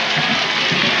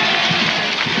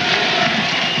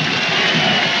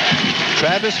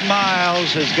 Travis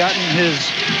Miles has gotten his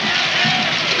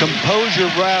composure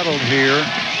rattled here,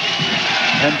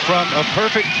 and from a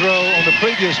perfect throw on the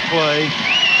previous play,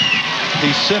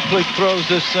 he simply throws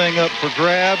this thing up for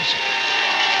grabs.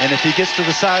 And if he gets to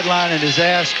the sideline and is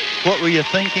asked, "What were you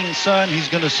thinking, son?" he's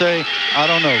going to say, "I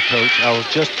don't know, Coach. I was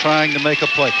just trying to make a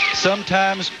play."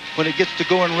 Sometimes when it gets to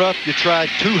going rough, you try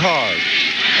too hard.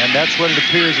 And that's what it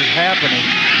appears is happening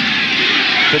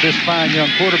to this fine young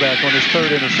quarterback on his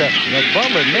 3rd interception. Now,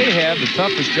 Butler may have the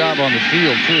toughest job on the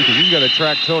field, too, because he's got to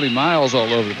track Tony Miles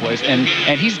all over the place. And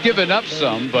he's given up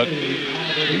some, but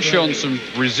he's shown some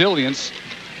resilience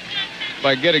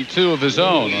by getting 2 of his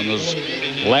own on those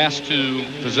last 2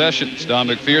 possessions. Don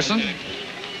McPherson?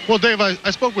 Well, Dave,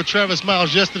 I spoke with Travis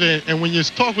Miles yesterday, and when you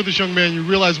talk with this young man, you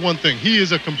realize one thing. He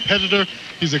is a competitor.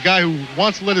 He's a guy who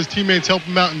wants to let his teammates help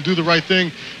him out and do the right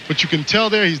thing. But you can tell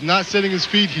there he's not setting his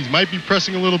feet. He might be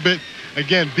pressing a little bit.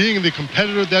 Again, being the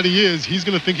competitor that he is, he's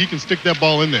going to think he can stick that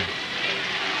ball in there.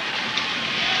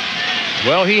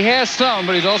 Well, he has some,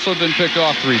 but he's also been picked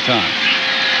off 3 times.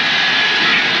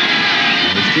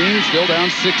 His team still down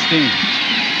 16.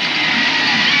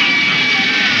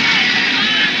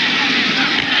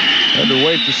 Had to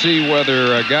wait to see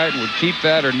whether Guyton would keep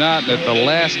that or not. At the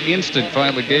last instant,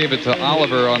 finally gave it to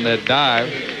Oliver on that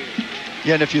dive.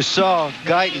 Yeah, and if you saw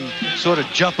Guyton sort of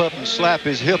jump up and slap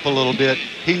his hip a little bit,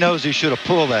 he knows he should have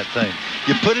pulled that thing.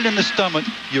 You put it in the stomach,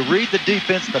 you read the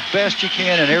defense the best you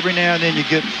can, and every now and then you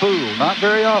get fooled. Not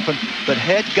very often, but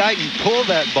had Guyton pulled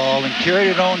that ball and carried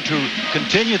it on to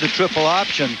continue the triple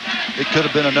option, it could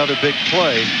have been another big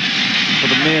play for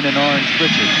the men in orange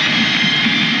breeches.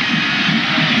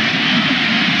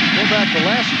 Go back the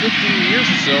last 15 years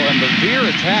or so, and the veer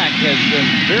attack has been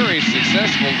very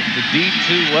successful at the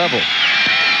D2 level.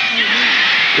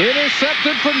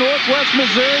 Intercepted for Northwest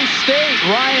Missouri State,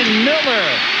 Ryan Miller.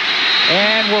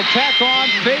 And will tack on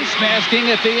face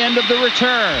masking at the end of the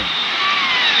return.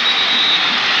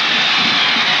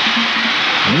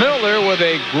 Miller with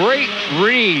a great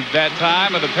read that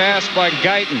time of the pass by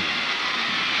Guyton.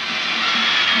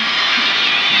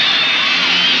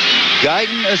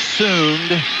 Guyton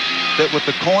assumed that with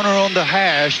the corner on the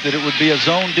hash that it would be a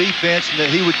zone defense and that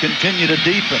he would continue to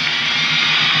deepen.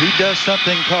 He does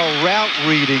something called route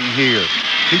reading here.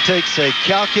 He takes a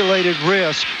calculated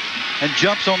risk and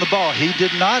jumps on the ball. He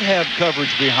did not have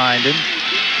coverage behind him,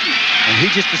 and he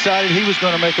just decided he was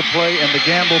going to make a play, and the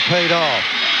gamble paid off.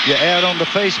 You add on the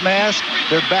face mask,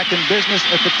 they're back in business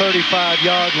at the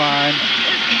 35-yard line.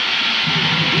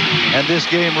 And this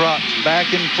game rocks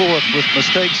back and forth with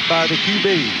mistakes by the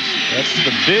QBs. That's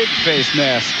the big face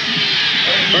mask.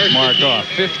 Mark off,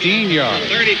 15 yards.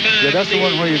 Yeah, that's the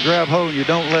one where you grab hold and you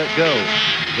don't let go.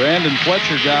 Brandon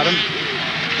Fletcher got him.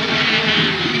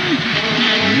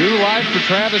 New life for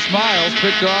Travis Miles,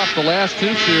 picked off the last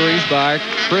 2 series by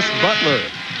Chris Butler.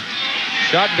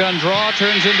 Shotgun draw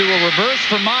turns into a reverse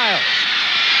for Miles.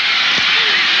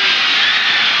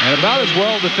 And about as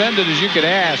well defended as you could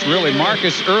ask, really.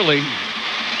 Marcus Early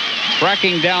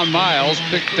tracking down Miles,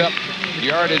 picked up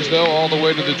yardage, though, all the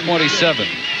way to the 27.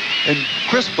 And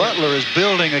Chris Butler is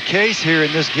building a case here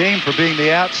in this game for being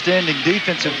the outstanding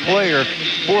defensive player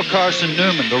for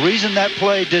Carson-Newman. The reason that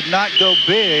play did not go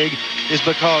big is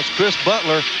because Chris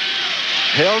Butler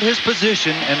held his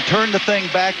position and turned the thing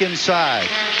back inside.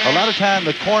 A lot of time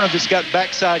the corner just got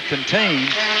backside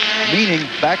contained, meaning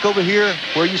back over here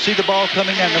where you see the ball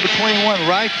coming down. Number 21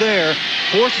 right there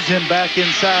forces him back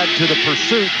inside to the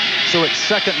pursuit, so it's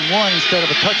 2nd and 1 instead of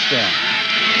a touchdown.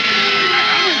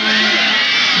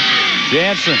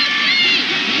 Jansen.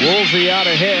 Woolsey out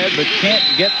ahead, but can't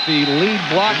get the lead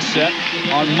block set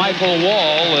on Michael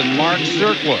Wall and Mark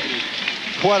Zirkwood.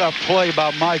 What a play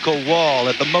by Michael Wall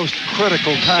at the most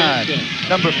critical time.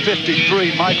 Number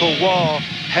 53, Michael Wall,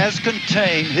 has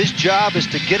contained. His job is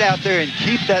to get out there and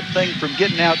keep that thing from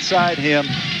getting outside him,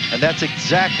 and that's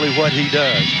exactly what he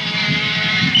does.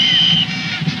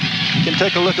 You can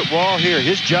take a look at Wall here.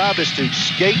 His job is to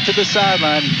skate to the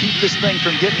sideline and keep this thing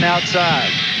from getting outside.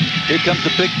 Here comes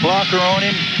the big blocker on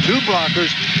him. 2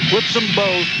 blockers, flips them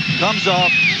both, comes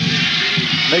off,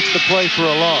 makes the play for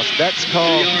a loss. That's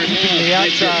called keeping the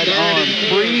outside arm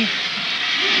free,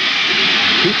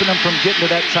 keeping them from getting to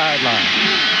that sideline.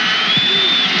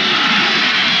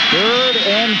 3rd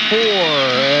and 4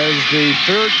 as the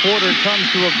 3rd quarter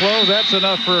comes to a close. That's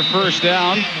enough for a first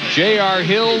down. J.R.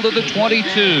 Hill to the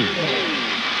 22.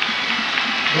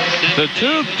 The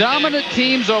 2 dominant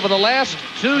teams over the last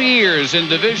 2 years in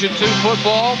Division II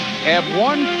football have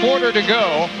 1 quarter to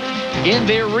go in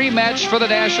their rematch for the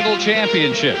national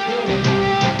championship.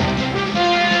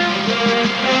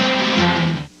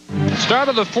 Start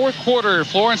of the 4th quarter,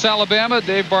 Florence, Alabama.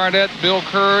 Dave Barnett, Bill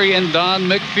Curry, and Don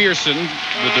McPherson.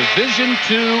 The Division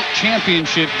II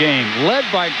championship game, led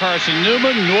by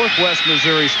Carson-Newman. Northwest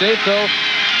Missouri State, though,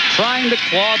 trying to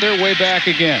claw their way back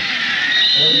again.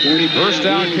 First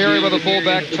down carry by the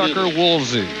fullback, Tucker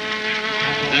Woolsey.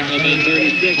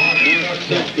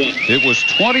 It was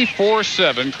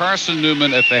 24-7,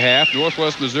 Carson-Newman at the half.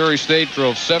 Northwest Missouri State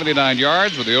drove 79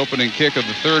 yards with the opening kick of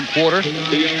the 3rd quarter.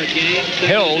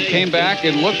 Hill came back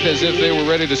and looked as if they were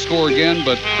ready to score again,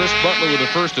 but Chris Butler, with the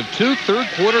first of 2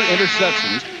 third-quarter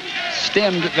interceptions,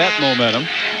 stemmed that momentum.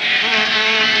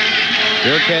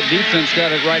 Bearcat defense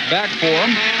got it right back for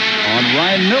him on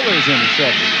Ryan Miller's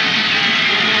interception.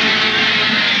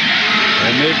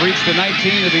 And they've reached the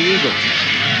 19 of the Eagles.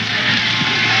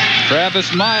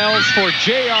 Travis Miles for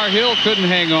J.R. Hill, couldn't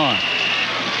hang on.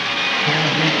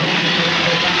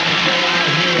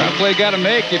 That play got to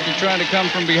make if you're trying to come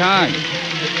from behind.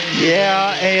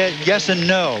 Yeah, and yes and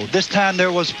no. This time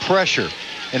there was pressure,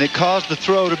 and it caused the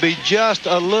throw to be just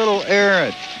a little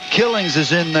errant. Killings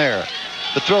is in there.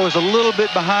 The throw is a little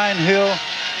bit behind Hill,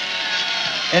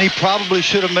 and he probably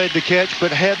should have made the catch,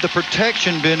 but had the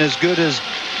protection been as good as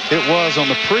it was on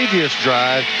the previous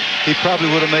drive, he probably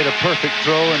would have made a perfect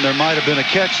throw, and there might have been a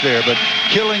catch there, but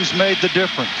Killings made the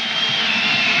difference.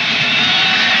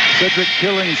 Cedric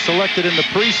Killings, selected in the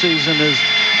preseason as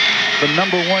the #1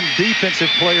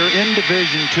 defensive player in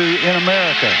Division II in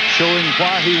America, showing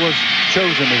why he was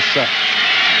chosen as such.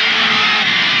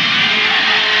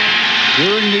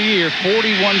 During the year,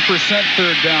 41%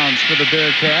 3rd downs for the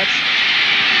Bearcats.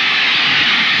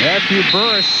 Matthew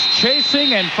Burris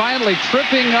chasing and finally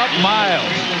tripping up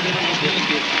Miles.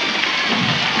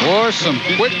 Or some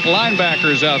quick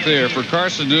linebackers out there for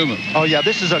Carson-Newman. Oh, yeah,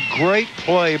 this is a great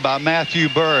play by Matthew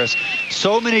Burris.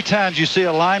 So many times you see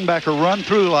a linebacker run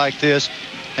through like this,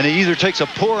 and he either takes a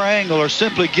poor angle or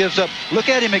simply gives up. Look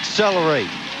at him accelerate.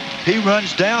 He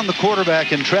runs down the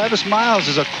quarterback, and Travis Miles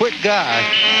is a quick guy.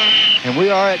 And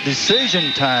we are at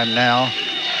decision time now.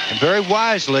 And very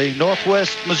wisely,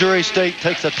 Northwest Missouri State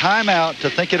takes a timeout to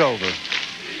think it over.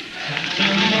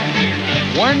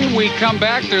 When we come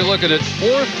back, they're looking at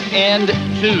 4th and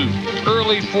 2,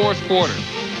 early 4th quarter.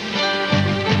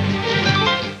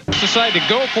 Decide to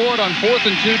go for it on 4th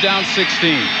and 2, down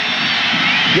 16.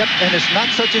 Yep, and it's not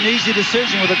such an easy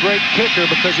decision with a great kicker,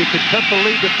 because you could cut the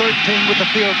lead to 13 with the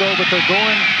field goal, but they're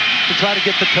going to try to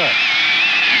get the touch.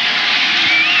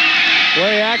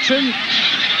 Play action.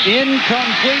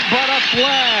 Incomplete, but a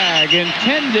flag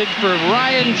intended for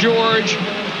Ryan George.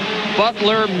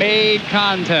 Butler made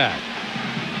contact.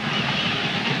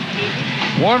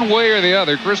 One way or the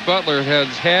other, Chris Butler has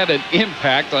had an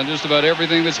impact on just about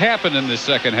everything that's happened in this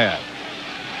second half.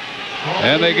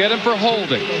 And they get him for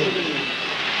holding.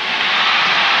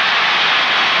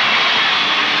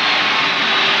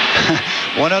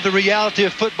 One other reality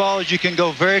of football is you can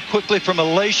go very quickly from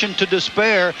elation to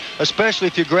despair, especially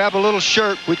if you grab a little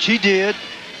shirt, which he did.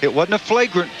 It wasn't a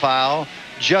flagrant foul,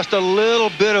 just a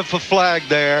little bit of a flag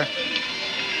there.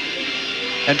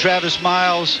 And Travis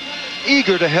Miles,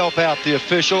 eager to help out the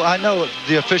official. I know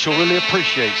the official really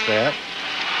appreciates that.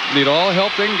 Need all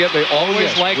help they can get. They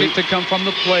always like it to come from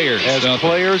the players. As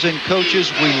players and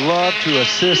coaches, we love to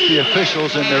assist the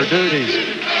officials in their duties.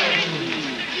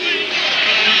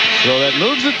 So that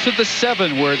moves it to the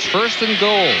 7 where it's 1st and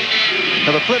goal.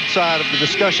 Now the flip side of the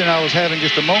discussion I was having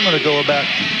just a moment ago about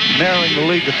narrowing the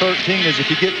lead to 13 is if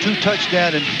you get 2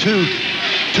 touchdowns and 2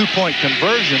 two-point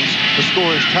conversions, the score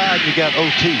is tied, you got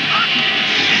OT.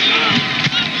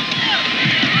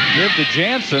 Give to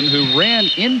Jansen, who ran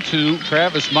into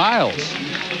Travis Miles.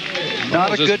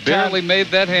 Not a good time. Barely made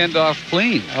that handoff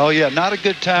clean. Oh, yeah, not a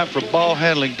good time for ball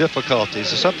handling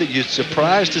difficulties. It's something you're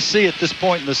surprised to see at this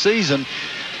point in the season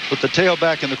with the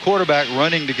tailback and the quarterback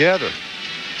running together.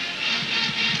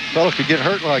 Fellow could get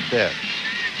hurt like that.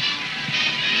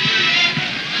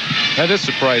 That is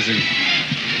surprising.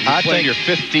 I think your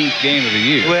 15th game of the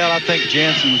year. Well, I think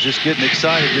Jansen was just getting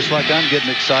excited, just like I'm getting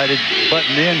excited,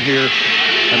 butting in here.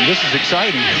 And this is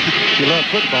exciting. You love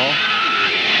football.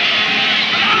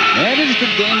 That is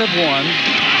the gain of 1.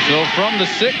 So from the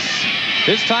 6,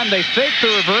 this time they fake the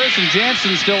reverse, and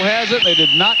Jansen still has it. They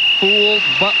did not fool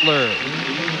Butler,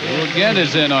 who again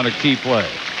is in on a key play.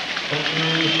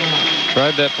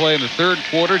 Tried that play in the 3rd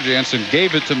quarter. Jansen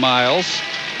gave it to Miles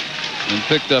and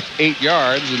picked up 8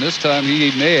 yards, and this time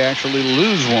he may actually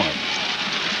lose 1.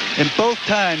 And both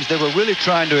times they were really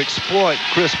trying to exploit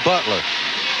Chris Butler.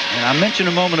 And I mentioned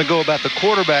a moment ago about the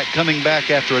quarterback coming back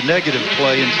after a negative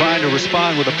play and trying to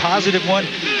respond with a positive one.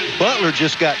 Butler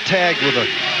just got tagged with a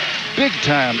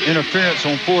big-time interference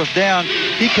on 4th down.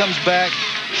 He comes back,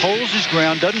 holds his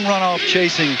ground, doesn't run off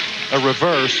chasing a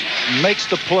reverse, makes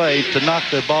the play to knock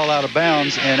the ball out of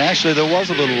bounds, and actually there was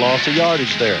a little loss of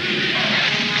yardage there.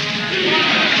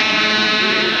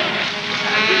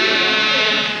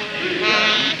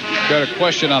 Got a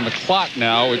question on the clock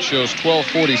now. It shows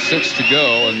 12:46 to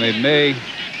go, and they may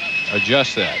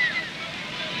adjust that.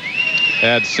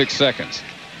 Add 6 seconds.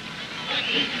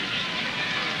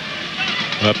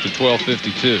 Up to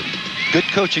 12:52. Good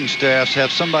coaching staffs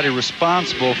have somebody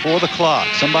responsible for the clock.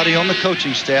 Somebody on the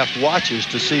coaching staff watches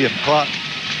to see if clock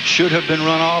should have been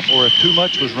run off or if too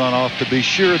much was run off to be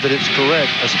sure that it's correct,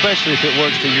 especially if it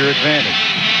works to your advantage.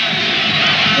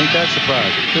 Ain't that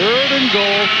surprising? 3rd and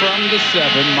goal from the 7.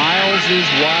 Miles is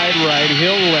wide right,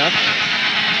 Hill left.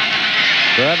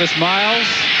 Travis Miles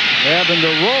having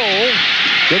to roll.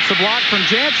 Gets a block from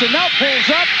Jansen. Now pulls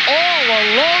up all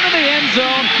alone in the end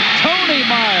zone. Tony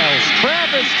Miles.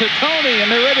 Travis to Tony,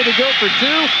 and they're ready to go for 2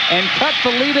 and cut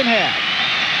the lead in half.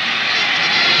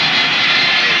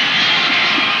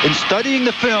 In studying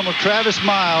the film of Travis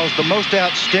Miles, the most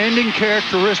outstanding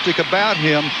characteristic about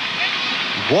him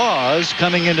was,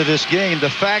 coming into this game, the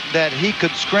fact that he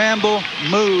could scramble,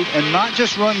 move, and not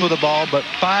just run with the ball, but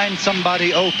find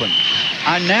somebody open.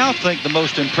 I now think the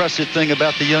most impressive thing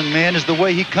about the young man is the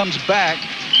way he comes back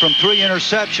from 3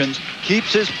 interceptions,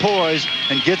 keeps his poise,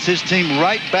 and gets his team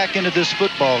right back into this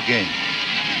football game.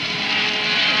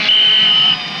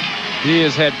 He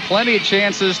has had plenty of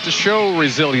chances to show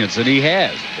resilience, and he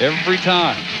has every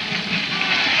time.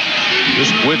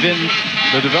 Just within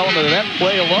the development of that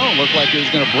play alone, looked like he was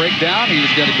going to break down. He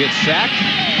was going to get sacked.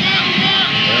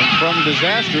 And from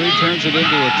disaster, he turns it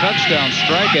into a touchdown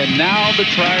strike, and now the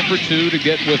try for 2 to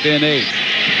get within 8.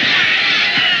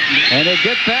 And they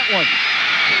get that one.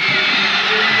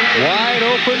 Wide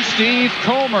open, Steve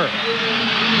Comer.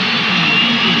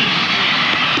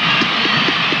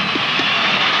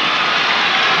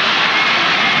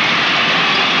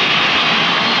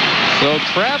 So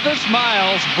Travis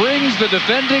Miles brings the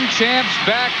defending champs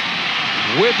back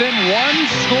within 1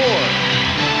 score.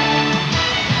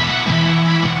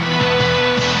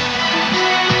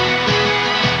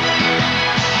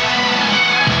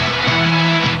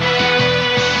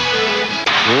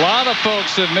 A lot of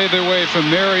folks have made their way from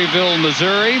Maryville,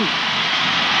 Missouri.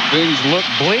 Things look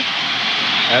bleak.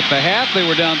 At the half, they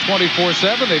were down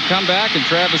 24-7. They've come back, and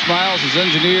Travis Miles has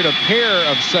engineered a pair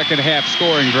of second-half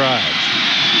scoring drives.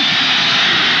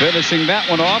 Finishing that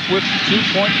one off with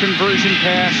 2-point conversion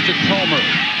pass to Comer.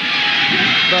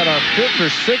 About our 5th or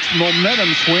 6th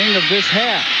momentum swing of this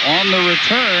half. On the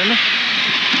return,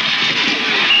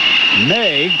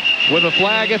 May with a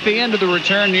flag at the end of the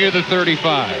return near the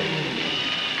 35.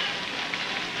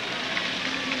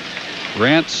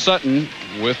 Grant Sutton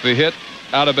with the hit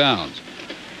out of bounds.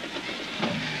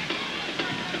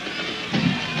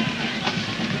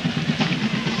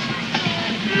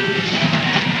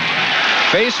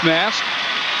 Face mask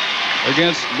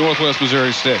against Northwest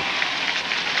Missouri State.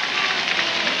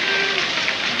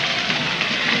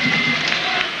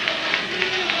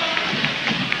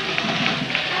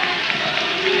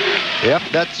 Yep,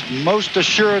 that's most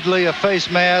assuredly a face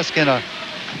mask, and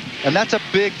that's a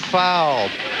big foul.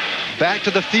 Back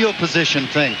to the field position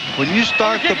thing. When you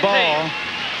start the ball,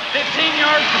 15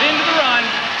 yards into the run.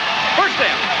 First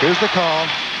down. Here's the call.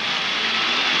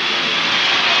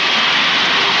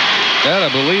 That,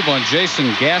 I believe, on Jason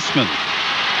Gassman.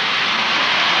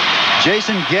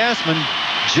 Jason Gassman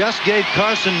just gave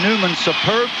Carson-Newman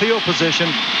superb field position.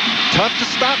 Tough to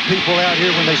stop people out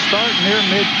here when they start near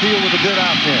midfield with a good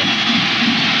offense.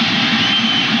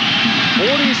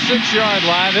 46-yard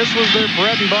line. This was their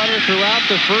bread and butter throughout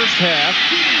the first half.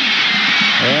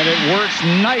 And it works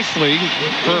nicely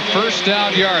for first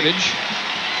down yardage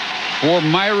for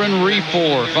Myron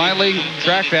Refor. Finally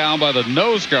tracked down by the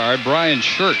nose guard, Brian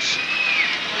Schertz.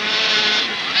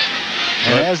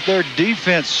 And as their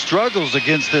defense struggles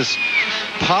against this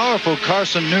powerful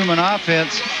Carson-Newman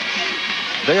offense,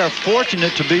 they are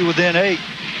fortunate to be within 8,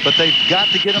 but they've got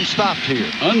to get them stopped here.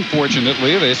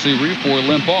 Unfortunately, they see Refor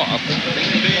limp off.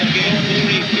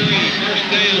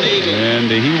 And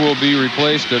he will be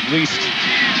replaced at least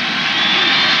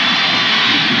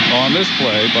on this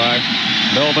play by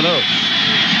Melvin Oates.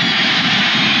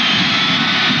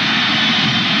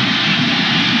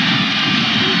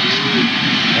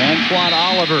 Antoine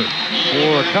Oliver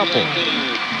for a couple.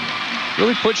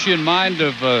 Really puts you in mind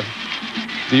of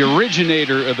the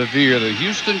originator of the Veer, the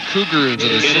Houston Cougars of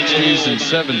the 60s and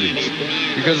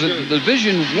 70s. Because at the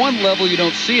Division I level, you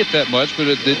don't see it that much, but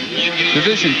at the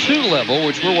Division II level,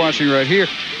 which we're watching right here,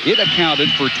 it accounted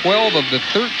for 12 of the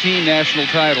 13 national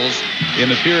titles in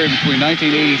the period between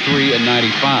 1983 and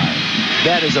 95.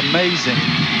 That is amazing.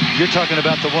 You're talking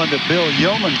about the one that Bill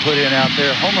Yeoman put in out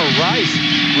there. Homer Rice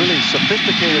really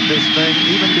sophisticated this thing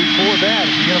even before that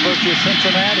at the University of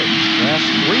Cincinnati. Last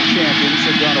 3 champions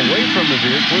have gone away from the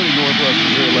Veer, including Northwest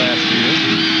Missouri last year.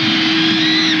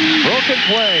 Broken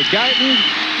play. Guyton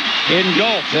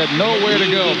engulfed, had nowhere to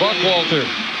go. Buckwalter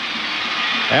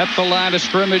at the line of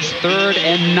scrimmage, 3rd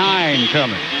and 9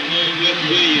 coming.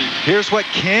 Here's what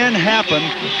can happen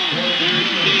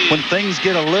when things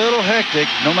get a little hectic.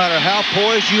 No matter how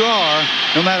poised you are,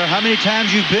 no matter how many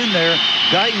times you've been there,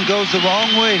 Guyton goes the wrong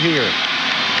way here.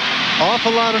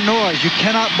 Awful lot of noise. You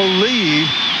cannot believe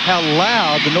how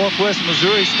loud the Northwest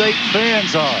Missouri State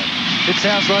fans are. It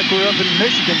sounds like we're up in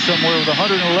Michigan somewhere with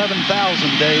 111,000,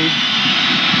 Dave.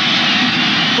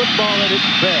 Football at its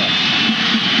best.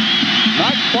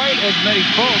 Not quite as many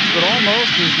folks, but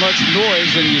almost as much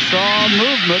noise, and you saw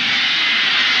movement.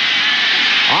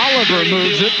 Oliver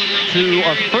moves it to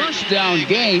a first down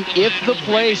gain if the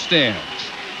play stands.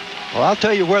 Well, I'll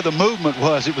tell you where the movement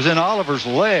was. It was in Oliver's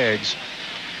legs.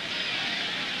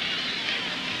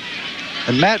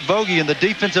 And Matt Vogey and the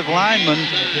defensive lineman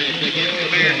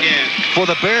for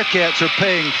the Bearcats are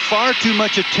paying far too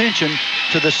much attention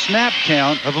to the snap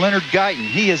count of Leonard Guyton.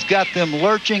 He has got them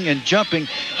lurching and jumping.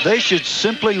 They should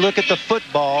simply look at the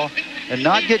football and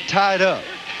not get tied up.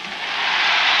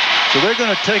 So they're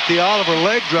going to take the Oliver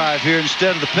leg drive here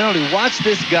instead of the penalty. Watch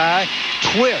this guy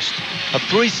twist. A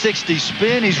 360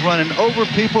 spin. He's running over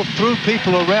people, through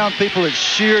people, around people. It's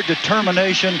sheer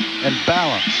determination and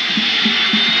balance.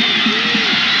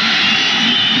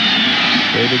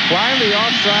 They decline the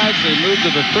offsides. They move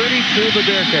to the 32 of the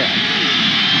Bearcats.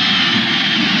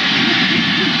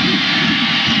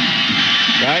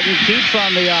 Guyton keeps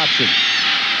on the option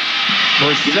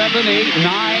for 7, 8,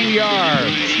 9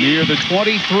 yards near the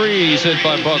 23. He's hit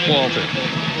by Buckwalter.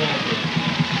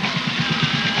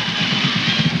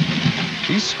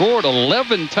 He scored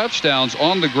 11 touchdowns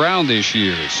on the ground this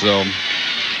year. So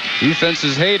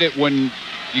defenses hate it when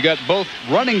you got both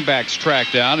running backs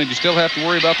tracked down and you still have to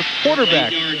worry about the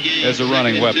quarterback as a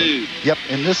running weapon. Yep,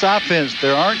 in this offense,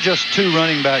 there aren't just 2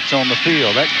 running backs on the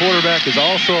field. That quarterback is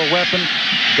also a weapon.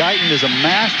 Guyton is a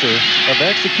master of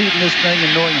executing this thing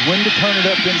and knowing when to turn it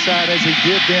up inside, as he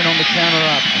did then on the counter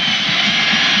option.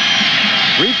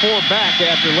 3-4 back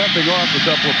after limping off a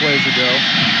couple of plays ago.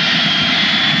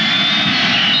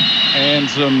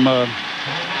 And some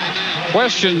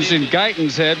questions in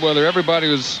Guyton's head whether everybody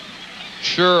was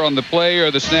sure on the play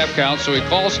or the snap count, so he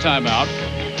calls timeout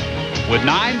with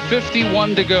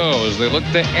 9:51 to go as they look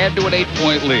to add to an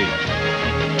 8-point lead.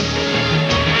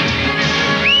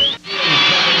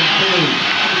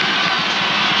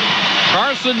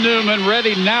 Carson-Newman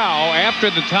ready now after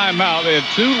the timeout. They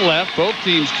have 2 left. Both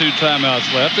teams 2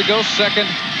 timeouts left to go. 2nd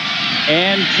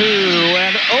and 2.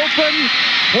 And open.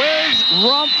 Quiz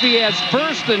Rumpf. He has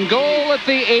 1st and goal at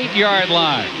the 8-yard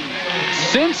line.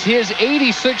 Since his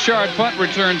 86-yard punt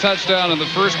return touchdown in the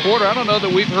first quarter, I don't know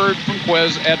that we've heard from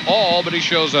Quiz at all, but he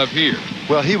shows up here.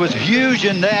 Well, he was huge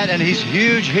in that, and he's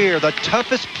huge here. The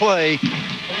toughest play,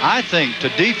 I think, to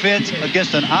defense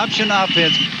against an option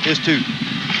offense is to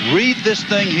read this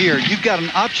thing here. You've got an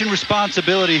option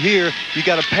responsibility here. You've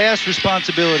got a pass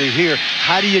responsibility here.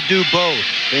 How do you do both?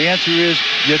 The answer is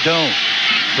you don't.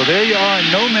 So there you are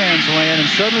in no man's land, and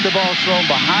suddenly the ball's thrown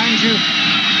behind you,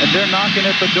 and they're knocking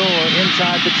at the door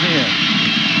inside the 10.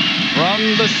 From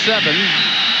the 7.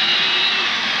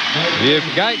 If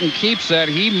Guyton keeps that,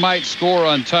 he might score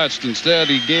untouched. Instead,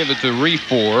 he gave it to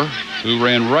Refor, who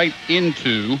ran right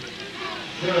into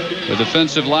the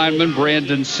defensive lineman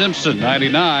Brandon Simpson,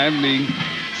 99, the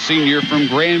senior from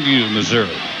Grandview,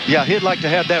 Missouri. Yeah, he'd like to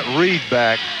have that read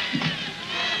back.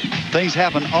 Things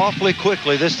happen awfully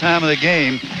quickly this time of the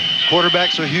game.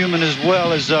 Quarterbacks are human as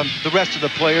well as the rest of the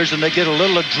players, and they get a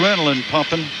little adrenaline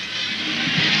pumping.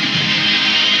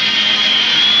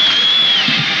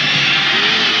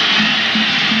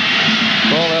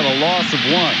 Call that a loss of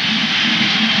 1.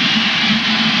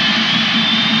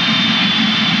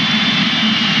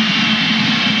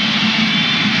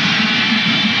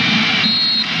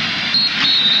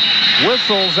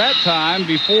 Whistles that time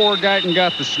before Guyton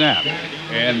got the snap.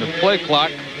 And the play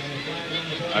clock,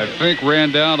 I think,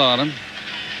 ran down on him.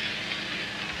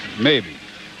 Maybe.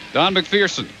 Don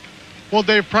McPherson. Well,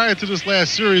 Dave, prior to this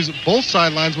last series, both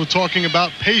sidelines were talking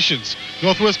about patience.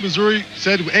 Northwest Missouri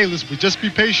said, hey, listen, just be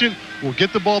patient. We'll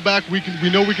get the ball back. We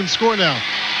know we can score now.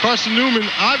 Carson-Newman,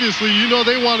 obviously, you know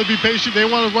they want to be patient. They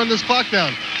want to run this clock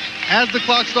down. As the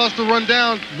clock starts to run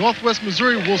down, Northwest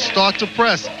Missouri will start to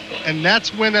press. And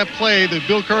that's when that play that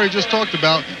Bill Curry just talked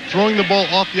about, throwing the ball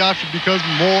off the option, becomes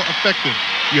more effective.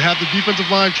 You have the defensive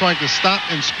line trying to stop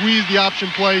and squeeze the option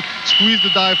play, squeeze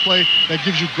the dive play. That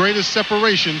gives you greatest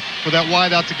separation for that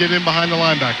wide out to get in behind the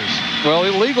linebackers. Well,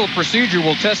 illegal procedure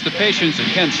will test the patience of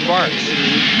Ken Sparks.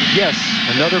 Yes,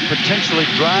 another potentially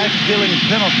drive-killing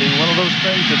penalty, one of those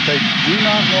things that they do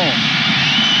not want.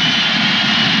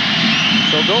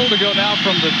 So goal to go now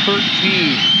from the 13.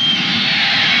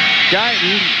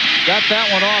 Guyton got that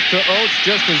one off to Oates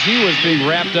just as he was being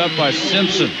wrapped up by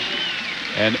Simpson.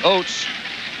 And Oates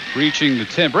reaching the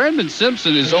 10. Brandon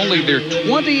Simpson is only their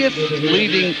 20th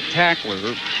leading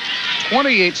tackler.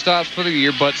 28 stops for the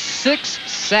year, but 6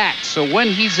 sacks. So when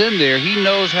he's in there, he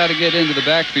knows how to get into the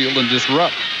backfield and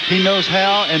disrupt. He knows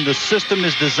how, and the system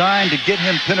is designed to get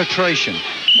him penetration.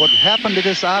 What happened to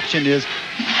this option is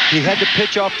he had to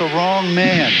pitch off the wrong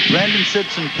man. Brandon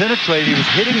Simpson penetrated. He was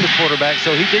hitting the quarterback,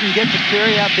 so he didn't get to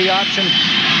carry out the option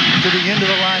to the end of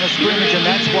the line of scrimmage, and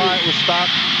that's why it was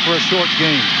stopped for a short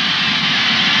game.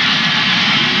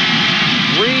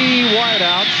 3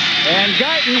 wideouts, and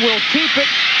Guyton will keep it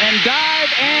and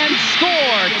dive and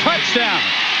score. Touchdown.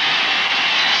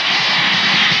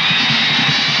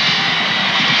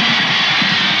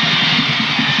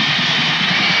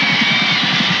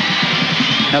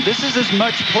 Now, this is as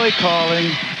much play calling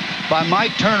by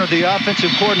Mike Turner, the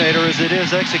offensive coordinator, as it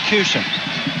is execution.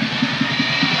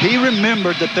 He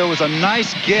remembered that there was a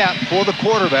nice gap for the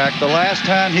quarterback the last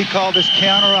time he called this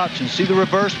counter option. See the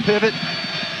reverse pivot?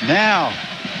 Now,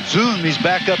 zoom, he's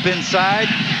back up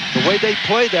inside. The way they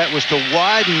played that was to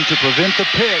widen to prevent the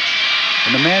pitch.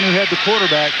 And the man who had the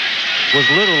quarterback was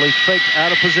literally faked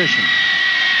out of position.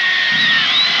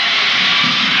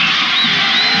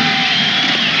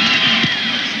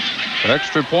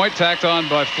 Extra point tacked on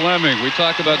by Fleming. We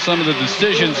talked about some of the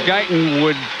decisions Guyton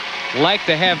would like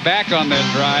to have back on that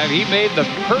drive. He made the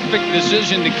perfect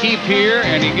decision to keep here,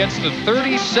 and he gets the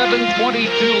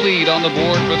 37-22 lead on the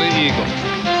board for the Eagles.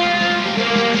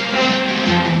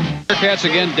 Bearcats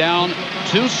again down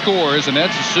 2 scores, and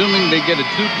that's assuming they get a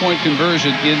 2-point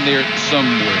conversion in there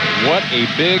somewhere. What a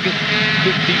big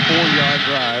 54-yard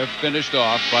drive finished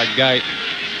off by Guyton.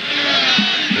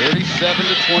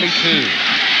 37-22.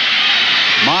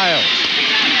 Miles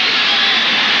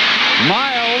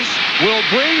will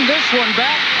bring this one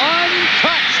back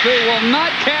untouched. They will not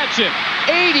catch him.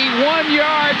 81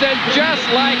 yards, and just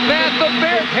like that, the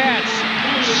Bearcats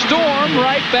storm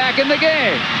right back in the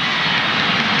game.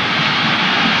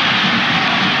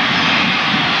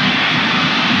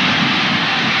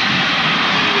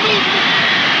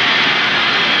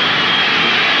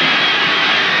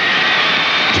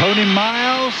 Tony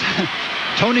Miles.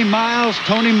 Tony Miles,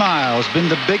 been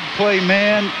the big play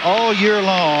man all year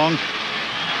long.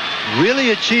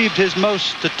 Really achieved his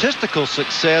most statistical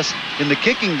success in the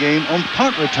kicking game on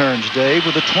punt returns, Dave,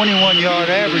 with a 21-yard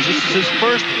average. This is his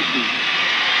first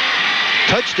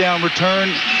touchdown return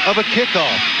of a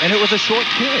kickoff, and it was a short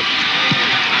kick.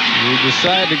 We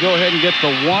decide to go ahead and get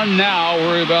the 1 now,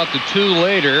 worry about the 2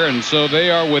 later, and so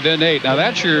they are within 8. Now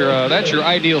that's your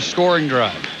ideal scoring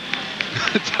drive.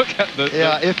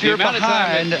 If you're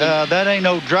behind, that ain't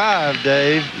no drive,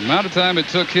 Dave. The amount of time it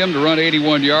took him to run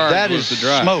 81 yards that was is the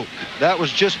drive. Smoke. That was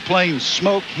just plain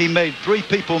smoke. He made 3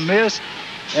 people miss,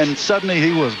 and suddenly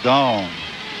he was gone.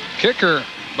 Kicker,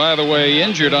 by the way,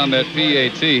 injured on that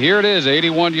PAT. Here it is,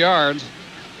 81 yards.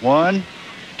 1,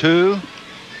 2,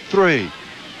 3.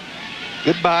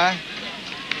 Goodbye.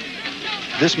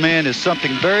 This man is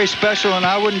something very special, and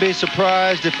I wouldn't be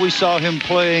surprised if we saw him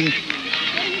playing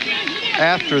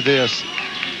after this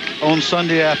on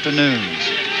Sunday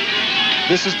afternoons.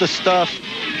 This is the stuff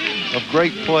of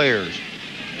great players.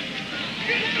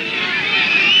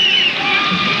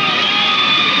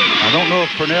 I don't know if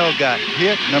Purnell got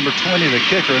hit, number 20, the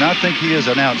kicker, and I think he is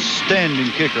an outstanding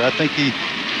kicker. I think he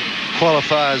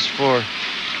qualifies for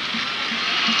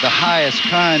the highest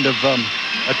kind of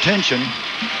attention.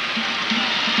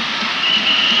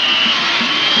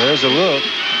 There's a look.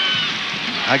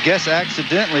 I guess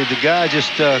accidentally the guy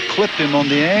just clipped him on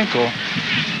the ankle.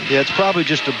 Yeah, it's probably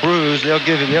just a bruise. They'll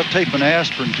tape an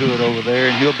aspirin to it over there,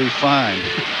 and he'll be fine.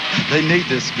 They need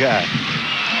this guy.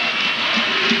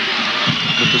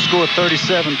 With the score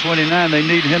 37-29, they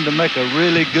need him to make a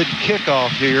really good kickoff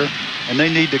here, and they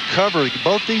need to cover.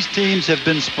 Both these teams have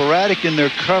been sporadic in their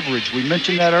coverage. We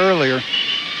mentioned that earlier.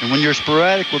 And when you're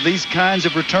sporadic with these kinds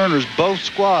of returners, both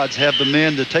squads have the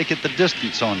men to take it the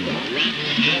distance on you.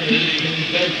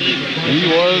 He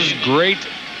was great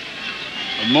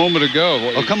a moment ago.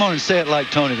 Oh, come on and say it like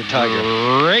Tony the Tiger.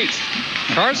 Great.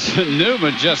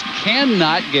 Carson-Newman just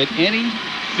cannot get any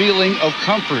feeling of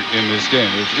comfort in this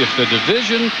game. If the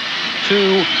Division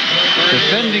II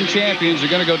defending champions are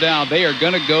going to go down, they are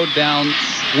going to go down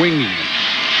swinging.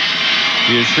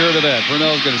 He is sure of that.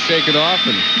 Purnell's going to shake it off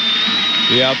and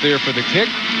be out there for the kick.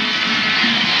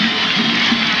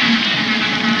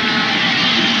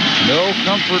 No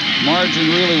comfort margin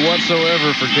really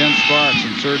whatsoever for Ken Sparks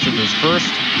in search of his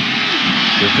first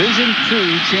Division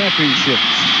II championships.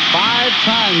 5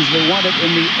 times they won it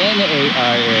in the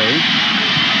NAIA.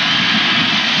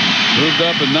 Moved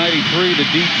up in '93 to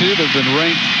D2. They've been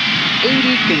ranked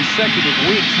 80 consecutive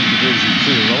weeks in Division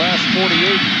II. The last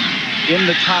 48 in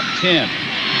the top 10.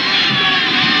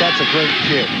 That's a great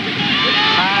kick.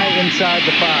 High inside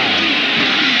the 5.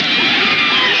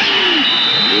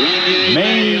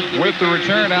 Maine with the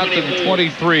return out to the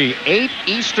 23. 8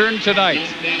 Eastern tonight.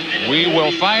 We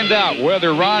will find out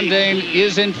whether Ron Dayne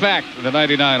is in fact the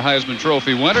 '99 Heisman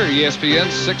Trophy winner.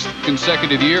 ESPN's 6th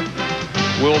consecutive year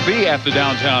will be at the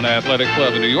Downtown Athletic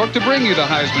Club in New York to bring you the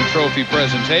Heisman Trophy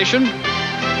presentation.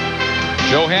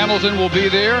 Joe Hamilton will be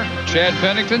there. Chad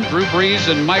Pennington, Drew Brees,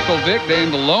 and Michael Vick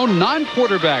named the lone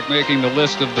non-quarterback making the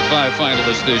list of the 5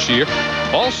 finalists this year.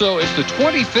 Also, it's the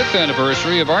 25th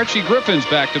anniversary of Archie Griffin's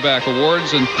back-to-back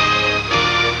awards, and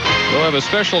we'll have a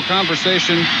special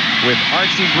conversation with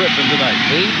Archie Griffin tonight,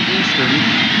 8 Eastern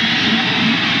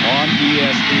on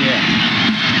ESPN.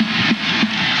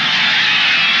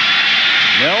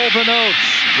 Melvin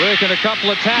Oates breaking a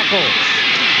couple of tackles.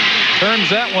 Turns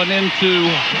that one into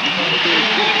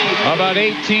about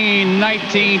 18,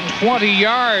 19, 20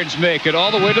 yards, make it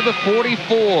all the way to the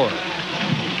 44.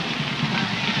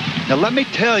 Now, let me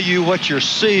tell you what you're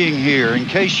seeing here in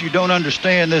case you don't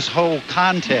understand this whole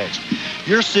context.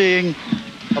 You're seeing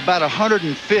about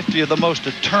 150 of the most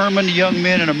determined young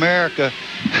men in America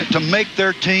to make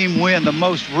their team win. The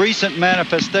most recent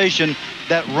manifestation,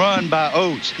 that run by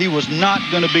Oates. He was not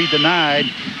going to be denied,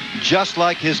 just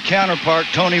like his counterpart,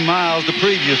 Tony Miles, the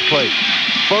previous play.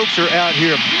 Folks are out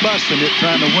here busting it,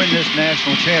 trying to win this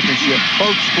national championship.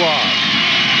 Both squads.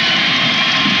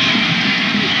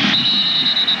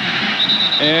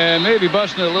 And maybe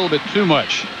busting it a little bit too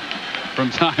much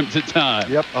from time to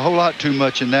time. Yep, a whole lot too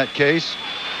much in that case.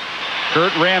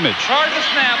 Kurt Ramage. Hard the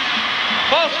snap.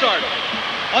 Ball start.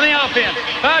 On the offense.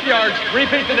 5 yards.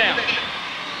 Repeat the down.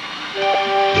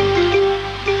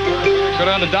 Go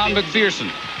down to Don McPherson.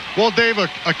 Well, Dave, a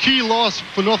key loss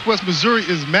for Northwest Missouri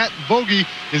is Matt Bogie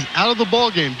is out of the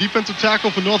ball game. Defensive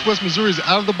tackle for Northwest Missouri is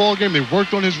out of the ball game. They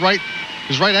worked on his right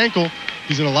ankle.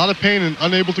 He's in a lot of pain and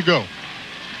unable to go.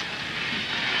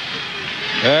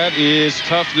 That is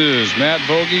tough news. Matt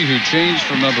Bogie, who changed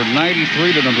from number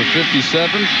 93 to number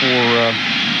 57 for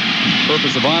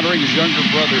Purpose of honoring his younger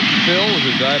brother Phil,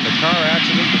 who died in a car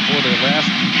accident before their last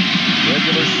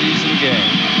regular season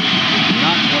game. Did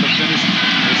not want to finish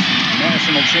this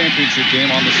national championship game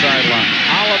on the sideline.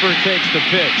 Oliver takes the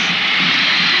pitch.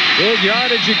 Big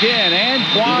yardage again.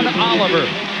 Antoine Oliver.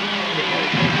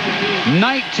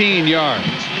 19 yards.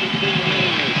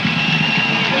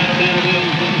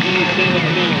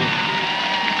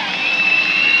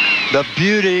 The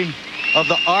beauty of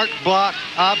the arc block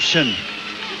option.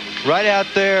 Right out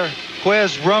there,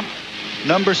 Quez Rump,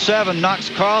 number 7, knocks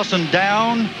Carlson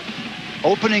down,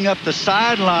 opening up the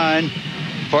sideline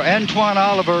for Antoine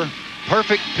Oliver.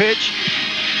 Perfect pitch,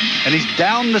 and he's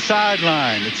down the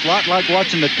sideline. It's a lot like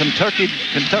watching the Kentucky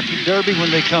Derby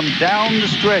when they come down the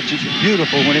stretch. It's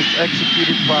beautiful when it's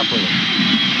executed properly.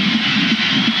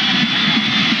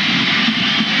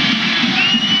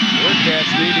 Bearcats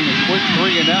needing a quick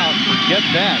 3 and out. Forget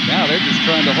that. Now they're just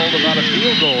trying to hold them out of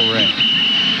field goal range.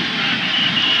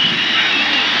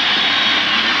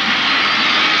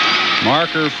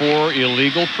 Marker for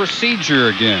illegal procedure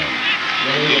again.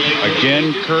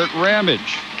 Again, Kurt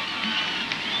Ramage.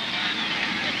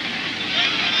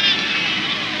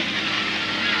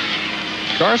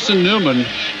 Carson-Newman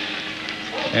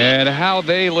and how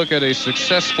they look at a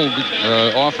successful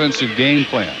offensive game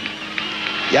plan.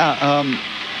 Yeah,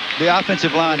 the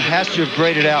offensive line has to have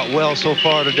graded out well so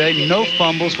far today. No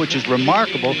fumbles, which is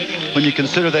remarkable when you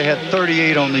consider they had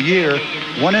 38 on the year.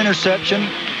 1 interception.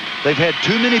 They've had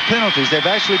too many penalties. They've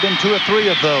actually been 2 or 3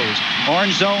 of those.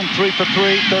 Orange zone, 3 for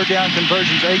 3. Third down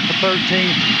conversions, 8 for 13.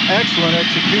 Excellent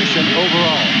execution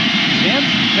overall. 10th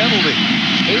penalty.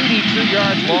 82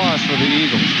 yards lost for the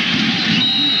Eagles.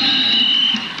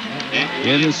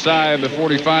 Inside the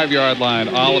 45-yard line,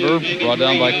 Oliver brought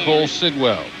down by Cole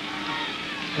Sidwell.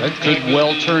 That could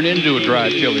well turn into a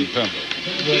drive-killing penalty.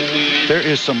 There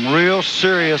is some real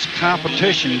serious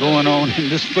competition going on in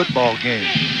this football game.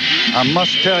 I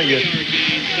must tell you,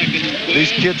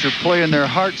 these kids are playing their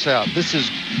hearts out. This is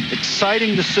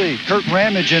exciting to see. Kurt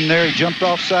Ramage in there. He jumped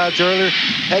off sides earlier.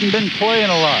 Hadn't been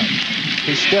playing a lot.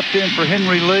 He stepped in for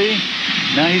Henry Lee.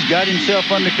 Now he's got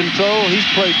himself under control. He's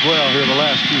played well here the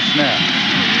last few snaps.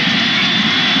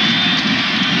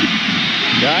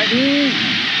 Guyton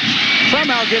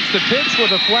somehow gets the pitch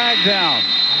with a flag down.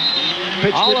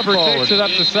 Oliver takes it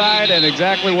up the side, and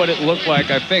exactly what it looked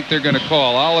like I think they're going to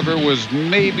call. Oliver was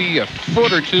maybe a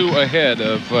foot or 2 ahead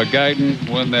of Guyton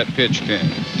when that pitch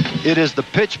came. It is the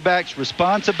pitchback's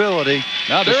responsibility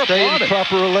to stay in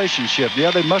proper relationship. Yeah,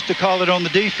 they must have called it on the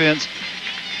defense.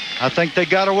 I think they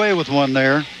got away with one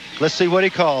there. Let's see what he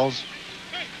calls.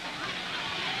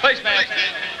 Place man.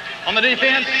 On the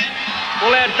defense,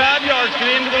 we'll add 5 yards to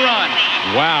the end of the run.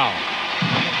 Wow.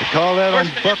 They call that on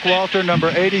Buckwalter, number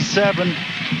 87.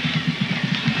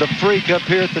 The freak up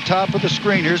here at the top of the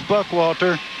screen. Here's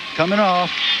Buckwalter coming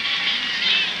off.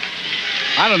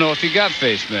 I don't know if he got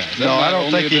face mask. No, I don't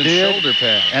think he did. Shoulder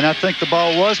pad. And I think the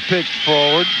ball was pitched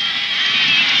forward.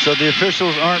 So the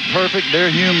officials aren't perfect. They're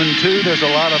human too. There's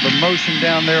a lot of emotion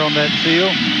down there on that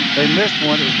field. They missed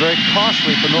one. It was very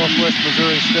costly for Northwest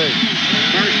Missouri State.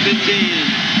 First and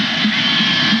 10.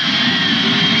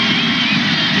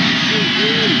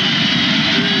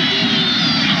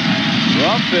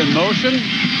 Rump in motion.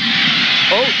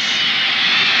 Oates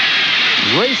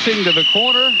racing to the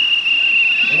corner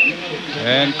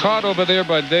and caught over there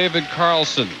by David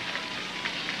Carlson.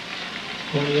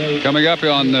 Coming up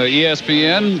on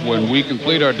ESPN when we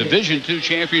complete our Division II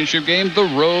championship game, the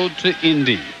road to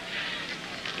Indy.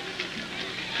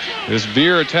 This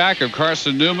veer attack of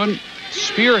Carson-Newman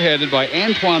spearheaded by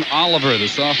Antoine Oliver, the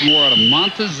sophomore out of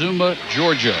Montezuma,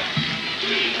 Georgia,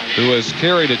 who has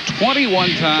carried it 21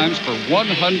 times for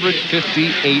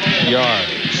 158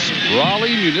 yards.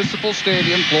 Raleigh Municipal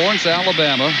Stadium, Florence,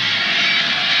 Alabama.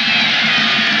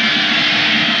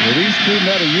 Well, these two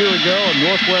met a year ago, and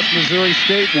Northwest Missouri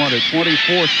State won it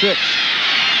 24-6.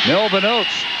 Melvin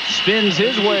Oates spins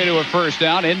his way to a first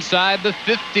down inside the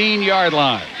 15-yard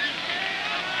line.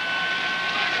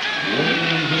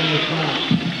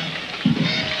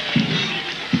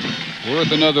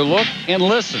 Worth another look and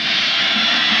listen.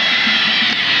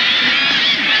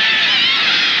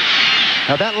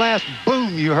 Now that last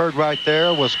boom you heard right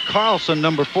there was Carlson,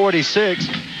 number 46,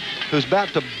 who's about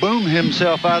to boom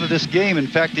himself out of this game. In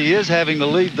fact, he is having to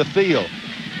leave the field.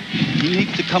 He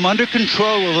needs to come under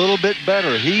control a little bit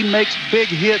better. He makes big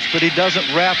hits, but he doesn't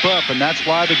wrap up, and that's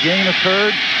why the gain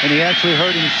occurred, and he actually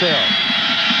hurt himself.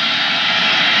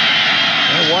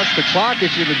 Well, watch the clock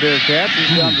issue the Bearcats.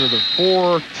 He's down to the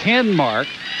 4:10 mark.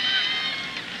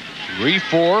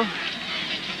 3-4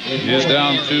 is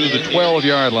down to the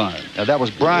 12-yard line. Now, that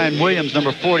was Brian Williams,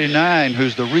 number 49,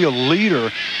 who's the real leader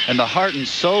and the heart and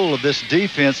soul of this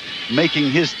defense,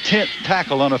 making his 10th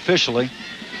tackle unofficially.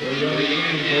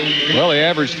 Well, they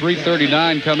averaged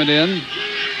 339 coming in.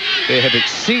 They have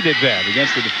exceeded that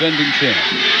against the defending champ.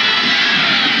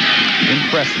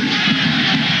 Impressive.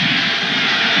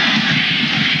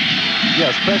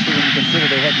 Yeah, especially when you consider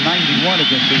they had 91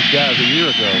 against these guys a year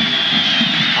ago.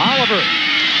 Oliver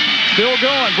still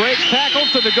going, breaks tackles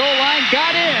to the goal line,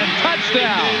 got in,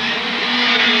 touchdown.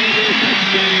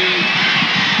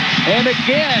 And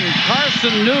again,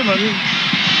 Carson-Newman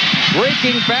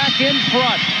breaking back in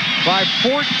front by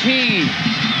 14.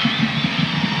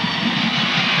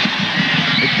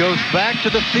 It goes back to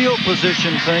the field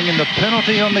position thing and the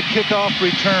penalty on the kickoff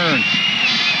return,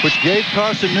 which gave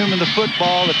Carson-Newman the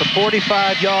football at the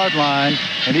 45-yard line.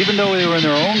 And even though they were in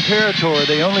their own territory,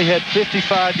 they only had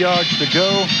 55 yards to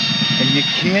go. And you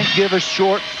can't give a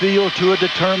short field to a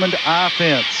determined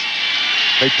offense.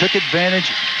 They took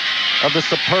advantage of the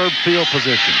superb field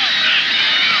position.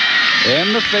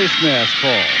 And the face mask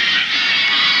call.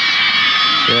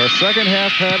 The second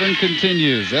half pattern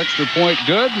continues. Extra point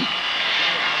good.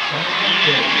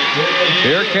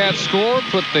 Bearcats score,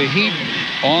 put the heat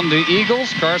on the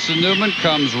Eagles. Carson-Newman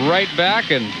comes right back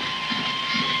and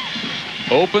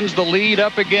opens the lead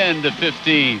up again to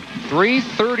 15.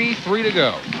 3:33 to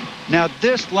go. Now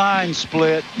this line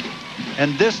split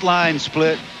and this line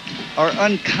split are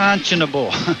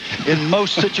unconscionable in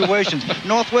most situations.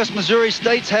 Northwest Missouri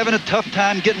State's having a tough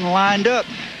time getting lined up.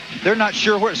 They're not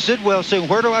sure where. Sidwell's saying,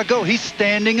 where do I go? He's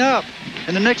standing up.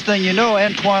 And the next thing you know,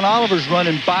 Antoine Oliver's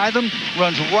running by them,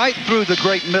 runs right through the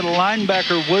great middle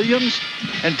linebacker Williams,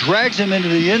 and drags him into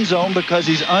the end zone because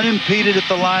he's unimpeded at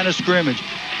the line of scrimmage.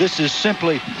 This is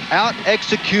simply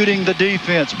out-executing the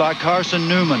defense by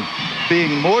Carson-Newman,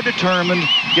 being more determined,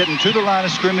 getting to the line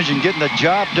of scrimmage and getting the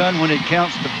job done when it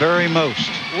counts the very most.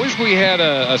 I wish we had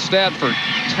a stat for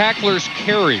tacklers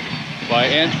carried by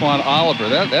Antoine Oliver.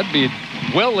 That'd be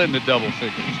well into double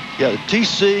figures. Yeah, the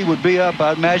TC would be up,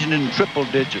 I imagine, in triple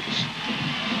digits.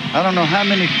 I don't know how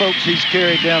many folks he's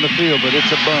carried down the field, but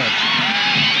it's a bunch.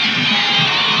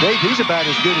 Dave, he's about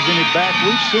as good as any back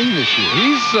we've seen this year.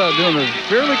 He's doing a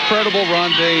fairly credible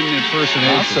Rondane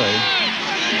impersonation. I'll say.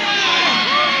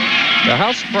 Now,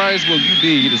 how surprised will you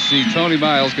be to see Tony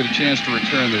Miles get a chance to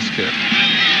return this kick?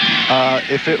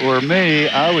 If it were me,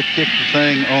 I would kick the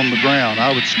thing on the ground.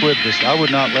 I would squib this. I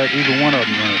would not let either one of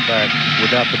them run it back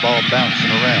without the ball bouncing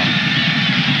around.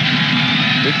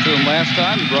 Big to him last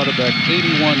time. He brought it back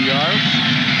 81 yards.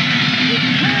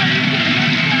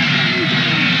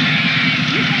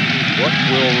 What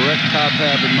will Rick Kopp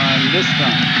have in mind this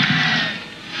time?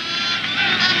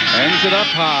 Hangs it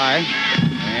up high,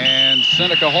 and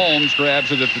Seneca Holmes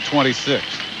grabs it at the 26.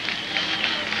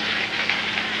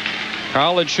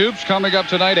 College hoops coming up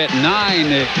tonight at 9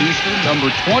 Eastern.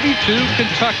 Number 22,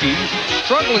 Kentucky,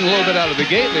 struggling a little bit out of the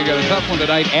gate. They got a tough one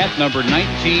tonight at number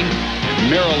 19,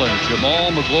 Maryland.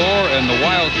 Jamal McGlure and the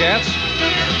Wildcats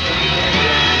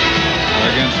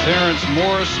against Terrence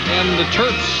Morris and the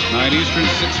Terps. 9 Eastern,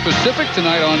 6 Pacific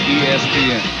tonight on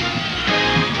ESPN.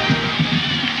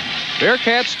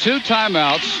 Bearcats 2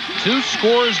 timeouts, 2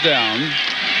 scores down,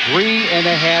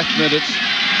 3.5 minutes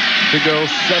to go,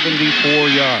 74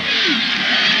 yards.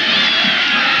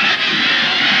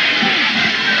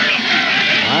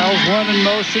 Miles running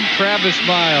motion. Travis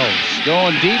Miles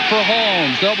going deep for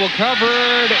Holmes. Double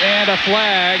covered and a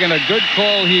flag and a good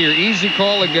call here. Easy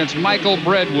call against Michael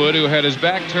Breadwood, who had his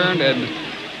back turned and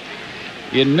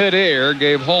in midair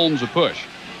gave Holmes a push.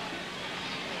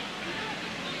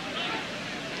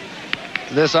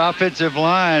 This offensive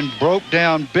line broke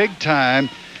down big time.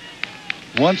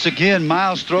 Once again,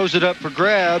 Miles throws it up for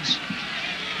grabs.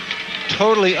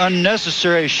 Totally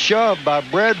unnecessary shove by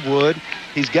Breadwood.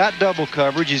 He's got double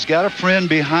coverage. He's got a friend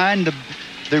behind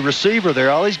the receiver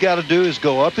there. All he's got to do is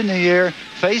go up in the air.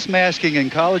 Face masking in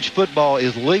college football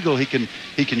is legal. He can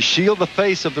shield the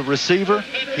face of the receiver.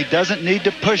 He doesn't need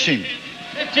to push him.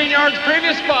 15 yards,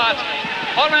 previous spot.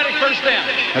 Automatic first down.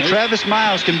 Now, Travis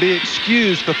Miles can be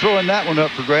excused for throwing that one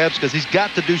up for grabs because he's got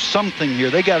to do something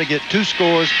here. They got to get 2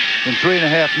 scores in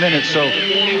 3.5 minutes, so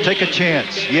take a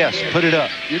chance. Yes, put it up.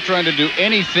 You're trying to do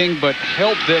anything but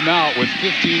help them out with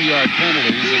 15-yard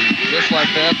penalties, and just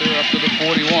like that, they're up to the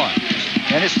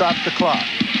 41. And it stops the clock.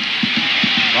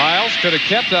 Miles could have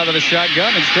kept out of the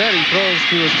shotgun. Instead, he throws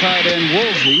to his tight end,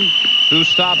 Woolsey, who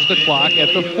stops the clock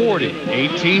at the 40,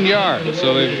 18 yards.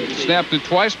 So they've snapped it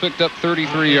twice, picked up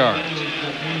 33 yards.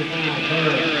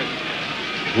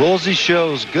 Woolsey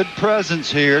shows good presence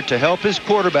here to help his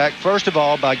quarterback, first of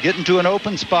all, by getting to an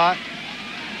open spot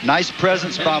Nice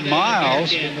presence by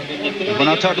Miles. When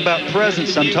I talk about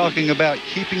presence, I'm talking about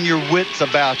keeping your wits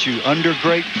about you under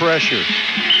great pressure.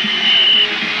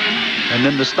 And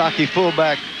then the stocky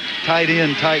fullback, tight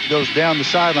end type goes down the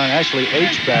sideline. Actually,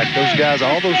 H-back. Those guys,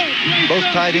 all those, both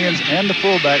tight ends and the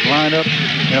fullback line up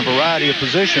in a variety of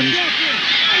positions.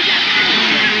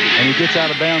 And he gets out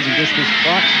of bounds and gets this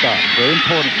clock stopped. Very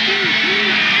important.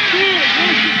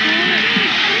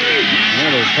 One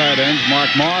of those tight ends, Mark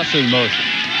Moss in motion.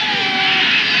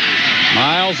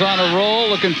 Miles on a roll,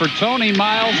 looking for Tony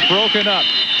Miles, broken up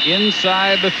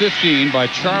inside the 15 by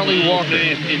Charlie Walker.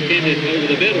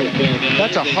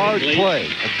 That's a hard play.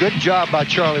 A good job by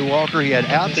Charlie Walker. He had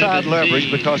outside leverage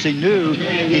because he knew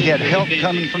he had help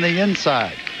coming from the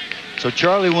inside. So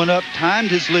Charlie went up,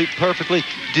 timed his leap perfectly,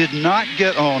 did not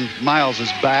get on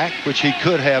Miles's back, which he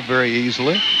could have very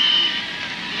easily.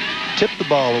 Tipped the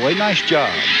ball away. Nice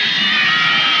job.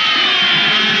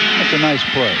 That's a nice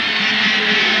play.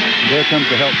 There comes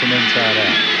the help from inside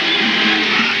out.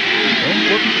 Don't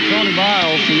look for Tony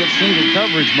Miles to get single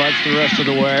coverage much the rest of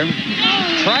the way.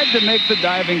 Tried to make the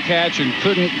diving catch and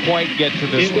couldn't quite get to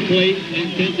this one. He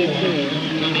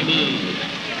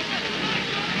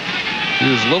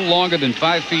was a little longer than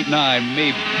 5'9",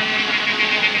 maybe.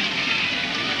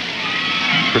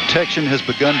 Protection has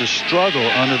begun to struggle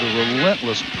under the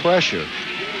relentless pressure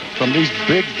from these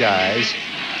big guys.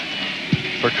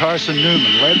 For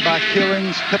Carson-Newman, led by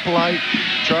Killings, Hippolyte,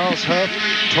 Charles Huff,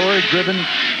 Torrey Griffin,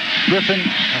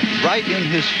 right in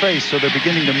his face, so they're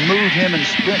beginning to move him and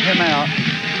sprint him out.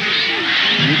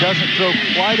 And he doesn't throw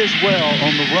quite as well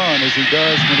on the run as he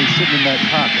does when he's sitting in that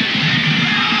pocket.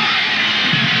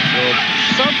 So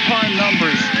subpar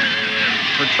numbers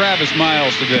for Travis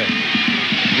Miles today.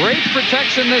 Great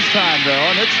protection this time, though,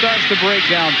 and it starts to break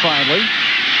down finally.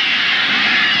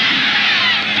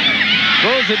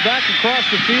 Throws it back across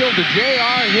the field to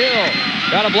J.R. Hill.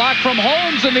 Got a block from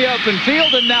Holmes in the open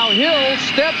field, and now Hill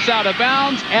steps out of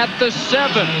bounds at the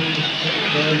 7.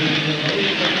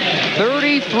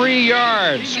 33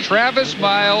 yards. Travis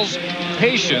Miles'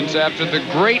 patience after the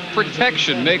great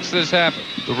protection makes this happen.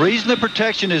 The reason the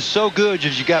protection is so good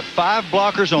is you got 5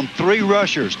 blockers on 3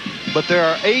 rushers, but there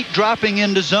are 8 dropping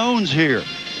into zones here.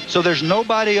 So there's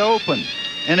nobody open.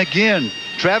 And again,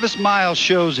 Travis Miles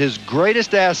shows his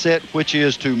greatest asset, which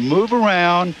is to move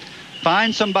around,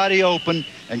 find somebody open,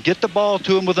 and get the ball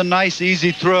to him with a nice,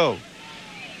 easy throw.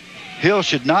 Hill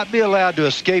should not be allowed to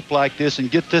escape like this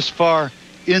and get this far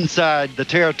inside the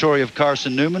territory of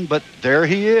Carson-Newman, but there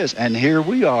he is. And here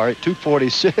we are at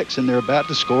 2:46, and they're about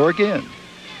to score again.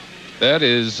 That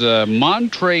is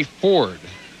Montre Ford.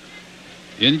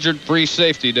 Injured free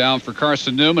safety down for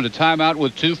Carson-Newman. A timeout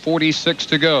with 2:46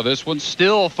 to go. This one's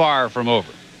still far from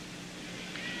over.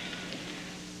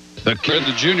 The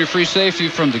junior free safety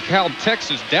from DeKalb,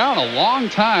 Texas, down a long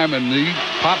time, and he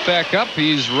popped back up.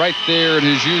 He's right there in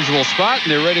his usual spot,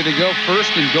 and they're ready to go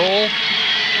first and goal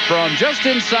from just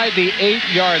inside the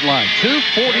 8-yard line.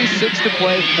 2:46 to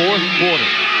play, 4th quarter.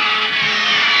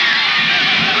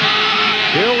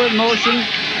 Hill in motion.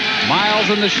 Miles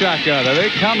in the shotgun. They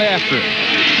come after it.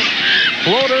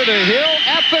 Floater to Hill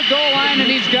at the goal line, and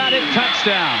he's got it.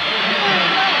 Touchdown.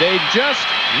 They just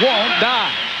won't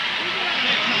die.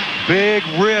 Big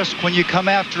risk when you come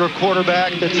after a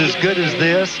quarterback that's as good as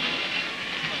this,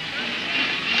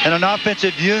 and an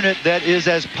offensive unit that is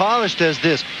as polished as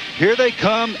this. Here they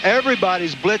come.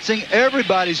 Everybody's blitzing.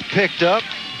 Everybody's picked up,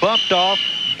 bumped off.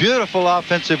 Beautiful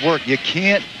offensive work. You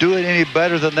can't do it any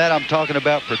better than that. I'm talking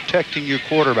about protecting your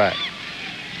quarterback.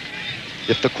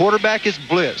 If the quarterback is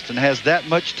blitzed and has that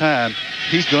much time,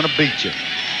 he's going to beat you.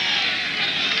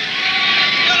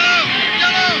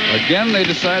 Again, they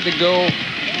decide to go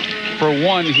for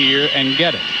 1 here and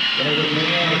get it.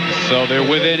 So they're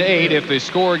within 8. If they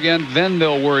score again, then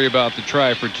they'll worry about the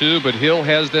try for 2, but Hill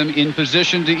has them in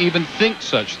position to even think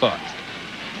such thoughts.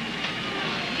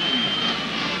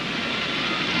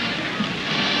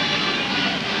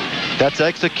 That's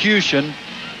execution.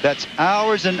 That's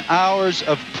hours and hours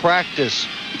of practice.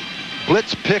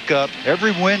 Blitz pickup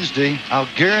every Wednesday, I'll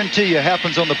guarantee you,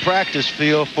 happens on the practice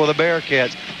field for the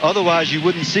Bearcats. Otherwise, you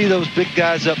wouldn't see those big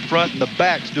guys up front and the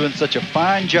backs doing such a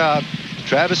fine job.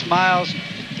 Travis Miles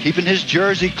keeping his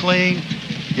jersey clean,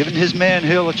 giving his man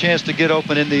Hill a chance to get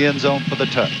open in the end zone for the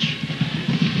touch.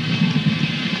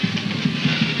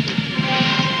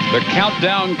 The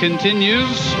countdown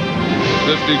continues.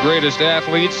 50 greatest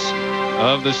athletes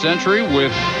of the century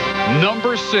with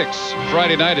number 6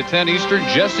 Friday night at 10 Eastern,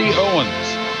 Jesse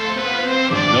Owens.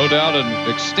 No doubt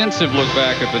an extensive look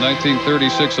back at the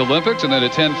 1936 Olympics, and then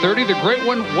at 10:30 the great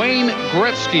one Wayne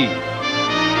Gretzky.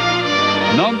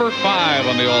 Number 5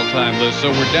 on the all-time list.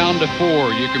 So we're down to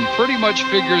 4. You can pretty much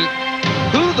figure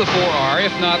who the 4 are,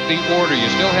 if not the order. You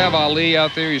still have Ali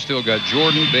out there. You still got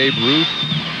Jordan, Babe Ruth,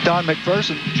 Don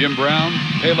McPherson, Jim Brown,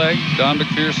 Pele, Don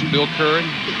McPherson, Bill Curry.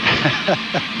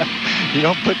 You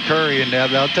don't put Curry in there,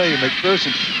 but I'll tell you,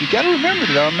 McPherson, you got to remember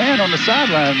that our man on the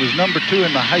sideline was number 2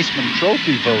 in the Heisman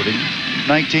Trophy voting,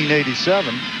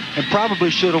 1987, and probably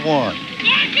should have won.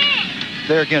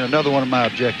 There again, another one of my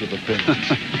objective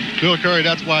opinions. Bill Curry,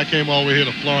 that's why I came all the way here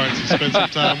to Florence and spent some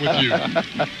time with you.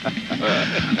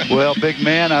 Well, big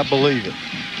man, I believe it.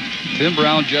 Tim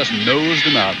Brown just nosed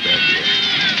him out that year.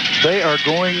 They are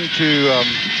going to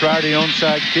try the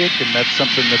onside kick, and that's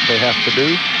something that they have to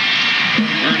do.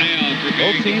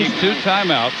 Both teams 2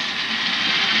 timeouts.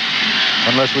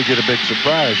 Unless we get a big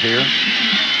surprise here.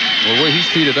 Well, the way he's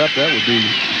teed it up, that would be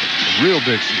a real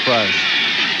big surprise.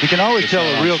 You can always tell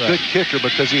a real good kicker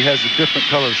because he has a different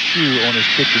color shoe on his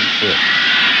kicking foot.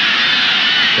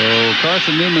 So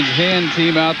Carson-Newman's hand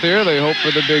team out there, they hope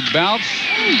for the big bounce.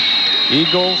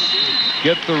 Eagles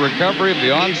get the recovery of the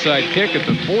onside kick at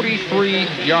the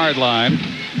 43-yard line.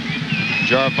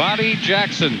 Jarvani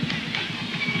Jackson.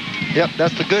 Yep,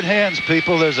 that's the good hands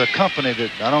people. There's a company that,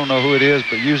 I don't know who it is,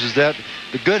 but uses that.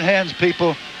 The good hands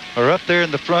people are up there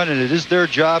in the front, and it is their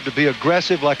job to be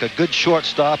aggressive like a good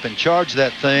shortstop and charge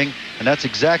that thing, and that's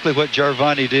exactly what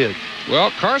Jarvani did.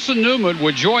 Well, Carson-Newman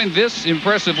would join this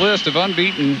impressive list of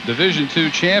unbeaten Division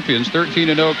II champions,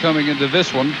 13-0 coming into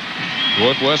this one.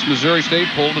 Northwest Missouri State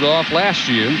pulled it off last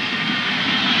year.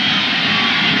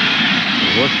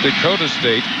 North Dakota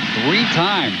State 3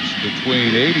 times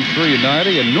between 83 and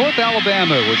 90, and North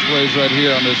Alabama, which plays right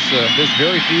here on this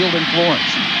very field in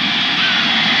Florence.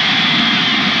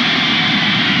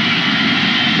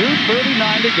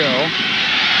 2:39 to go.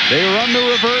 They run the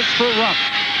reverse for Rump.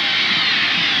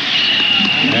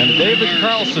 And David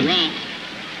Carlson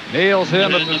nails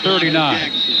him at the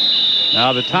 39.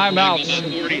 Now the timeouts.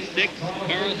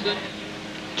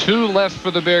 2 left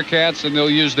for the Bearcats, and they'll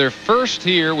use their first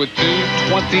here with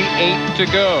 2:28 to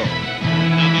go.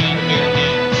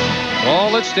 All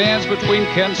that stands between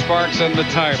Ken Sparks and the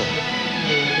title.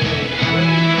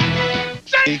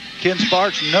 Ken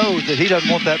Sparks knows that he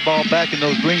doesn't want that ball back in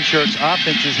those green shirts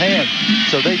offense's hands.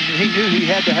 So he knew he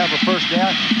had to have a first down,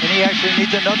 and he actually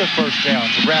needs another first down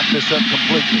to wrap this up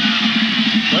completely.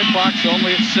 Play clock's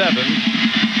only at 7.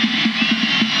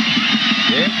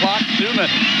 Game clock 2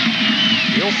 minutes.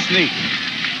 He'll sneak.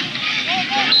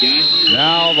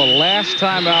 Now the last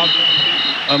timeout,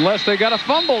 unless they got a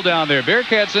fumble down there.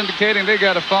 Bearcats indicating they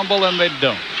got a fumble, and they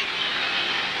don't.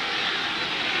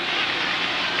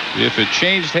 If it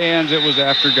changed hands, it was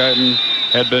after Guyton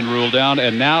had been ruled down,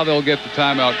 and now they'll get the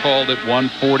timeout called at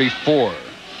 1:44.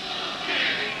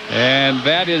 And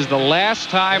that is the last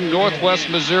time Northwest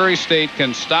Missouri State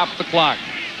can stop the clock.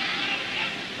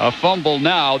 A fumble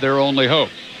now, their only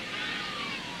hope.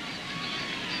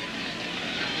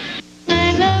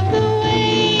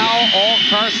 Now all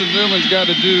Carson-Newman's got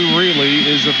to do really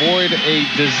is avoid a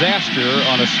disaster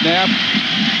on a snap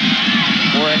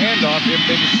or a handoff if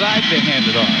they decide to hand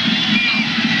it off.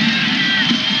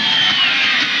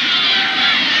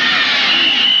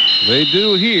 They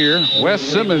do here. Wes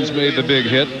Simmons made the big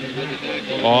hit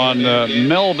on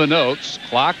Melvin Oates.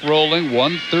 Clock rolling,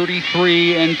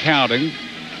 1:33 and counting.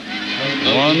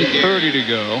 1:30 to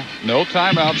go. No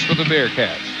timeouts for the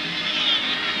Bearcats.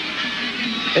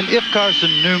 And if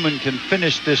Carson-Newman can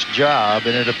finish this job,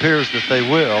 and it appears that they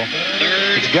will,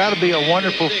 it's got to be a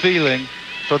wonderful feeling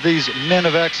for these men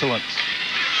of excellence.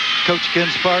 Coach Ken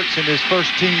Sparks in his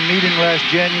first team meeting last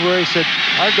January said,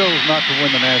 our goal is not to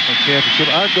win the national championship.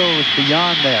 Our goal is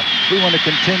beyond that. We want to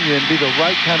continue and be the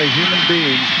right kind of human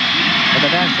beings, and the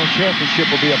national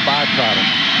championship will be a byproduct.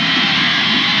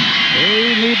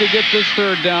 They need to get this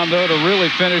third down, though, to really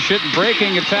finish it.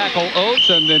 Breaking a tackle, Oates,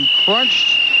 and then crunched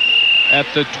at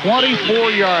the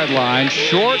 24-yard line,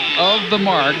 short of the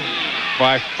mark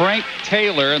by Frank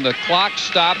Taylor, and the clock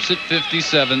stops at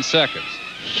 57 seconds.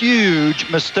 Huge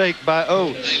mistake by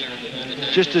Oates.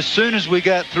 Just as soon as we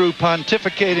got through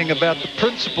pontificating about the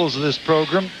principles of this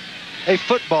program, a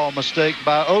football mistake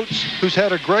by Oates, who's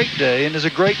had a great day and is a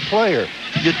great player.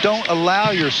 You don't allow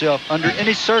yourself under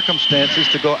any circumstances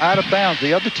to go out of bounds.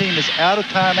 The other team is out of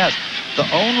timeouts. The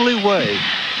only way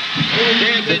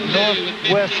that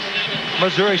Northwest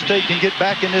Missouri State can get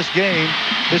back in this game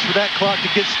is for that clock to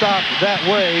get stopped that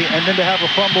way and then to have a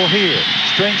fumble here.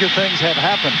 Stranger things have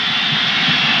happened.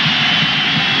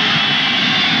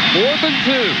 4th and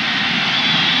 2.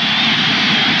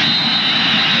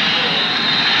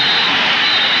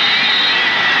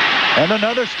 And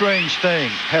another strange thing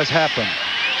has happened.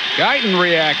 Guyton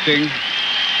reacting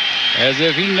As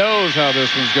if he knows how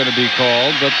this one's going to be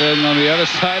called. But then on the other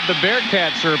side, the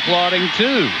Bearcats are applauding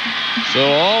too.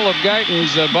 So all of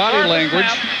Guyton's body language.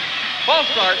 False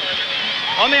start.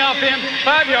 On the offense,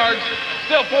 5 yards.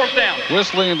 Still 4th down.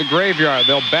 Whistling in the graveyard.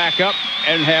 They'll back up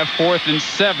and have 4th and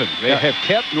 7. They have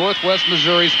kept Northwest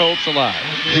Missouri's hopes alive.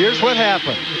 Here's what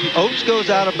happened. Oates goes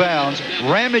out of bounds.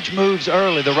 Ramage moves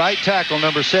early, the right tackle,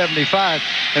 number 75.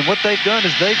 And what they've done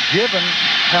is they've given,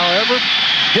 however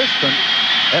distant,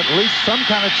 at least some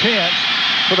kind of chance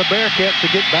for the Bearcats to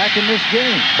get back in this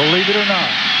game, believe it or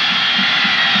not.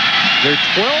 Their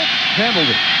 12th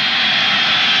penalty.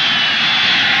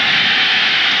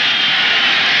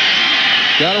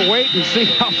 Got to wait and see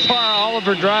how far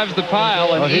Oliver drives the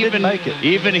pile, and he didn't make it.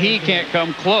 Even he can't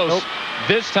come close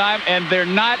this time, and they're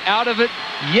not out of it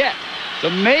yet. It's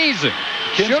amazing.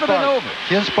 Should have been over.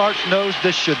 Ken Sparks knows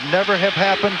this should never have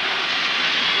happened.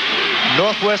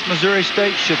 Northwest Missouri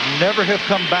State should never have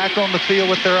come back on the field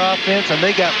with their offense, and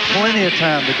they got plenty of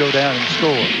time to go down and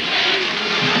score.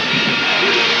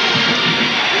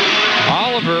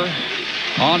 Oliver,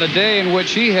 on a day in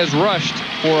which he has rushed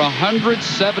for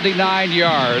 179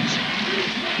 yards,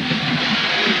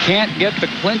 can't get the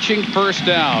clinching first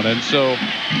down. And so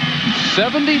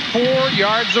 74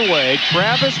 yards away,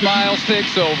 Travis Miles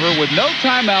takes over with no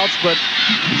timeouts, but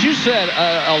as you said,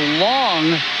 a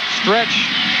long stretch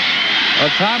of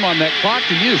time on that clock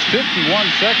to use, 51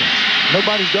 seconds.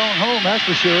 Nobody's going home, that's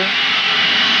for sure.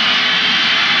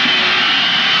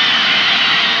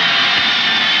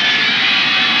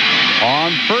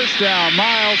 On first down,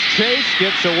 Miles Chase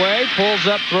gets away, pulls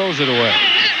up, throws it away.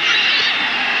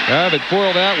 Guy that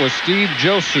coiled out was Steve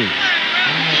Josu.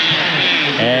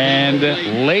 And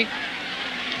late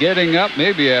getting up,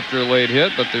 maybe after a late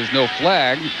hit, but there's no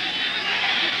flag.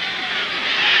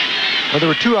 Well, there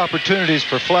were two opportunities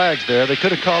for flags there. They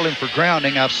could have called him for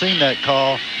grounding. I've seen that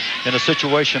call in a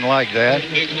situation like that.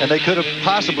 And they could have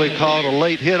possibly called a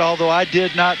late hit, although I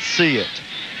did not see it.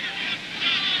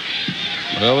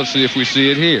 Well, let's see if we see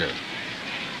it here.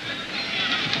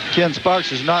 Ken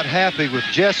Sparks is not happy with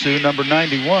Jesu, number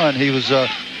 91. He was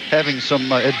having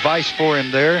some advice for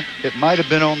him there. It might have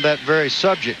been on that very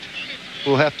subject.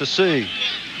 We'll have to see.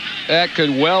 That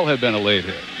could well have been a late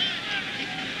hit.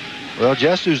 Well,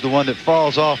 Jesu's the one that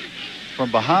falls off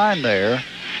from behind there.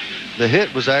 The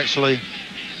hit was actually,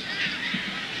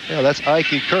 yeah, that's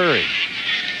Ike Curry.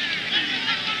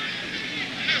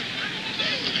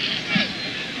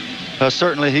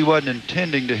 Certainly he wasn't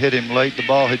intending to hit him late. The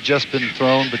ball had just been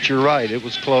thrown, but you're right, it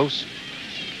was close.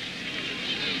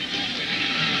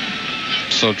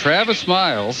 So Travis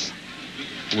Miles,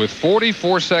 with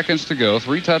 44 seconds to go,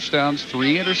 3 touchdowns,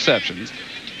 3 interceptions.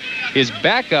 His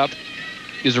backup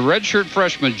is a redshirt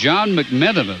freshman, John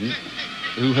McMenamin,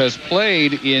 who has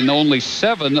played in only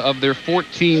 7 of their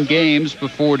 14 games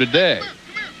before today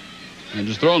and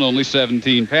has thrown only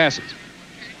 17 passes.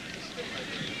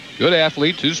 Good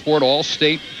athlete, 2-sport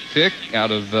all-state pick out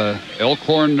of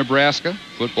Elkhorn, Nebraska,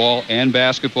 football and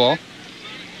basketball.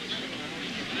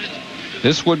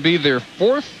 This would be their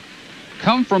 4th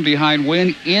come-from-behind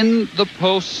win in the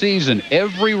postseason.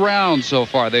 Every round so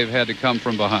far they've had to come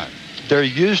from behind. They're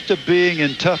used to being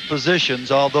in tough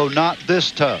positions, although not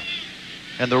this tough.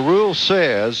 And the rule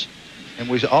says, and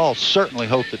we all certainly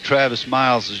hope that Travis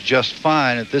Miles is just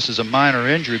fine, if this is a minor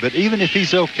injury, but even if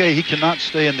he's okay, he cannot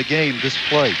stay in the game this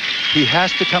play. He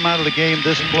has to come out of the game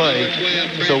this play.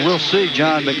 So we'll see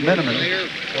John McMenamin.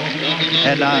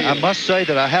 And I must say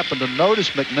that I happened to notice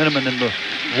McMenamin in the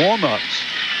warm-ups.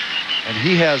 And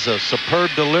he has a superb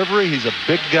delivery. He's a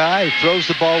big guy. He throws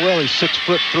the ball well. He's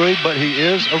 6'3", but he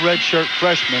is a redshirt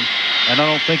freshman, and I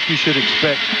don't think you should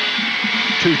expect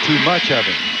too much of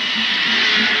him.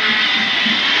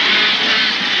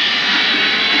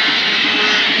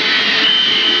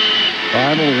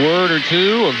 Final word or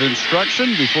two of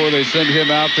instruction before they send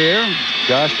him out there.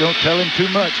 Gosh, don't tell him too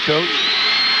much, Coach.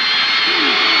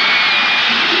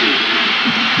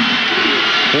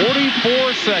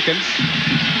 44 seconds.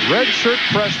 Redshirt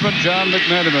freshman John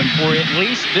McMenamin for at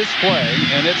least this play,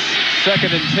 and it's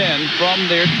 2nd and 10 from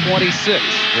their 26.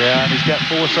 Yeah, and he's got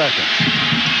 4 seconds.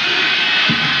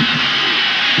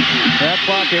 That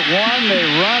clock at 1. They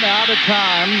run out of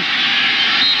time.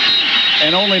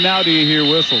 And only now do you hear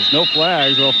whistles. No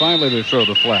flags. Well, finally they throw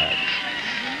the flag.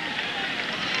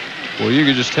 Well, you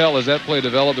could just tell as that play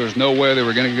developed, there's no way they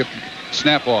were going to get the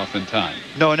snap off in time.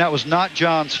 No, and that was not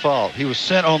John's fault. He was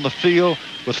sent on the field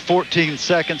with 14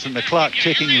 seconds and the clock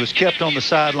ticking. He was kept on the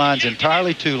sidelines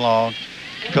entirely too long.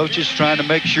 Coaches trying to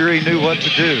make sure he knew what to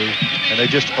do, and they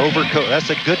just overcoached. That's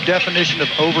a good definition of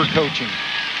overcoaching.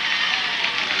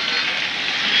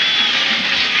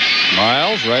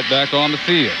 Miles right back on the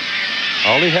field.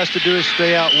 All he has to do is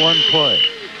stay out one play.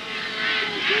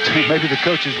 Maybe the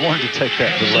coaches wanted to take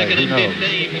that delay. Second Who and knows?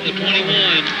 15 from the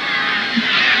 21.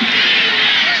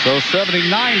 So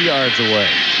 79 yards away.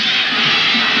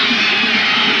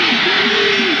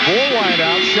 4 wide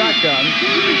out, shotgun.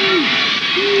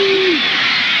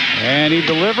 And he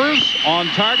delivers on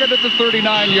target at the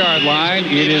 39-yard line.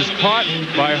 It is caught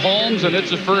by Holmes, and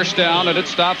it's a first down, and it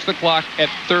stops the clock at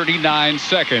 39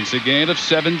 seconds, a gain of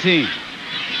 17.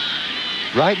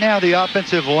 Right now, the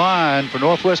offensive line for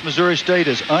Northwest Missouri State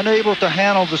is unable to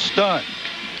handle the stunt.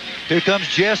 Here comes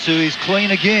Jesu. He's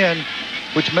clean again,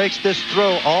 which makes this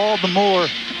throw all the more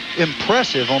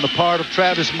impressive on the part of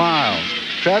Travis Miles.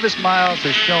 Travis Miles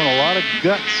has shown a lot of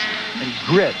guts and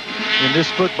grit in this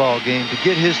football game to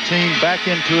get his team back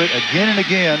into it again and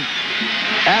again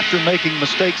after making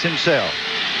mistakes himself.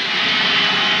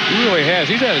 He really has.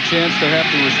 He's had a chance to have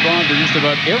to respond to just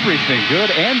about everything,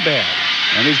 good and bad.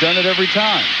 And he's done it every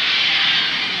time.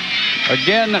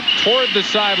 Again, toward the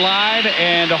sideline,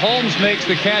 and Holmes makes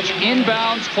the catch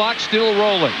inbounds, clock still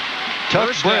rolling.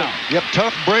 Tough break. Yep,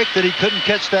 tough break that he couldn't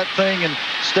catch that thing and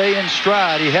stay in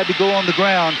stride. He had to go on the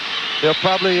ground. They'll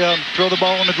probably throw the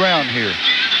ball on the ground here.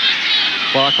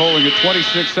 Clock holding at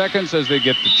 26 seconds as they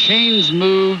get the chains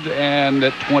moved, and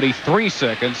at 23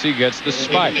 seconds he gets the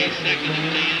spike.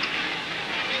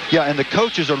 Yeah, and the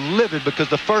coaches are livid because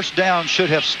the first down should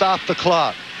have stopped the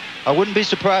clock. I wouldn't be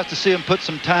surprised to see them put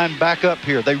some time back up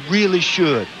here. They really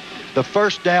should. The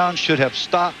first down should have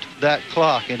stopped that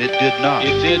clock, and it did not.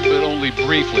 It did, but only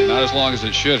briefly, not as long as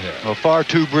it should have. Well, far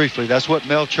too briefly. That's what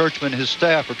Mel Churchman and his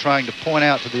staff are trying to point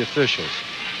out to the officials.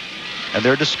 And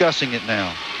they're discussing it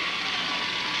now.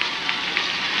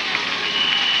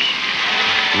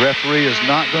 The referee is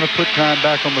not going to put time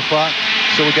back on the clock,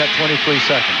 so we got 23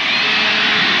 seconds.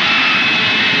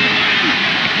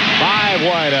 5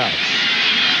 wideouts.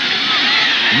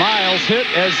 Miles hit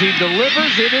as he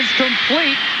delivers. It is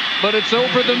complete, but it's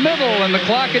over the middle, and the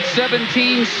clock at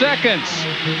 17 seconds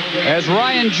as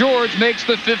Ryan George makes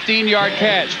the 15-yard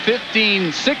catch.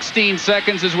 16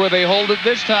 seconds is where they hold it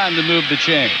this time to move the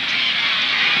chains.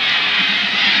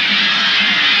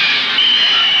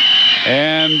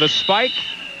 And the spike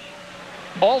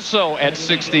also at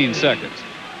 16 seconds.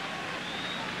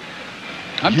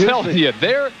 I'm telling you,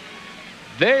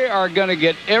 they are going to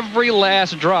get every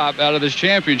last drop out of this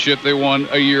championship they won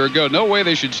a year ago. No way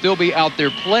they should still be out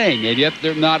there playing, and yet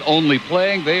they're not only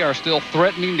playing, they are still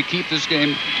threatening to keep this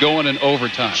game going in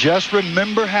overtime. Just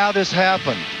remember how this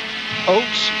happened.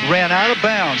 Oates ran out of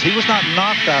bounds. He was not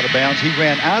knocked out of bounds. He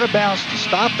ran out of bounds to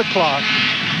stop the clock,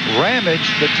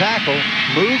 ramaged the tackle,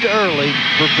 moved early,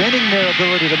 preventing their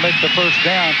ability to make the first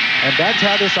down, and that's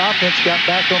how this offense got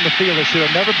back on the field. It should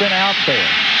have never been out there.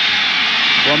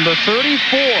 From the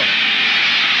 34,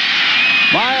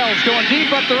 Miles going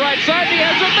deep up the right side. He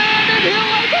has a man, and Hill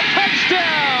has a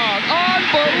touchdown.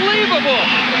 Unbelievable.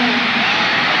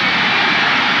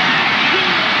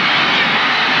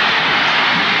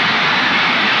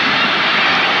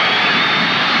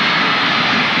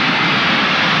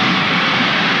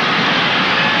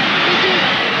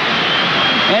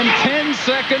 And 10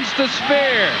 seconds to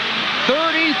spare.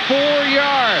 34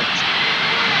 yards.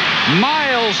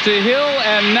 Miles to Hill,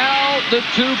 and now the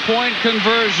two-point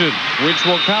conversion, which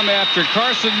will come after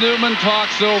Carson-Newman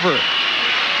talks over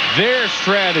their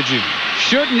strategy.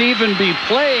 Shouldn't even be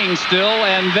playing still,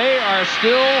 and they are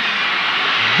still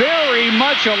very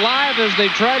much alive as they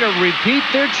try to repeat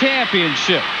their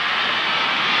championship.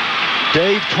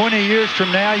 Dave, 20 years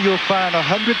from now, you'll find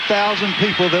 100,000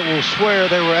 people that will swear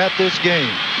they were at this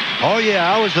game. Oh, yeah,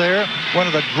 I was there. One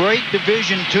of the great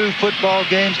Division II football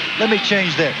games. Let me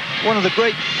change that. One of the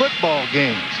great football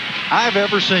games I've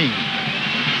ever seen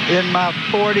in my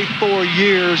 44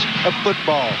 years of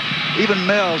football. Even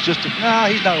Mel's just,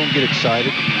 he's not going to get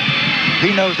excited.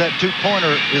 He knows that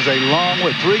two-pointer is a long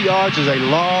way. 3 yards is a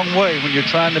long way when you're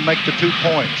trying to make the 2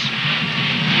 points.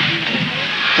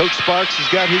 Coach Sparks has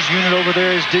got his unit over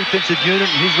there, his defensive unit,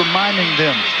 and he's reminding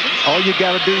them, all you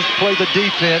got to do is play the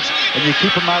defense, and you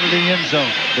keep them out of the end zone.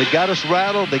 They got us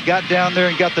rattled. They got down there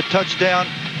and got the touchdown.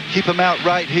 Keep them out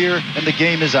right here, and the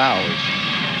game is ours.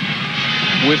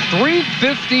 With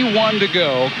 3:51 to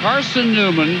go,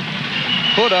 Carson-Newman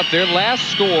put up their last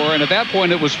score, and at that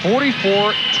point it was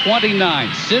 44-29.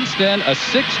 Since then, a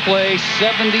 6-play,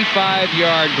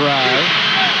 75-yard drive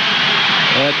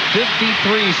at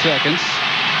 53 seconds.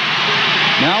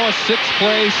 Now a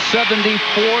 6-play,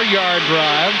 74-yard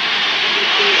drive,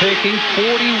 taking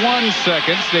 41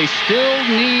 seconds. They still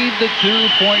need the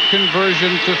 2-point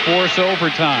conversion to force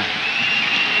overtime.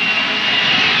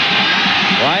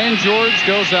 Ryan George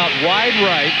goes out wide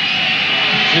right.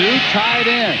 2 tight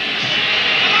ends.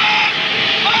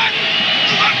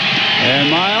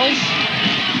 And Miles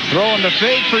throwing the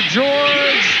fake for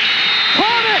George.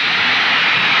 Caught it!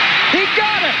 He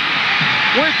got it!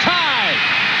 We're tied!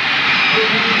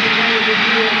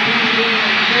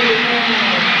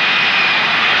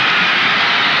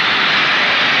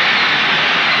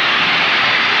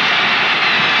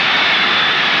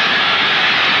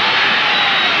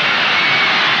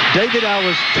 David, I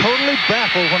was totally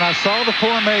baffled when I saw the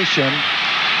formation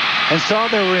and saw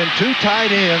they were in 2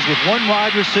 tight ends with 1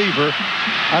 wide receiver.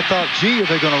 I thought, gee, are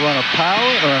they going to run a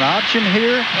power or an option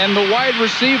here? And the wide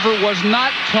receiver was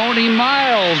not Tony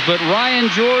Miles, but Ryan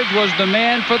George was the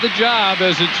man for the job,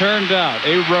 as it turned out.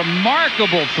 A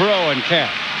remarkable throw and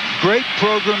catch. Great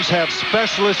programs have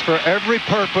specialists for every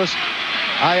purpose.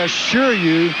 I assure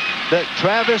you that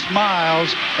Travis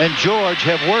Miles and George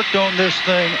have worked on this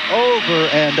thing over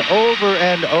and over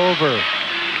and over.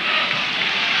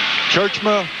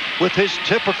 Churchma with his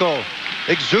typical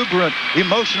exuberant,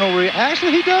 emotional reaction.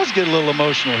 Actually, he does get a little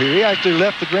emotional here. He actually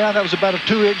left the ground. That was about a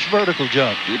 2-inch vertical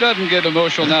jump. He doesn't get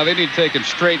emotional now. They need to take him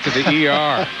straight to the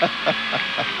ER.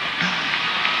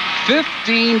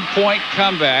 15-point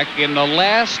comeback in the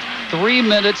last 3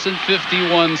 minutes and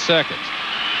 51 seconds.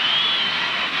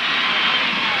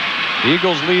 The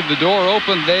Eagles leave the door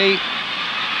open. They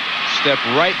step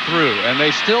right through, and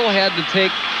they still had to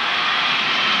take,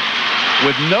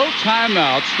 with no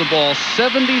timeouts, the ball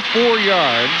 74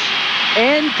 yards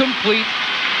and complete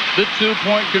the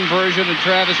 2-point conversion, and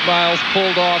Travis Miles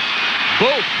pulled off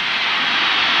both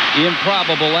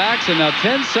improbable acts. And now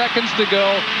 10 seconds to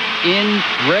go in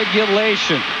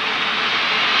regulation.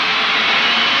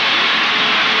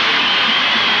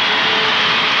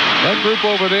 That group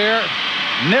over there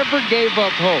never gave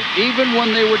up hope, even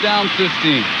when they were down 15.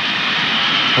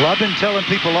 Well, I've been telling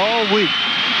people all week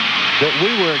that we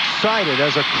were excited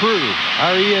as a crew,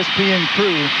 our ESPN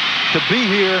crew, to be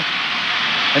here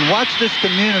and watch this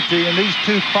community and these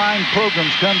 2 fine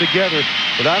programs come together.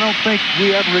 But I don't think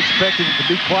we ever expected it to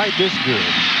be quite this good.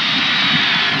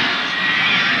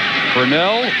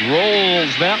 Purnell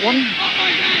rolls that one.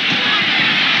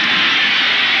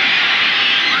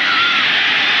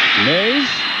 Mays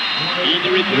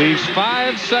leaves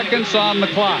 5 seconds on the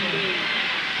clock.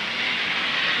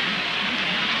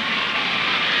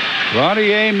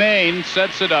 Ronnie A. Main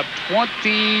sets it up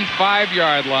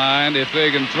 25-yard line. If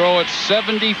they can throw it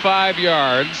 75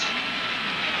 yards,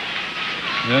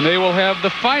 then they will have the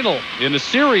final in a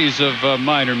series of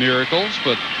minor miracles.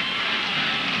 But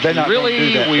they're not really,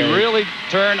 do that, we really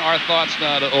turn our thoughts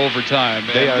now to overtime.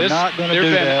 They are not going to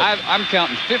do that. I'm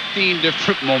counting 15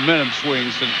 different momentum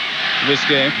swings in this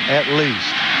game. At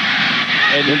least.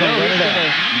 And you know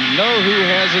who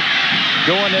has it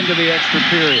going into the extra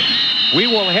period. We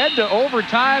will head to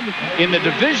overtime in the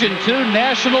Division II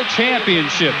National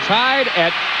Championship, tied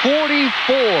at 44.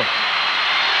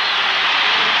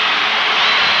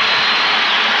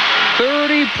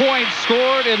 30 points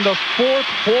scored in the 4th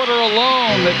quarter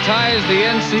alone that ties the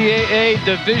NCAA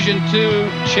Division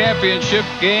II Championship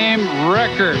game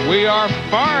record. We are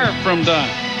far from done.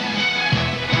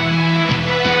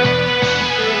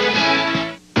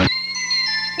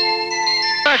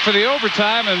 Back for the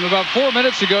overtime, and about 4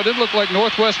 minutes ago, it didn't look like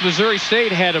Northwest Missouri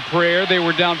State had a prayer. They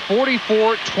were down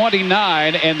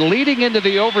 44-29, and leading into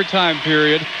the overtime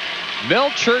period, Mel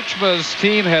Churchma's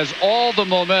team has all the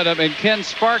momentum, and Ken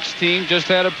Sparks' team just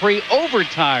had a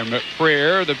pre-overtime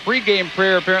prayer. The pregame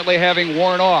prayer apparently having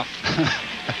worn off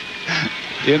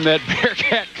in that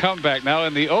Bearcat comeback. Now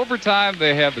in the overtime,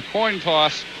 they have the coin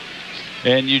toss,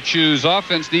 and you choose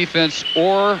offense, defense,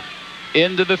 or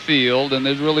into the field, and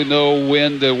there's really no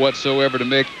wind whatsoever to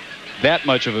make that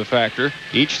much of a factor.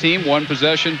 Each team 1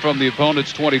 possession from the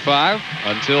opponent's 25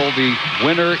 until the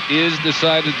winner is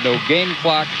decided. No game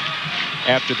clock.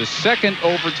 After the second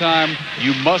overtime,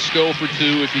 you must go for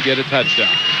 2 if you get a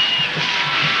touchdown.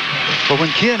 But when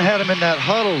Ken had him in that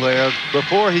huddle there,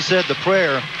 before he said the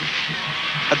prayer,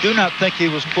 I do not think he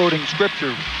was quoting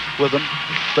scripture with them,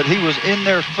 but he was in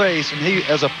their face, and he,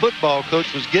 as a football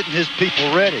coach, was getting his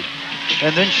people ready.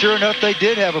 And then sure enough, they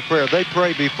did have a prayer. They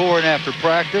pray before and after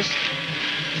practice.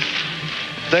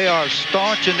 They are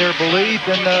staunch in their belief,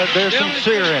 and they're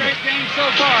sincere in it. Great game so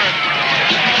far.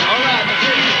 All right, let's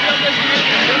hear you feel this game.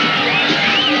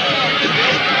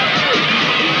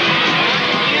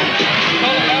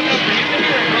 Call it out up, get the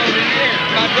mirror, roll it in the air.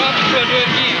 If I drop it, we'll do it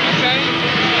again, okay?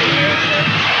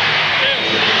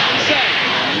 Say.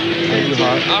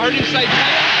 I heard him say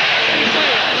tail.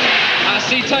 I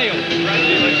see tail.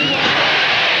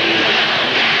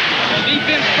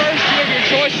 Defense first, you have your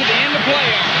choice at the end of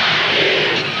play.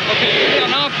 defensively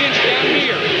on offense down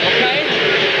here, okay?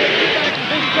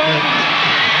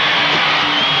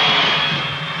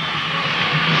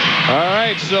 All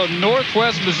right, so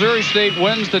Northwest Missouri State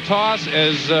wins the toss,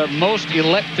 as most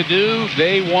elect to do.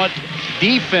 They want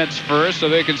defense first so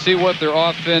they can see what their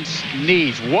offense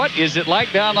needs. What is it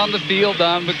like down on the field,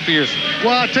 Don McPherson?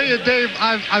 Well, I tell you, Dave,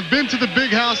 I've been to the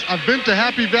Big House, I've been to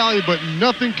Happy Valley, but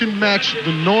nothing can match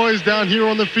the noise down here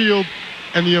on the field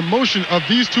and the emotion of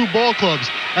these two ball clubs.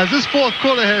 As this fourth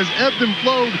quarter has ebbed and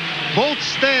flowed, both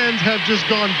stands have just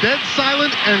gone dead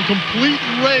silent and complete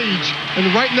rage. And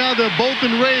right now they're both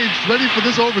enraged, ready for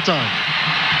this overtime.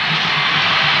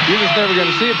 You're just never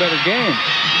going to see a better game.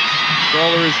 That's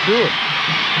all there is to it.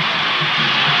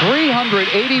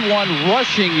 381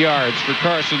 rushing yards for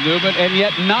Carson-Newman, and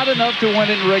yet not enough to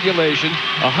win in regulation.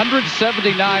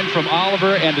 179 from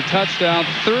Oliver and a touchdown.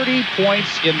 30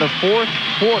 points in the fourth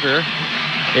quarter.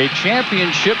 A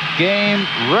championship game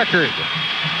record.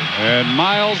 And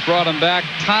Miles brought him back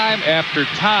time after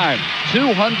time.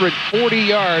 240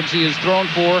 yards he has thrown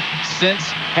for since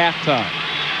halftime.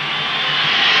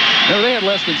 No, they had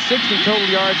less than 60 total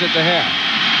yards at the half.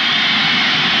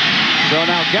 So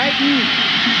now Guyton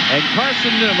and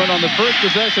Carson-Newman on the first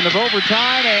possession of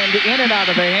overtime, and in and out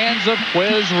of the hands of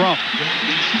Quez Rump.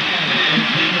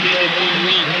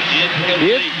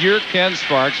 If you're Ken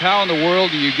Sparks, how in the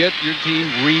world do you get your team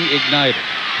reignited?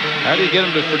 How do you get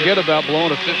them to forget about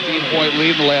blowing a 15-point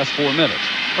lead in the last 4 minutes?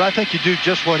 Well, I think you do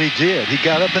just what he did. He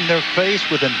got up in their face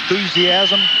with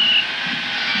enthusiasm,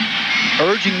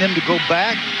 urging them to go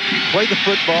back, play the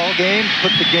football game,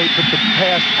 put the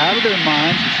past out of their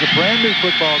minds. It's a brand new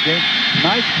football game.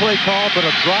 Nice play call, but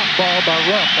a drop ball by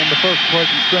Rump on the first play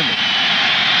from scrimmage.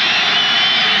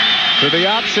 To the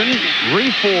option,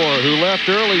 Refor, who left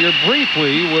earlier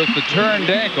briefly with the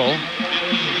turned ankle.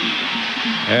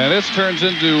 And this turns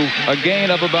into a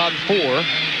gain of about 4.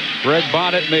 Greg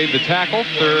Bonnet made the tackle.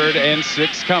 3rd and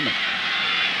 6 coming.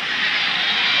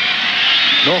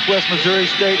 Northwest Missouri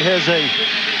State has a,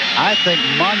 I think,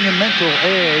 monumental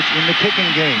edge in the kicking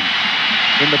game.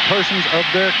 In the persons of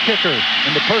their kicker.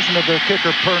 In the person of their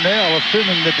kicker, Purnell,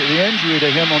 assuming that the injury to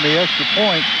him on the extra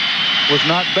point was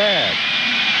not bad.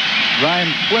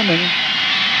 Ryan Fleming,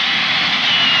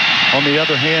 on the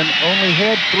other hand, only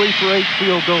had 3 for 8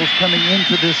 field goals coming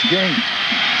into this game.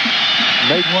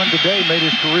 Made one today, made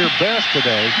his career best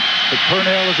today, but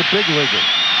Purnell is a big leaguer.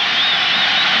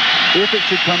 If it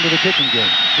should come to the kicking game.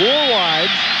 4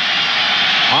 wides.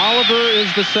 Oliver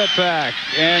is the setback,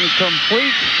 and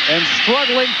complete and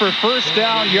struggling for first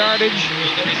down yardage,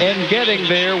 and getting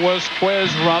there was Quez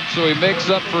Rump, so he makes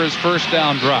up for his first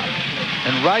down drop.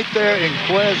 And right there in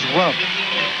Quez Rump,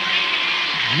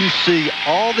 you see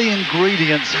all the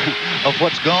ingredients of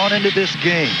what's gone into this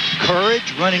game.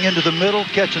 Courage, running into the middle,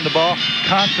 catching the ball,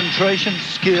 concentration,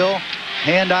 skill,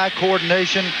 hand-eye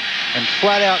coordination, and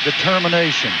flat-out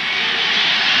determination.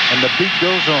 And the beat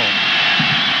goes on.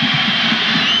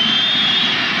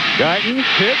 Guyton,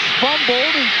 pitch,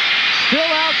 fumbled,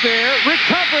 still out there,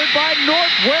 recovered by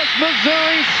Northwest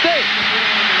Missouri State.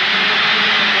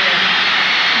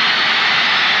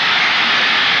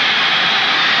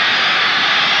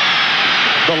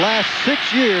 The last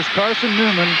 6 years,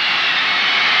 Carson-Newman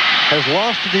has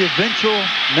lost to the eventual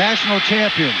national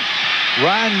champions.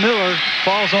 Ryan Miller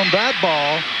falls on that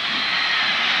ball,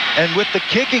 and with the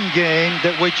kicking game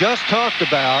that we just talked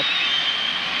about,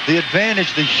 the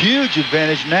advantage, the huge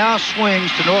advantage, now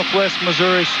swings to Northwest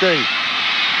Missouri State.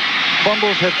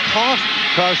 Fumbles have cost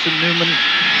Carson-Newman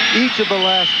each of the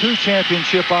last 2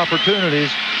 championship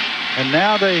opportunities, and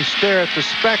now they stare at the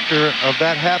specter of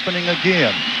that happening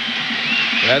again.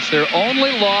 That's their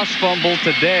only lost fumble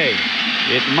today.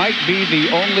 It might be the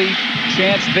only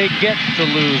chance they get to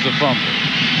lose a fumble.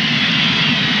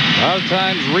 A lot of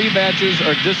times rematches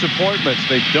are disappointments.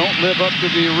 They don't live up to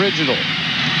the original.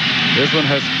 This one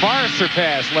has far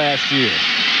surpassed last year.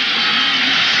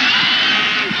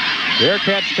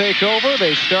 Bearcats take over.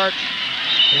 They start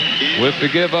with the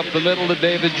give up the middle to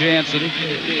David Jansen.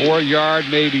 4 yard,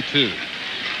 maybe 2.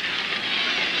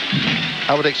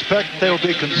 I would expect they'll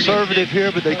be conservative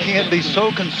here, but they can't be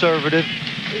so conservative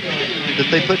that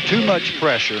they put too much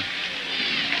pressure.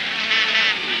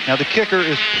 Now the kicker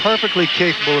is perfectly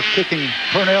capable of kicking.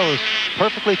 Purnell is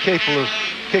perfectly capable of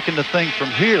kicking the thing from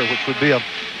here, which would be a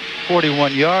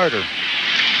 41-yarder.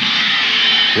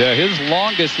 Yeah, his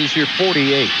longest is here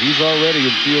 48. He's already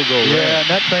in field goal range. Yeah, and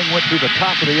that thing went through the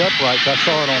top of the uprights. I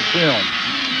saw it on film.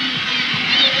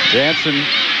 Jansen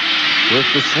with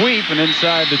the sweep, and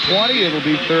inside the 20, it'll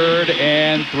be 3rd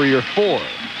and 3 or 4.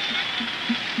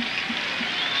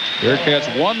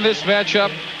 Bearcats won this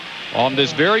matchup On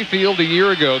this very field a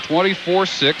year ago,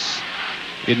 24-6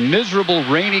 in miserable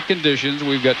rainy conditions.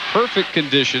 We've got perfect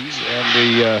conditions, and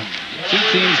the two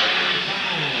teams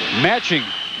matching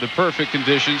the perfect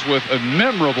conditions with a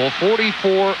memorable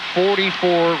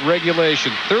 44-44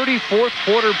 regulation. 34th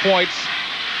quarter points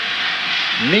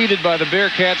needed by the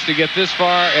Bearcats to get this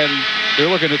far, and they're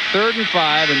looking at 3rd and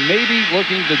 5 and maybe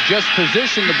looking to just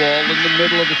position the ball in the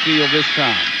middle of the field this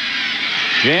time.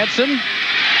 Jansen,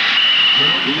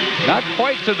 not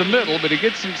quite to the middle, but he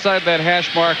gets inside that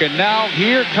hash mark, and now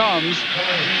here comes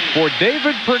for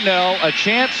David Purnell a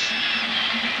chance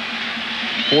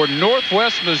for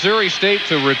Northwest Missouri State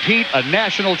to repeat a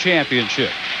national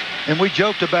championship. And we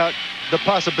joked about the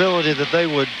possibility that they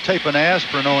would tape an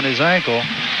aspirin on his ankle,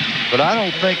 but I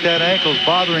don't think that ankle's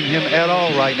bothering him at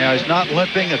all right now. He's not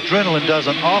limping. Adrenaline does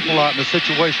an awful lot in a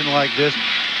situation like this.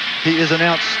 He is an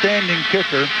outstanding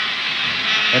kicker,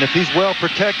 and if he's well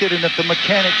protected and if the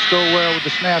mechanics go well with the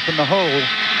snap in the hole,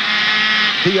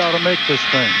 he ought to make this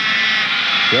thing.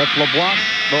 Jeff LeBlanc,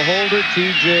 the holder.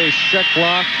 TJ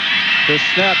Shecklock, the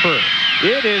snapper.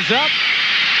 It is up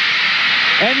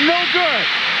and no good.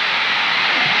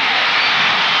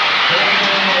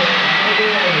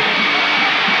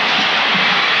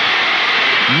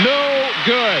 No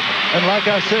good. And like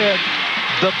I said,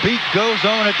 the beat goes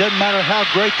on. It doesn't matter how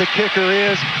great the kicker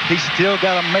is. He's still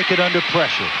got to make it under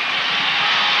pressure.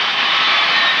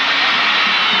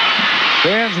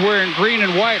 Fans wearing green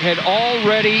and white had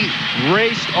already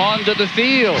raced onto the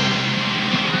field.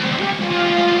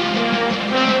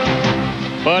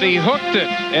 But he hooked it,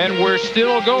 and we're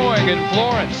still going in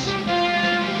Florence.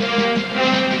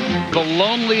 The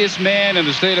loneliest man in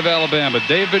the state of Alabama,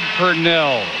 David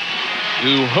Purnell,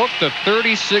 who hooked a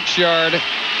 36-yard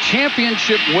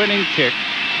championship-winning kick.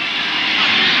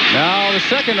 Now the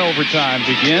second overtime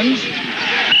begins,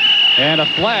 and a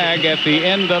flag at the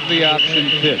end of the option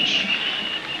pitch,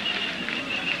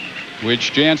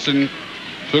 which Jansen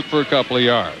took for a couple of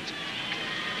yards.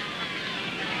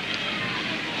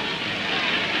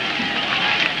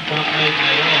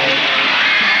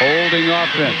 Holding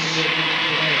offense.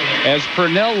 As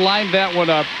Purnell lined that one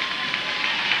up,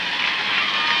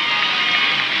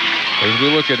 as we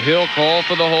look at Hill, call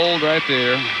for the hold right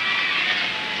there.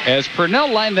 As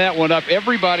Purnell lined that one up,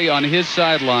 everybody on his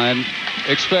sideline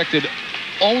expected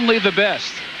only the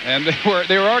best. And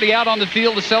they were already out on the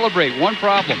field to celebrate. One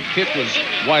problem, kick was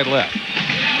wide left.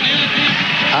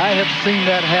 I have seen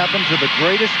that happen to the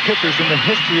greatest kickers in the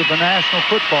history of the National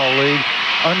Football League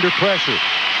under pressure.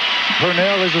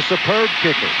 Purnell is a superb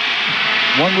kicker.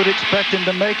 One would expect him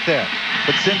to make that.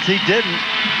 But since he didn't,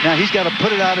 now he's got to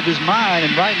put it out of his mind,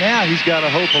 and right now he's got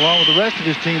to hope, along with the rest of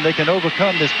his team, they can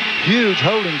overcome this huge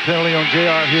holding penalty on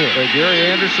J.R. Hill. Gary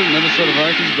Anderson, Minnesota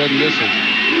Vikings, doesn't miss a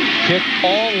kick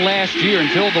all last year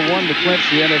until the one to clinch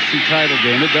the NFC title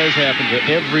game. It does happen to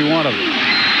every one of them.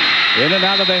 In and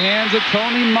out of the hands of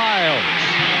Tony Miles.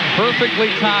 Perfectly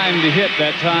timed to hit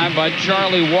that time by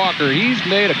Charlie Walker. He's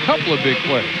made a couple of big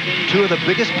plays. Two of the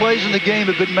biggest plays in the game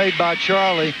have been made by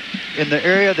Charlie in the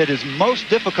area that is most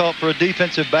difficult for a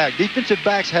defensive back. Defensive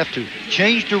backs have to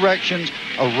change directions,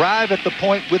 arrive at the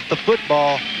point with the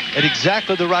football at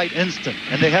exactly the right instant,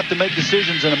 and they have to make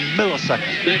decisions in a millisecond.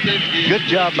 Good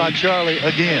job by Charlie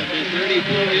again.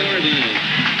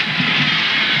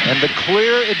 And the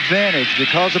clear advantage,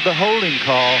 because of the holding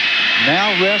call, now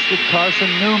rests with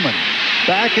Carson-Newman.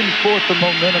 Back and forth, the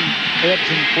momentum ebbs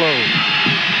and flows.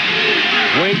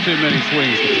 Way too many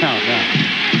swings to count now.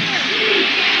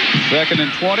 2nd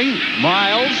and 20.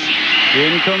 Miles,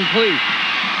 incomplete.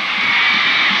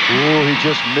 Oh, he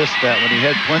just missed that when he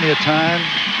had plenty of time.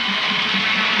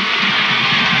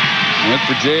 Went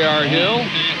for J.R. Hill.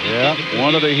 Yeah.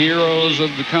 One of the heroes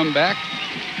of the comeback.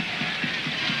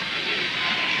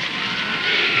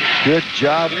 Good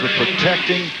job for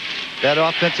protecting that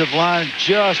offensive line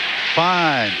just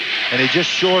fine. And he just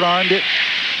short-armed it.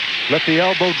 Let the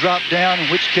elbow drop down, in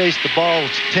which case the ball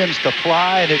tends to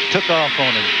fly, and it took off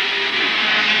on him.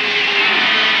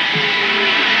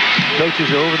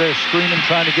 Coaches are over there screaming,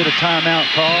 trying to get a timeout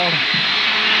called.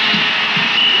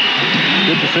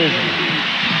 Good decision.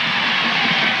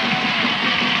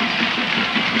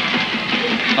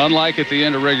 Unlike at the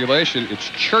end of regulation, it's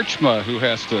Churchma who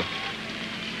has to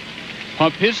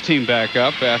pump his team back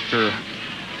up after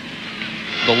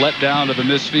the letdown of the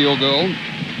missed field goal,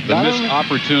 the missed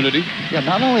opportunity. Yeah,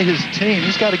 not only his team,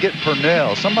 he's got to get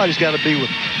Purnell. Somebody's got to be with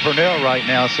Purnell right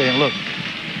now saying, look,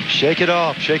 shake it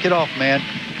off, man.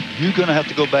 You're going to have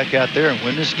to go back out there and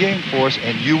win this game for us,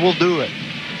 and you will do it.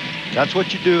 That's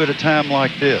what you do at a time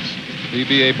like this.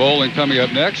 PBA bowling coming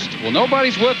up next. Well,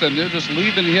 nobody's with him. They're just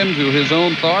leaving him to his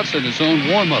own thoughts and his own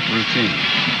warm-up routine.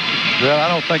 Well, I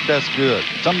don't think that's good.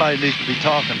 Somebody needs to be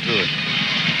talking to him.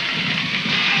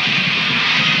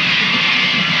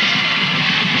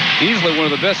 Easily one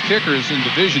of the best kickers in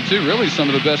Division II. Really some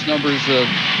of the best numbers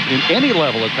in any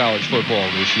level of college football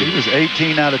this year. He was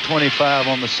 18 out of 25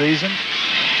 on the season.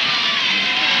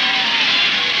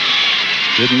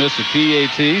 Didn't miss a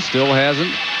PAT. Still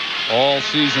hasn't all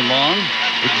season long.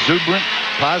 Exuberant,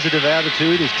 positive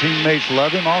attitude. His teammates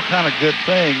love him. All kind of good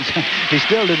things. He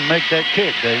still didn't make that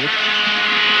kick, David.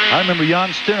 I remember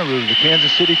Jan Stenerud, the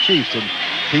Kansas City Chiefs, and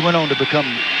he went on to become,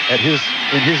 in his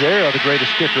era, the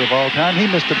greatest kicker of all time. He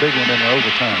missed a big one in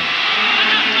overtime,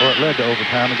 or it led to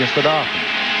overtime against the Dolphins.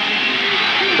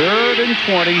 3rd and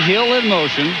 20. Hill in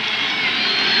motion.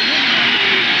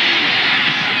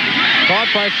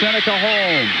 Caught by Seneca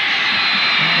Holmes.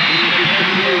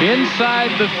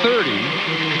 Inside the 30.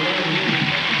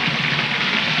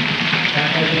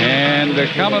 And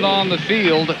coming on the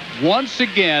field once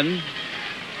again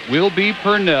will be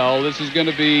Purnell. This is going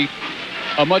to be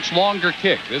a much longer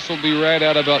kick. This will be right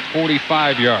at about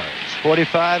 45 yards.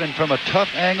 45, and from a tough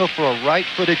angle for a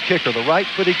right-footed kicker. The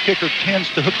right-footed kicker tends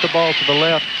to hook the ball to the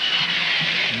left.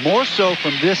 More so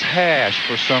from this hash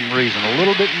for some reason. A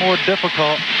little bit more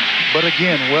difficult, but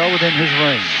again, well within his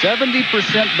range. 70%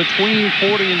 between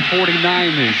 40 and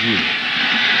 49 this year.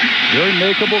 Very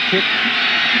makeable kick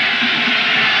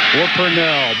for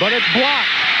Purnell, but it's blocked.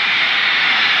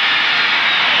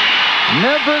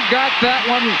 Never got that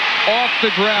one off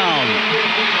the ground.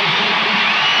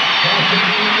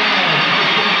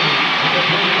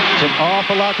 It's an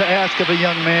awful lot to ask of a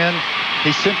young man.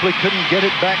 He simply couldn't get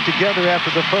it back together after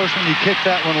the first one. He kicked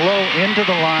that one low into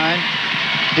the line.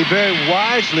 He very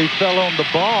wisely fell on the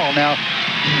ball. Now,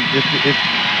 if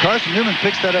Carson-Newman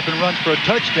picks that up and runs for a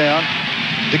touchdown,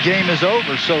 the game is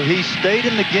over. So he stayed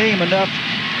in the game enough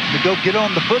to go get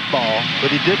on the football,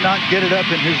 but he did not get it up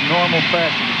in his normal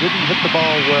fashion. He didn't hit the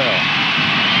ball well.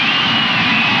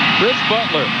 Chris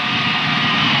Butler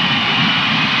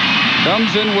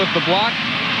comes in with the block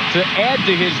to add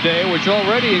to his day, which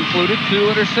already included 2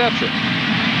 interceptions.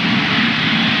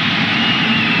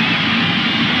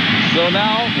 So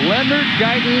now Leonard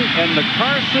Guyton and the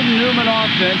Carson-Newman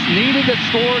offense needed a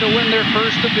score to win their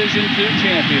first Division II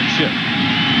championship.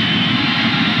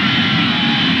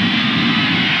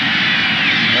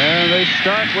 And they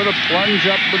start with a plunge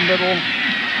up the middle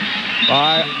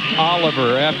by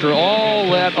Oliver. After all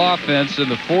that offense in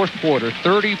the 4th quarter,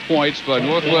 30 points by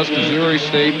Northwest Missouri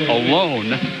State alone.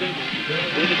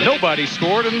 Nobody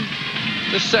scored in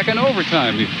the second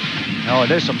overtime. No,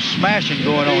 there's some smashing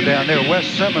going on down there. Wes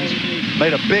Simmons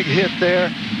made a big hit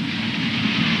there.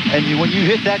 And when you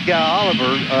hit that guy,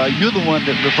 Oliver, you're the one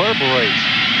that reverberates.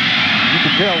 You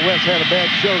can tell Wes had a bad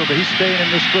shoulder, but he's staying in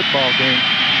this football game.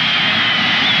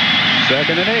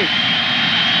 2nd and 8.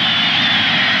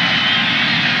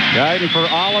 Guiding for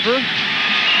Oliver.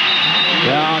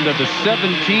 Down to the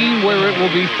 17 where it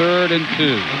will be 3rd and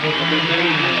 2.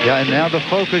 Yeah, and now the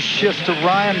focus shifts to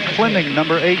Ryan Fleming,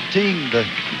 number 18, the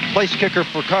place kicker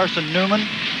for Carson-Newman,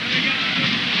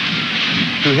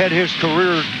 who had his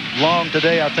career long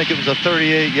today. I think it was a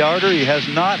 38-yarder. He has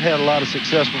not had a lot of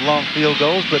success with long field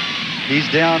goals, but he's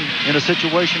down in a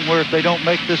situation where if they don't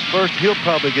make this first, he'll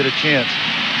probably get a chance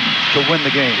to win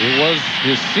the game. It was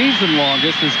his season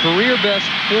longest, his career best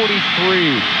 43.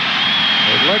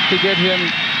 They'd like to get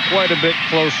him quite a bit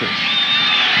closer.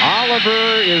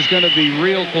 Oliver is going to be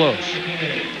real close.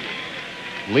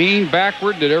 Leaned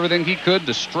backward, did everything he could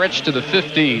to stretch to the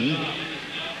 15.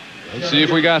 Let's see if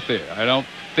we got there. I don't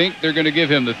think they're going to give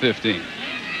him the 15.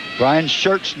 Brian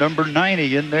Schertz, number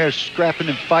 90, in there scrapping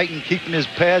and fighting, keeping his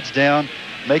pads down,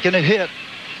 making a hit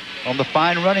on the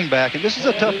fine running back. And this is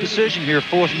a tough decision here,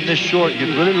 4th and this short.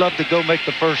 You'd really love to go make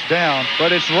the first down.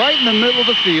 But it's right in the middle of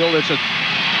the field. It's a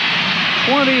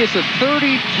 20, it's a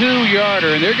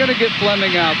 32-yarder, and they're going to get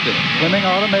Fleming out there. Fleming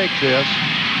ought to make this.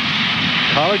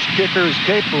 College kicker is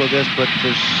capable of this, but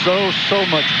there's so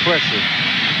much pressure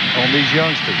on these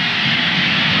youngsters.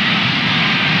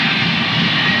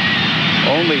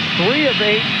 Only 3 of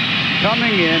 8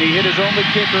 coming in. He hit his only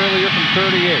kick earlier from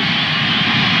 38.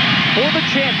 For the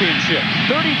championship,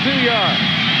 32 yards.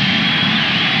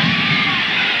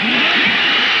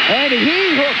 And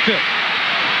he hooked it.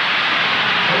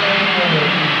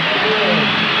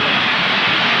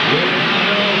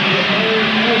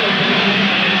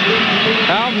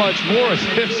 How much more of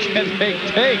this can they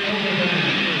take?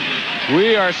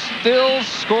 We are still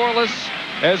scoreless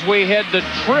as we head to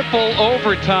triple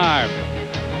overtime.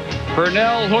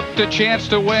 Purnell hooked a chance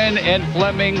to win, and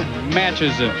Fleming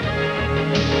matches him.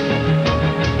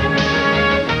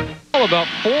 Well, about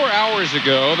 4 hours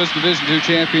ago, this Division II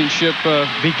championship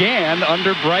began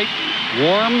under bright,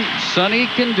 warm, sunny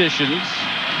conditions.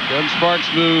 Ken Sparks'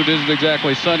 mood isn't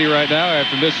exactly sunny right now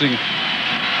after missing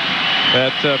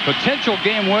that potential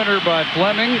game winner by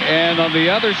Fleming. And on the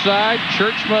other side,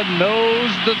 Churchman knows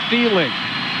the feeling.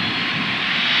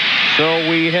 So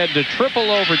we head to triple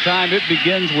overtime. It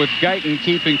begins with Guyton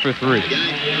keeping for 3.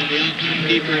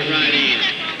 Keeper at right end.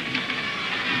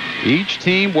 Each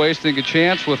team wasting a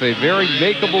chance with a very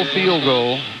makeable field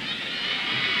goal.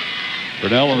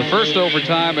 Burnell in the first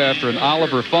overtime after an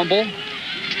Oliver fumble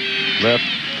left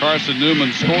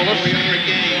Carson-Newman scoreless.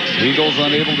 Eagles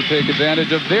unable to take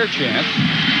advantage of their chance.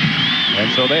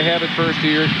 And so they have it first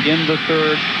here in the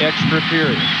third extra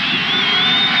period.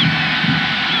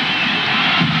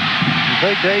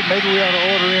 Hey, Dave, maybe we ought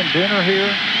to order in dinner here.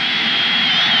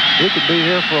 We could be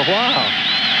here for a while.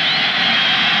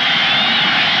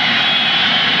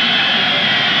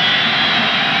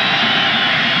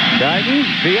 Guyton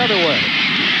the other way.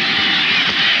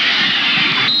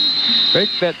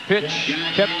 Faked that pitch,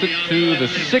 kept it to the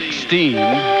 16,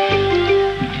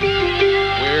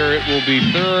 where it will be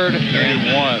 3rd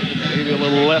and 1, maybe a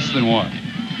little less than 1.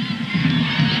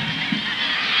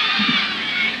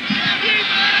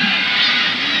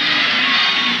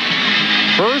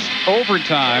 First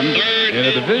overtime in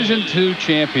a Division II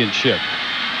championship.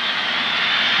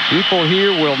 People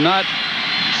here will not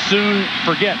soon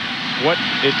forget what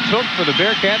it took for the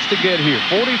Bearcats to get here.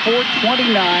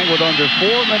 44-29 with under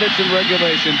 4 minutes in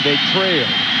regulation. They trailed.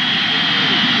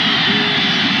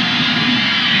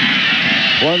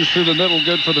 Runs through the middle,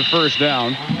 good for the first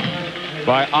down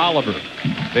by Oliver.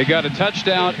 They got a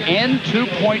touchdown and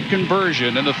 2-point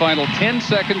conversion in the final 10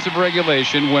 seconds of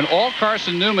regulation when all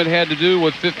Carson-Newman had to do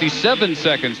with 57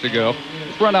 seconds to go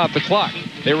was run out the clock.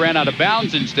 They ran out of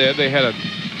bounds instead. They had a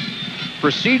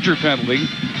procedure penalty.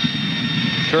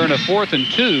 Turn a 4th and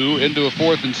 2 into a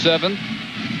 4th and 7.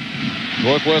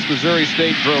 Northwest Missouri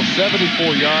State drove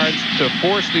 74 yards to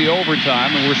force the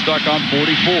overtime, and we're stuck on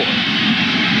 44.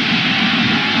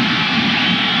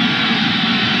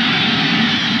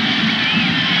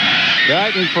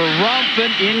 Guyton for Rumpf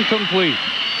and incomplete.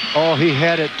 Oh, he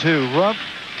had it too. Rumpf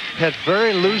had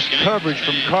very loose coverage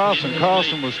from Carlson.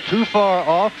 Carlson was too far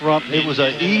off Rumpf. It was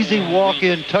an easy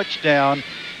walk-in touchdown.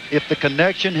 If the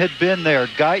connection had been there,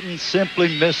 Guyton simply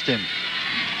missed him.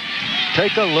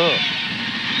 Take a look.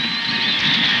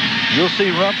 You'll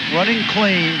see Rumpf running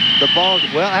clean. The ball,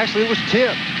 well, actually it was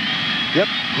tipped. Yep,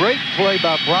 great play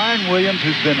by Brian Williams,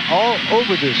 who's been all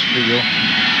over this field.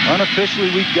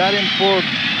 Unofficially, we got him for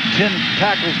 10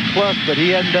 tackles plus, but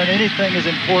he hadn't done anything as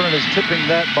important as tipping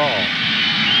that ball.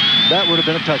 That would have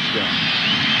been a touchdown.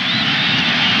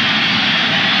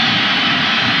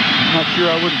 I'm not sure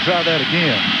I wouldn't try that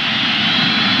again.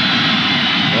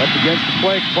 Up against the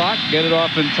play clock, get it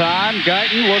off in time.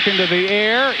 Guyton looking to the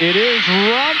air. It is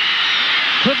Rumpf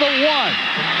to the 1.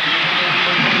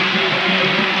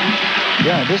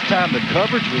 Yeah, this time the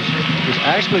coverage was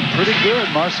actually pretty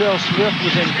good. Marcel Swift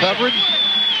was in coverage.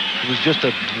 It was just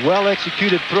a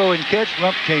well-executed throw and catch.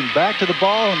 Rumpf came back to the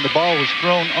ball, and the ball was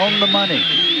thrown on the money.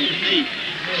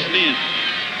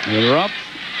 And Rumpf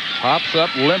pops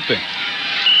up limping.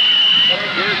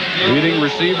 Leading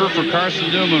receiver for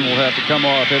Carson-Newman will have to come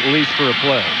off at least for a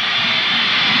play.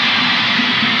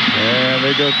 And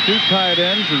they go 2 tight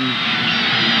ends, and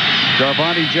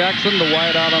Garvani Jackson, the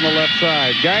wide out on the left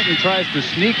side. Guyton tries to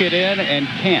sneak it in and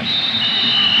can't.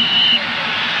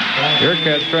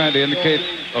 Bearcats trying to indicate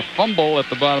a fumble at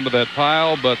the bottom of that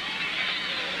pile, but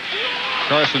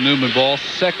Carson-Newman ball,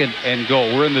 2nd and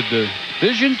goal. We're in the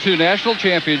Division II National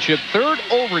Championship 3rd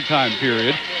overtime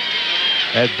period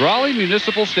at Brawley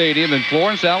Municipal Stadium in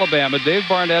Florence, Alabama. Dave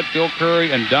Barnett, Phil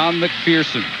Curry, and Don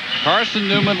McPherson.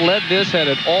 Carson-Newman led this, had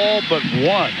it all but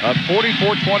one, up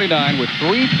 44-29 with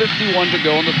 3:51 to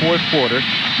go in the 4th quarter.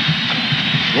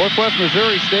 Northwest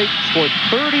Missouri State scored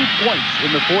 30 points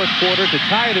in the 4th quarter to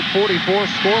tie it at 44,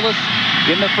 scoreless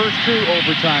in the first 2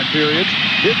 overtime periods.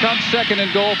 Here comes 2nd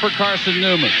and goal for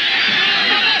Carson-Newman.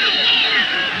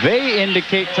 They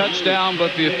indicate touchdown,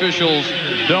 but the officials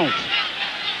don't.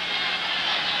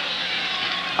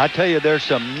 I tell you, there's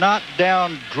some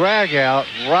knockdown, drag-out,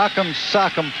 rock'em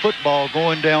sock'em football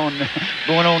going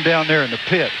on down there in the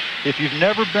pit. If you've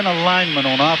never been a lineman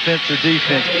on offense or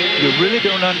defense, you really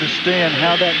don't understand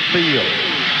how that feels.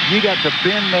 You got to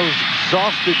bend those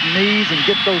exhausted knees and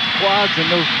get those quads and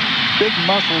those big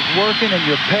muscles working and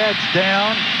your pads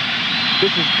down.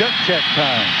 This is gut check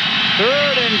time.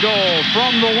 3rd and goal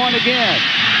from the 1 again.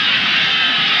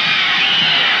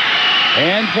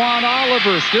 Antoine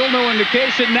Oliver, still no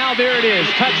indication. Now there it is.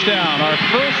 Touchdown. Our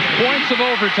first points of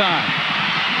overtime.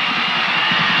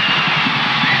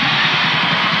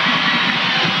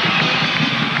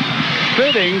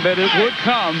 Fitting that it would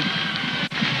come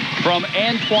from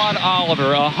Antoine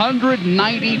Oliver.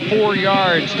 194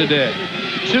 yards today.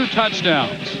 2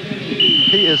 touchdowns.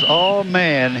 He is all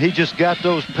man. He just got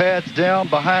those pads down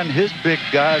behind his big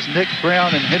guys, Nick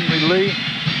Brown and Henry Lee,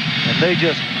 and they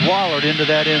just wallowed into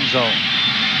that end zone.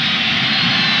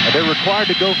 And they're required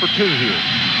to go for 2 here.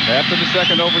 After the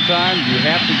second overtime, you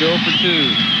have to go for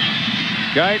 2.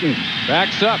 Guyton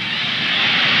backs up.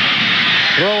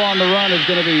 Throw on the run is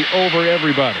going to be over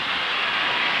everybody.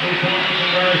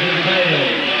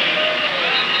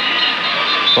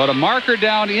 But a marker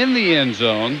down in the end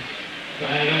zone.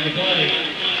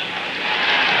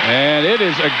 And it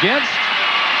is against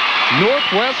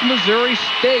Northwest Missouri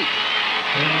State.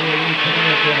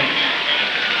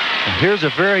 Here's a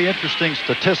very interesting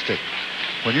statistic.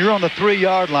 When you're on the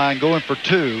 3-yard line going for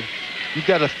 2, you've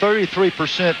got a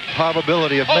 33%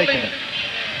 probability of making it.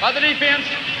 By the defense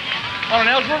on an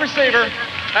eligible receiver,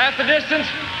 half the distance,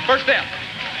 first down.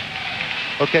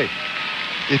 Okay,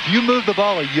 if you move the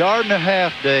ball 1.5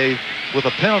 yards, Dave, with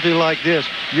a penalty like this,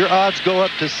 your odds go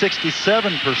up to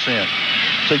 67%.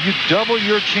 So you double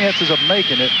your chances of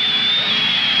making it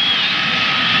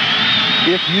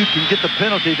if you can get the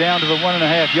penalty down to the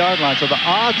 1.5-yard line. So the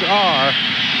odds are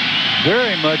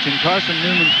very much in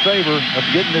Carson-Newman's favor of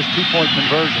getting this 2-point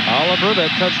conversion. Oliver,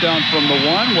 that touchdown from the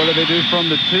 1. What do they do from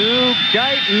the 2?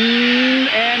 Guyton,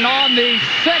 and on the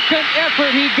second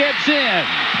effort, he gets in.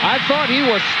 I thought he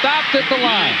was stopped at the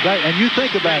line. Right, and you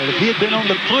think about it. If he had been on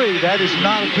the 3, that is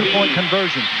not a 2-point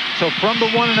conversion. So from the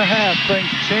 1.5, things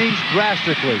changed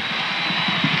drastically.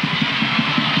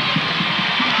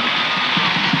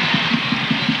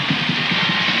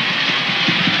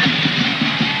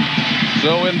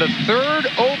 So in the third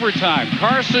overtime,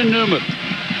 Carson-Newman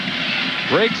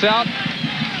breaks out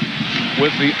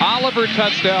with the Oliver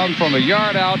touchdown from 1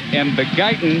 yard out and the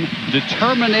Guyton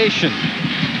determination.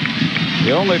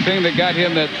 The only thing that got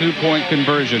him that 2-point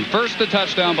conversion. First, the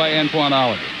touchdown by Antoine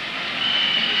Oliver.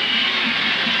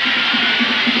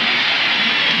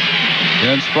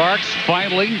 And Sparks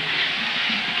finally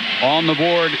on the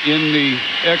board in the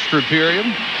extra period.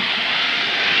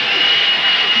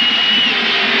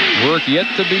 Work yet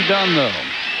to be done, though.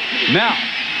 Now,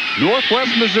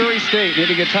 Northwest Missouri State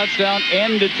needing a touchdown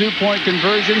and a 2-point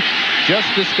conversion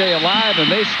just to stay alive,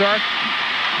 and they start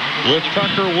with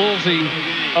Tucker Woolsey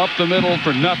up the middle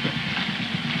for nothing.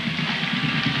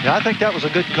 Yeah, I think that was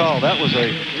a good call. That was a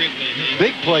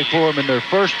big play for them in their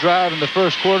first drive in the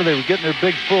first quarter. They were getting their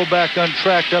big fullback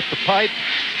untracked up the pipe.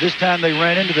 This time they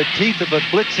ran into the teeth of a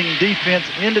blitzing defense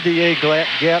into the A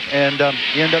gap and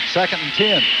end up 2nd and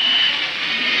 10.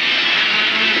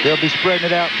 They'll be spreading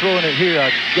it out, throwing it here.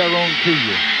 I guarantee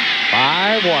you.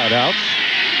 5 wideouts.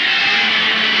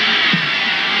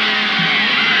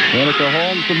 Seneca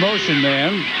Holmes, the motion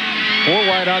man. 4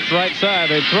 wideouts right side.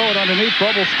 They throw it underneath.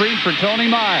 Bubble screen for Tony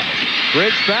Miles.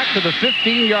 Bridge back to the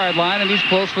 15-yard line, and he's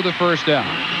close for the first down.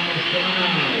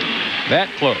 That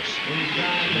close.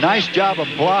 Nice job of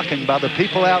blocking by the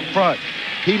people out front.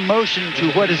 He motioned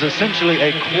to what is essentially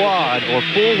a quad or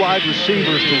 4 wide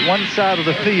receivers to one side of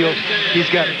the field. He's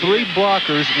got 3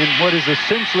 blockers in what is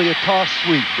essentially a toss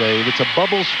sweep, Dave. It's a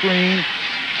bubble screen,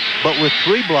 but with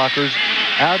 3 blockers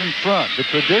out in front. The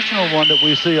traditional one that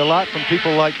we see a lot from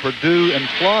people like Purdue and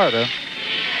Florida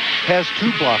has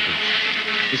 2 blockers.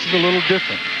 This is a little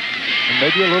different and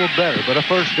maybe a little better, but a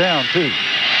first down, too.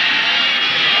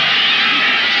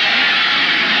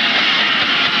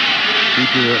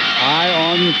 Keep your eye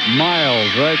on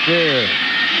Miles right there.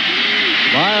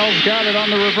 Miles got it on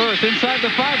the reverse. Inside the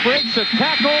 5, breaks a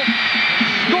tackle.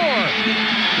 Score!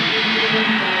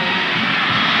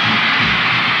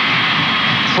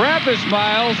 Travis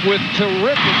Miles with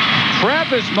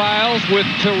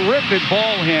terrific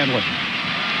ball handling.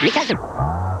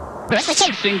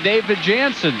 Facing David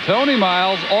Jansen. Tony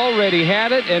Miles already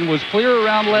had it and was clear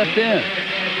around left end.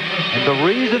 And the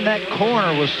reason that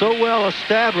corner was so well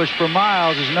established for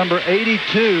Miles is number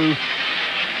 82,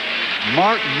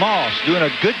 Mark Moss, doing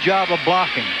a good job of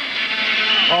blocking.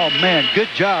 Oh, man, good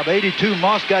job. 82,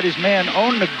 Moss got his man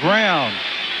on the ground.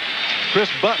 Chris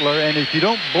Butler, and if you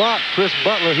don't block Chris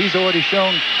Butler, he's already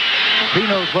shown he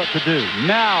knows what to do.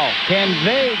 Now, can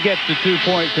they get the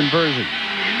 2-point conversion?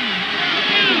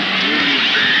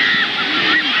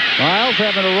 Miles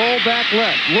having a roll back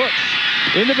left. Looks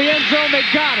into the end zone. They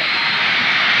got it.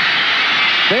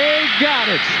 They got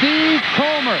it. Steve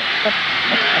Comer.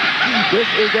 This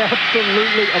is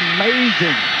absolutely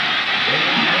amazing.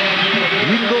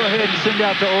 You can go ahead and send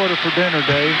out the order for dinner,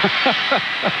 Dave.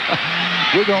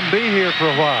 We're going to be here for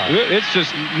a while. It's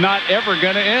just not ever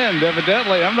going to end,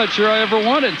 evidently. I'm not sure I ever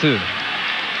want it to.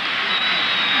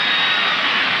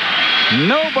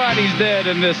 Nobody's dead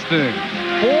in this thing.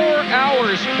 4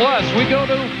 hours plus. We go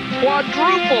to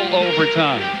quadruple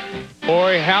overtime.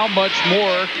 Boy, how much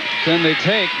more can they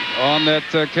take on that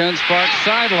Ken Sparks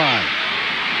sideline?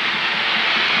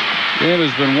 Game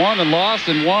has been won and lost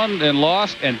and won and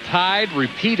lost and tied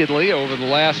repeatedly over the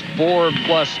last 4+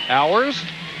 hours.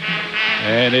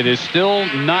 And it is still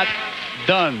not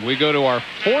done. We go to our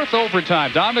 4th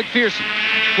overtime. Don McPherson.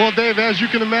 Well, Dave, as you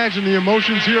can imagine, the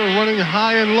emotions here are running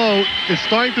high and low. It's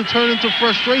starting to turn into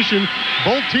frustration.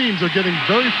 Both teams are getting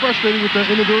very frustrated with their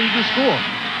inability to score.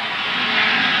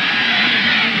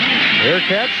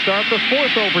 Bearcats start the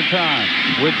 4th overtime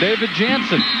with David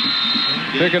Jansen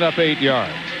picking up 8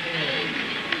 yards.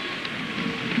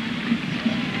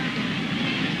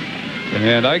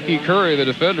 And Ike Curry, the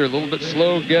defender, a little bit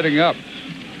slow getting up.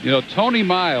 You know, Tony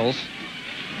Miles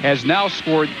has now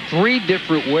scored 3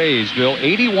 different ways, Bill.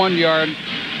 81-yard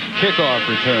kickoff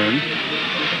return,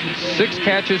 6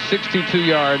 catches, 62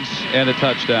 yards, and a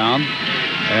touchdown.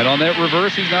 And on that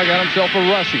reverse, he's now got himself a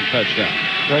rushing touchdown.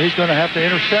 Well, he's going to have to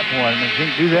intercept one. He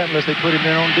can't do that unless they put him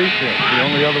in on defense. The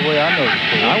only other way I know.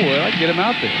 I would. I'd get him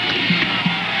out there.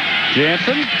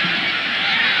 Jansen.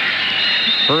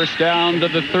 First down to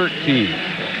the 13.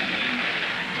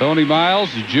 Tony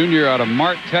Miles, a junior out of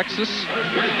Mart, Texas.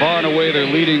 Far and away their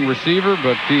leading receiver,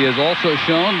 but he has also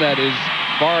shown that is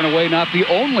far and away not the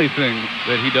only thing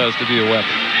that he does to be a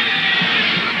weapon.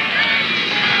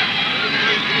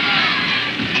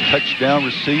 Touchdown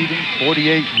receiving,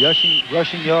 48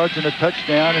 rushing yards and a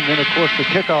touchdown, and then, of course, the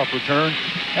kickoff return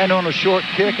and on a short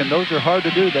kick, and those are hard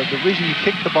to do. The reason you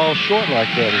kick the ball short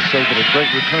like that is so that a great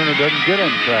returner doesn't get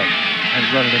on track and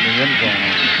run it in the end zone.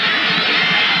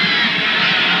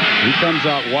 He comes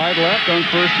out wide left on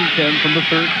 1st and 10 from the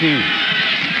 13.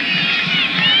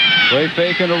 Play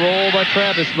fake and a roll by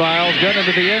Travis Miles. Got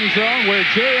into the end zone where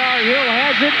J.R. Hill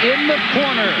has it in the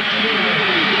corner.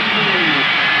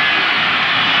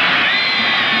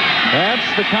 That's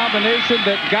the combination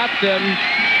that got them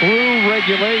through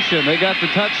regulation. They got the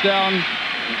touchdown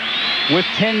with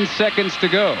 10 seconds to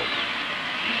go.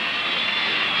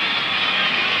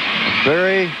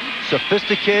 Very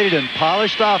sophisticated and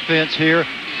polished offense here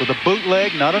with a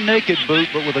bootleg, not a naked boot,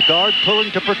 but with a guard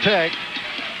pulling to protect.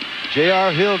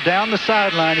 J.R. Hill down the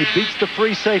sideline. He beats the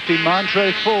free safety,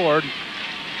 Montre Ford.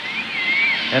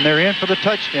 And they're in for the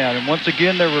touchdown. And once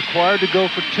again, they're required to go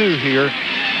for 2 here,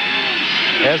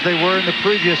 as they were in the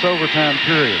previous overtime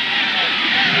period.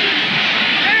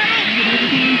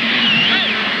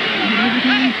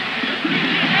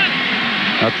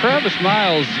 Now, Travis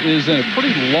Miles is in a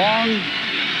pretty long,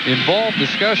 involved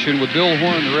discussion with Bill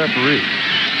Horn, the referee.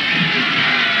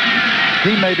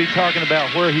 He may be talking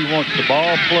about where he wants the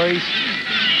ball placed.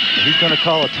 He's going to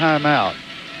call a timeout.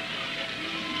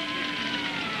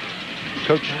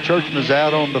 Coach Churchman's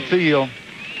out on the field.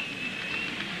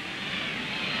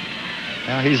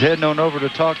 Now he's heading on over to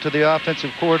talk to the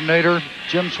offensive coordinator,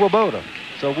 Jim Swoboda.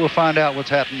 So we'll find out what's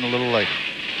happening a little later.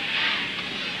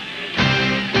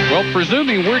 Well,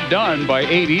 presuming we're done by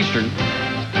 8 Eastern,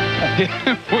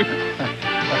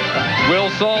 we'll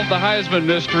solve the Heisman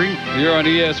mystery here on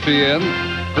ESPN.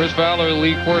 Chris Fowler,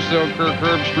 Lee Corso, Kirk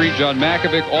Herbstreit, John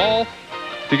Makovic, all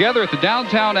together at the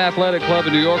Downtown Athletic Club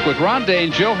in New York with Ron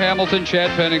Dane, Joe Hamilton,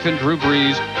 Chad Pennington, Drew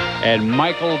Brees, and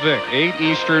Michael Vick. 8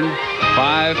 Eastern,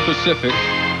 5 Pacific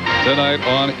tonight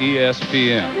on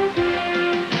ESPN.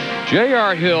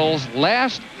 J.R. Hill's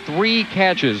last 3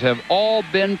 catches have all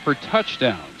been for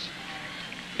touchdowns.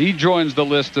 He joins the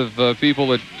list of people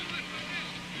that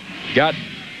got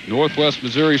Northwest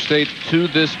Missouri State to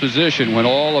this position when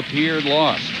all appeared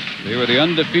lost. They were the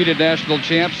undefeated national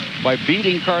champs by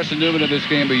beating Carson-Newman in this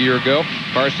game a year ago.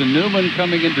 Carson-Newman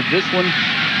coming into this one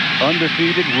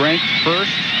undefeated, ranked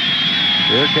 1st.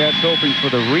 Bearcats hoping for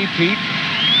the repeat.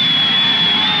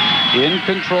 In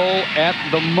control at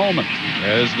the moment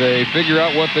as they figure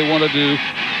out what they want to do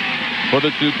for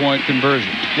the 2-point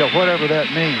conversion. Yeah, whatever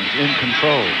that means, in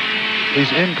control.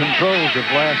 These in controls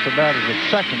have lasted matters of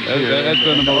seconds here. That's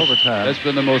been the most overtime. That's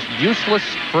been the most useless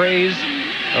phrase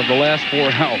of the last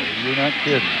 4 hours. You're not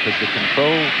kidding, because the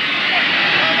control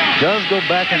does go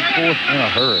back and forth in a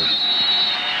hurry.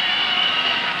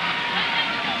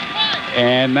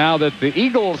 And now that the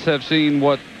Eagles have seen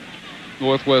what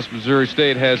Northwest Missouri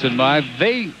State has in mind,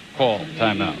 they call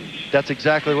timeout. That's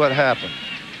exactly what happened.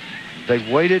 They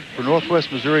waited for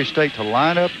Northwest Missouri State to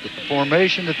line up with the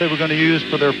formation that they were going to use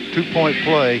for their 2-point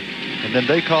play, and then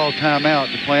they call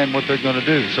timeout to plan what they're going to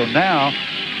do. So now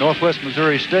Northwest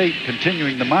Missouri State,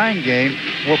 continuing the mind game,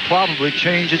 will probably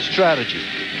change its strategy.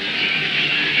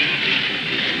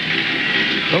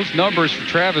 Those numbers for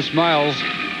Travis Miles,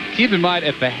 keep in mind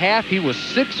at the half he was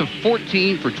 6 of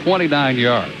 14 for 29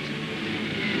 yards.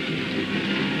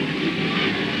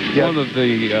 Yeah. One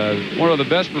of the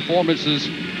best performances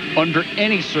under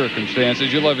any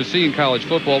circumstances you'll ever see in college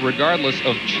football, regardless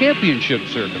of championship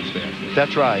circumstances.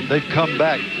 That's right. They've come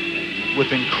back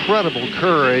with incredible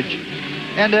courage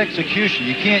and execution.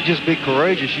 You can't just be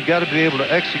courageous. You got to be able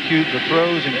to execute the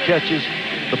throws and catches,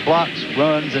 the blocks,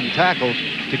 runs, and tackles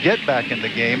to get back in the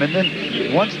game. And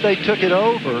then once they took it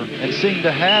over and seemed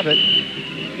to have it,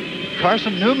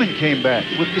 Carson-Newman came back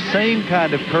with the same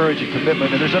kind of courage and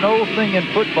commitment. And there's an old thing in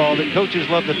football that coaches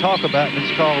love to talk about, and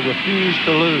it's called refuse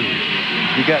to lose.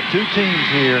 You got two teams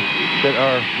here that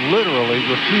are literally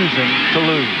refusing to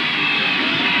lose.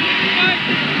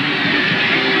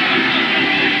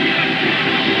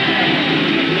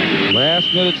 Last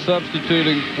minute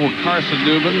substituting for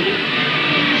Carson-Newman,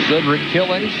 Cedric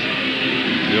Killings,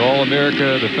 the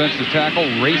All-America defensive tackle,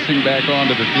 racing back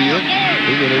onto the field.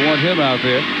 They want him out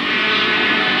there.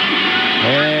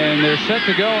 And they're set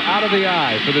to go out of the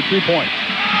eye for the 2 points.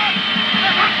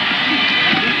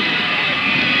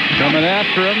 Coming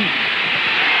after him.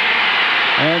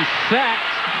 And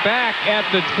sacked back at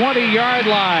the 20-yard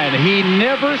line. He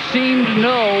never seemed to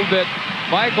know that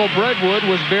Michael Breadwood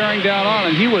was bearing down on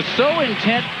him. He was so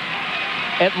intent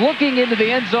at looking into the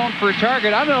end zone for a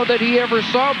target. I don't know that he ever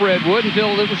saw Breadwood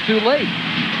until it was too late.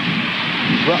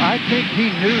 Well, I think he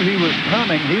knew he was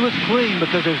coming. He was clean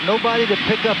because there's nobody to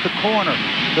pick up the corner.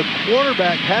 The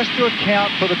quarterback has to account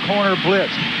for the corner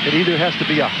blitz. It either has to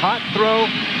be a hot throw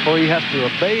or he has to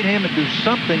evade him and do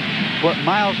something. What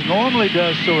Miles normally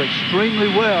does so extremely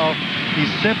well, he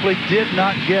simply did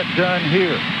not get done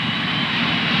here.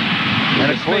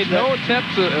 And of course, made no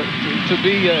attempt to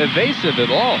be evasive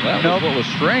at all. That was what was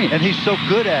strange. And he's so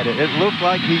good at it. It looked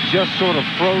like he just sort of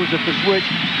froze at the switch.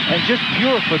 And just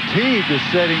pure fatigue is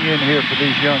setting in here for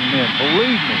these young men.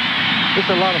 Believe me, it's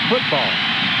a lot of football.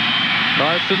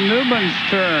 Carson-Newman's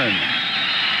turn.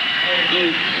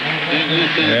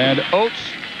 And Oates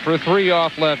for 3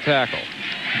 off left tackle.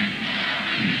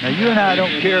 Now, you and I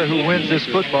don't care who wins this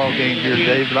football game here,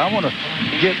 Dave, but I want to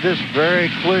get this very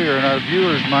clear in our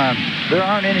viewers' mind. There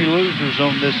aren't any losers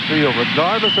on this field.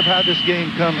 Regardless of how this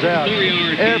game comes out,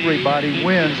 everybody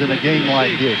wins in a game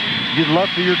like this. You'd love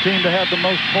for your team to have the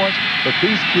most points, but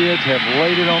these kids have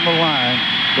laid it on the line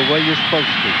the way you're supposed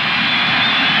to.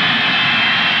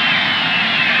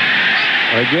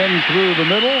 Again through the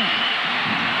middle.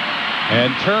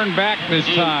 And turn back this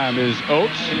time is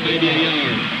Oates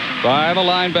by the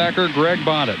linebacker, Greg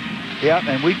Bonnet. Yeah,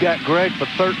 and we've got Greg for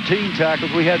 13 tackles.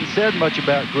 We hadn't said much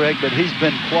about Greg, but he's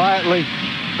been quietly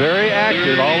very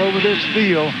active all over this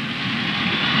field.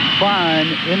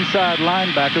 Fine inside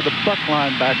linebacker, the buck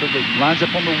linebacker that lines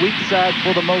up on the weak side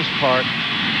for the most part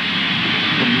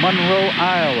from Monroe,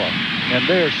 Iowa. And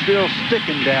they're still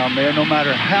sticking down there no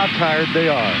matter how tired they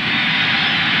are.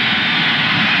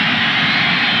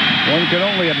 One can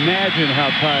only imagine how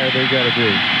tired they've got to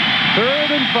be. 3rd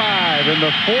and 5 in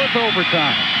the 4th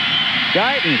overtime.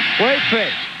 Guyton, play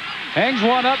fake. Hangs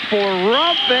one up for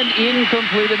Rumpf and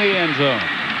incomplete in the end zone.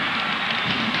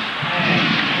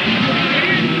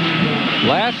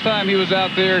 Last time he was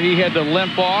out there, he had to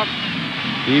limp off.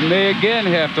 He may again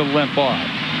have to limp off.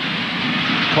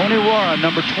 Tony Warren,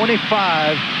 number 25,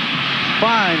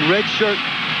 fine redshirt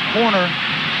corner,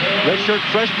 redshirt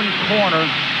freshman corner,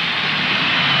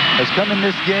 has come in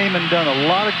this game and done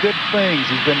a lot of good things.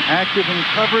 He's been active in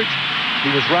coverage. He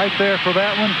was right there for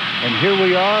that one. And here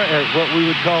we are at what we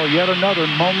would call yet another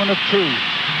moment of truth.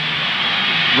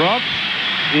 Rumpf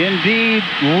indeed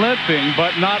limping,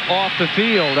 but not off the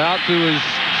field. Out to his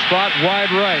spot wide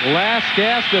right. Last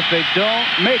gasp if they don't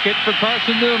make it for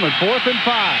Carson-Newman. 4th and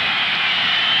 5.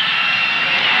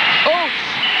 Oates,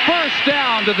 first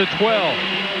down to the 12.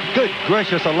 Good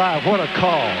gracious alive, what a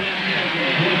call.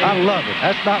 I love it.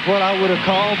 That's not what I would have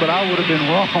called, but I would have been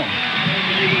wrong.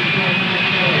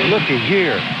 Looky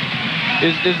here.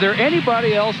 Is there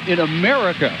anybody else in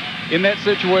America in that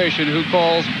situation who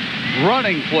calls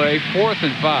running play 4th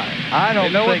and 5? I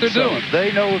don't think so.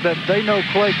 They know what they're doing. They know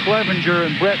Clay Clevenger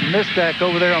and Brett Mistack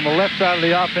over there on the left side of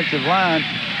the offensive line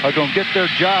are going to get their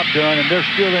job done, and they're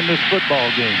still in this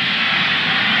football game.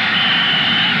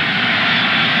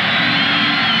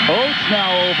 Oates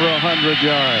now over 100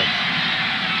 yards.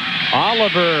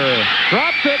 Oliver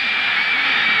drops it.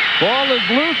 Ball is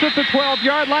loose at the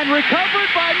 12-yard line. Recovered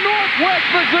by Northwest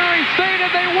Missouri State,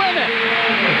 and they win it.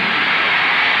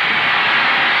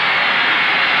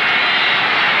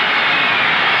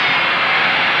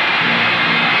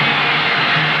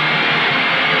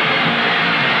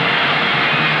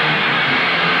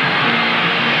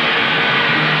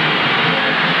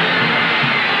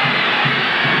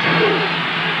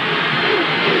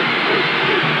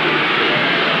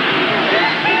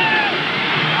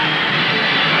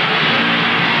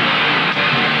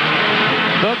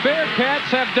 The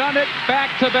Bearcats have done it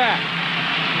back-to-back.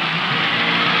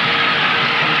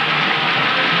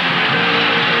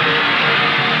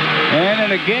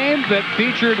 And in a game that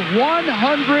featured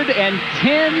 110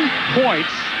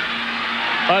 points,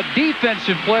 a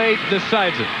defensive play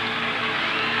decides it.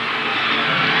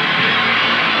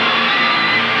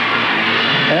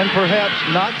 And perhaps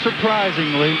not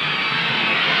surprisingly,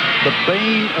 the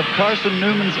bane of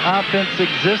Carson-Newman's offense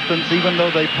existence, even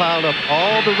though they piled up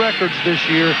all the records this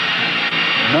year,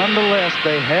 nonetheless,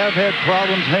 they have had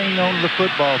problems hanging on to the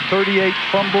football. 38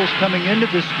 fumbles coming into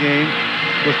this game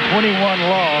with 21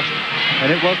 lost, and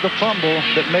it was the fumble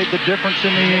that made the difference in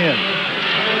the end.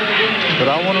 But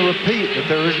I want to repeat that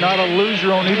there is not a loser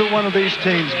on either one of these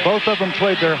teams. Both of them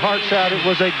played their hearts out. It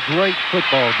was a great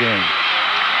football game.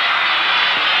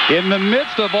 In the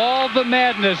midst of all the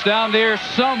madness down there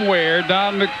somewhere,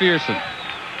 Don McPherson.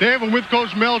 Dave, I'm with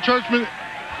Coach Mel Churchman.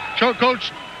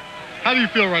 Coach, how do you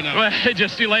feel right now? Well,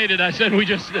 just elated. I said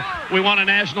we won a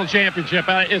national championship.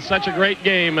 It's such a great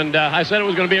game, and I said it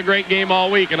was going to be a great game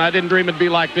all week, and I didn't dream it'd be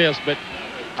like this, but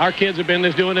our kids have been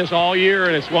doing this all year,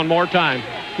 and it's one more time.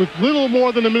 With little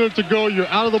more than a minute to go, you're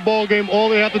out of the ball game. All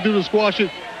they have to do to squash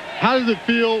it. How does it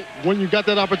feel when you got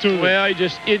that opportunity? Well, you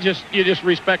just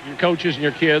respect your coaches and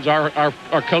your kids. Our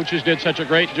coaches did such a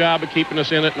great job of keeping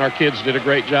us in it, and our kids did a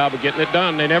great job of getting it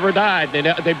done. They never died.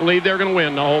 They believed they were going to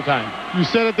win the whole time. You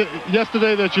said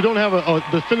yesterday that you don't have a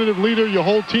definitive leader. Your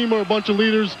whole team are a bunch of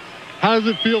leaders. How does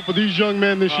it feel for these young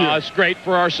men this year? It's great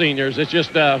for our seniors. It's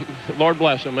just, Lord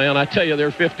bless them, man. I tell you, there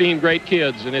are 15 great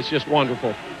kids, and it's just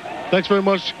wonderful. Thanks very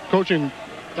much, coaching.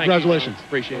 Congratulations.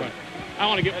 Appreciate it. I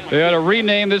want to get They ought to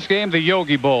rename this game the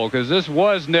Yogi Bowl, because this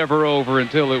was never over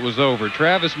until it was over.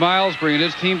 Travis Miles bringing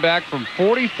his team back from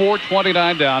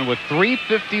 44-29 down with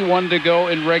 3:51 to go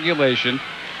in regulation.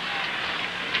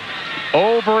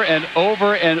 Over and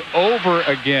over and over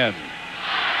again,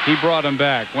 he brought him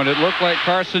back when it looked like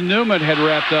Carson-Newman had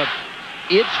wrapped up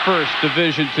its first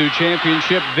Division II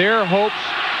championship. Their hopes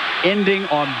ending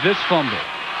on this fumble.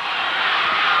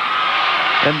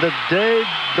 And the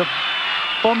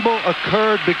fumble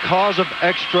occurred because of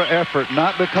extra effort,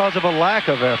 not because of a lack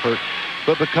of effort,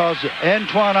 but because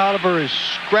Antoine Oliver is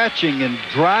scratching and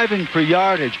driving for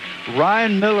yardage.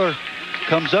 Ryan Miller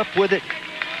comes up with it.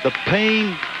 The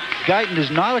pain, Guyton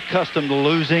is not accustomed to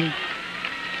losing.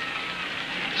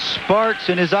 Sparks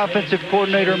and his offensive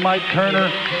coordinator, Mike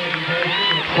Turner,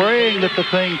 praying that the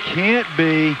thing can't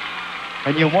be,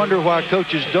 and you wonder why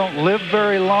coaches don't live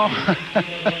very long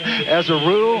as a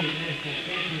rule.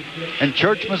 And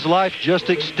Churchman's life just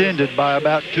extended by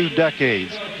about 2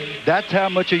 decades. That's how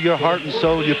much of your heart and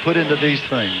soul you put into these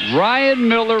things. Ryan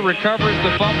Miller recovers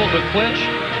the fumble to clinch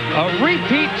a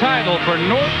repeat title for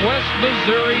Northwest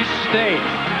Missouri State.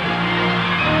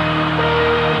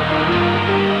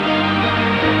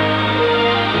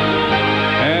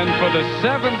 And for the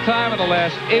 7th time in the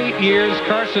last 8 years,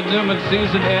 Carson-Newman's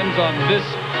season ends on this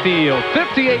field.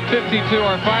 58-52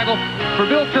 our final. For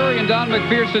Bill Curry and Don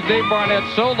McPherson, Dave Barnett,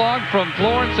 so long from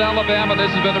Florence, Alabama.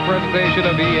 This has been a presentation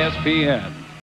of ESPN.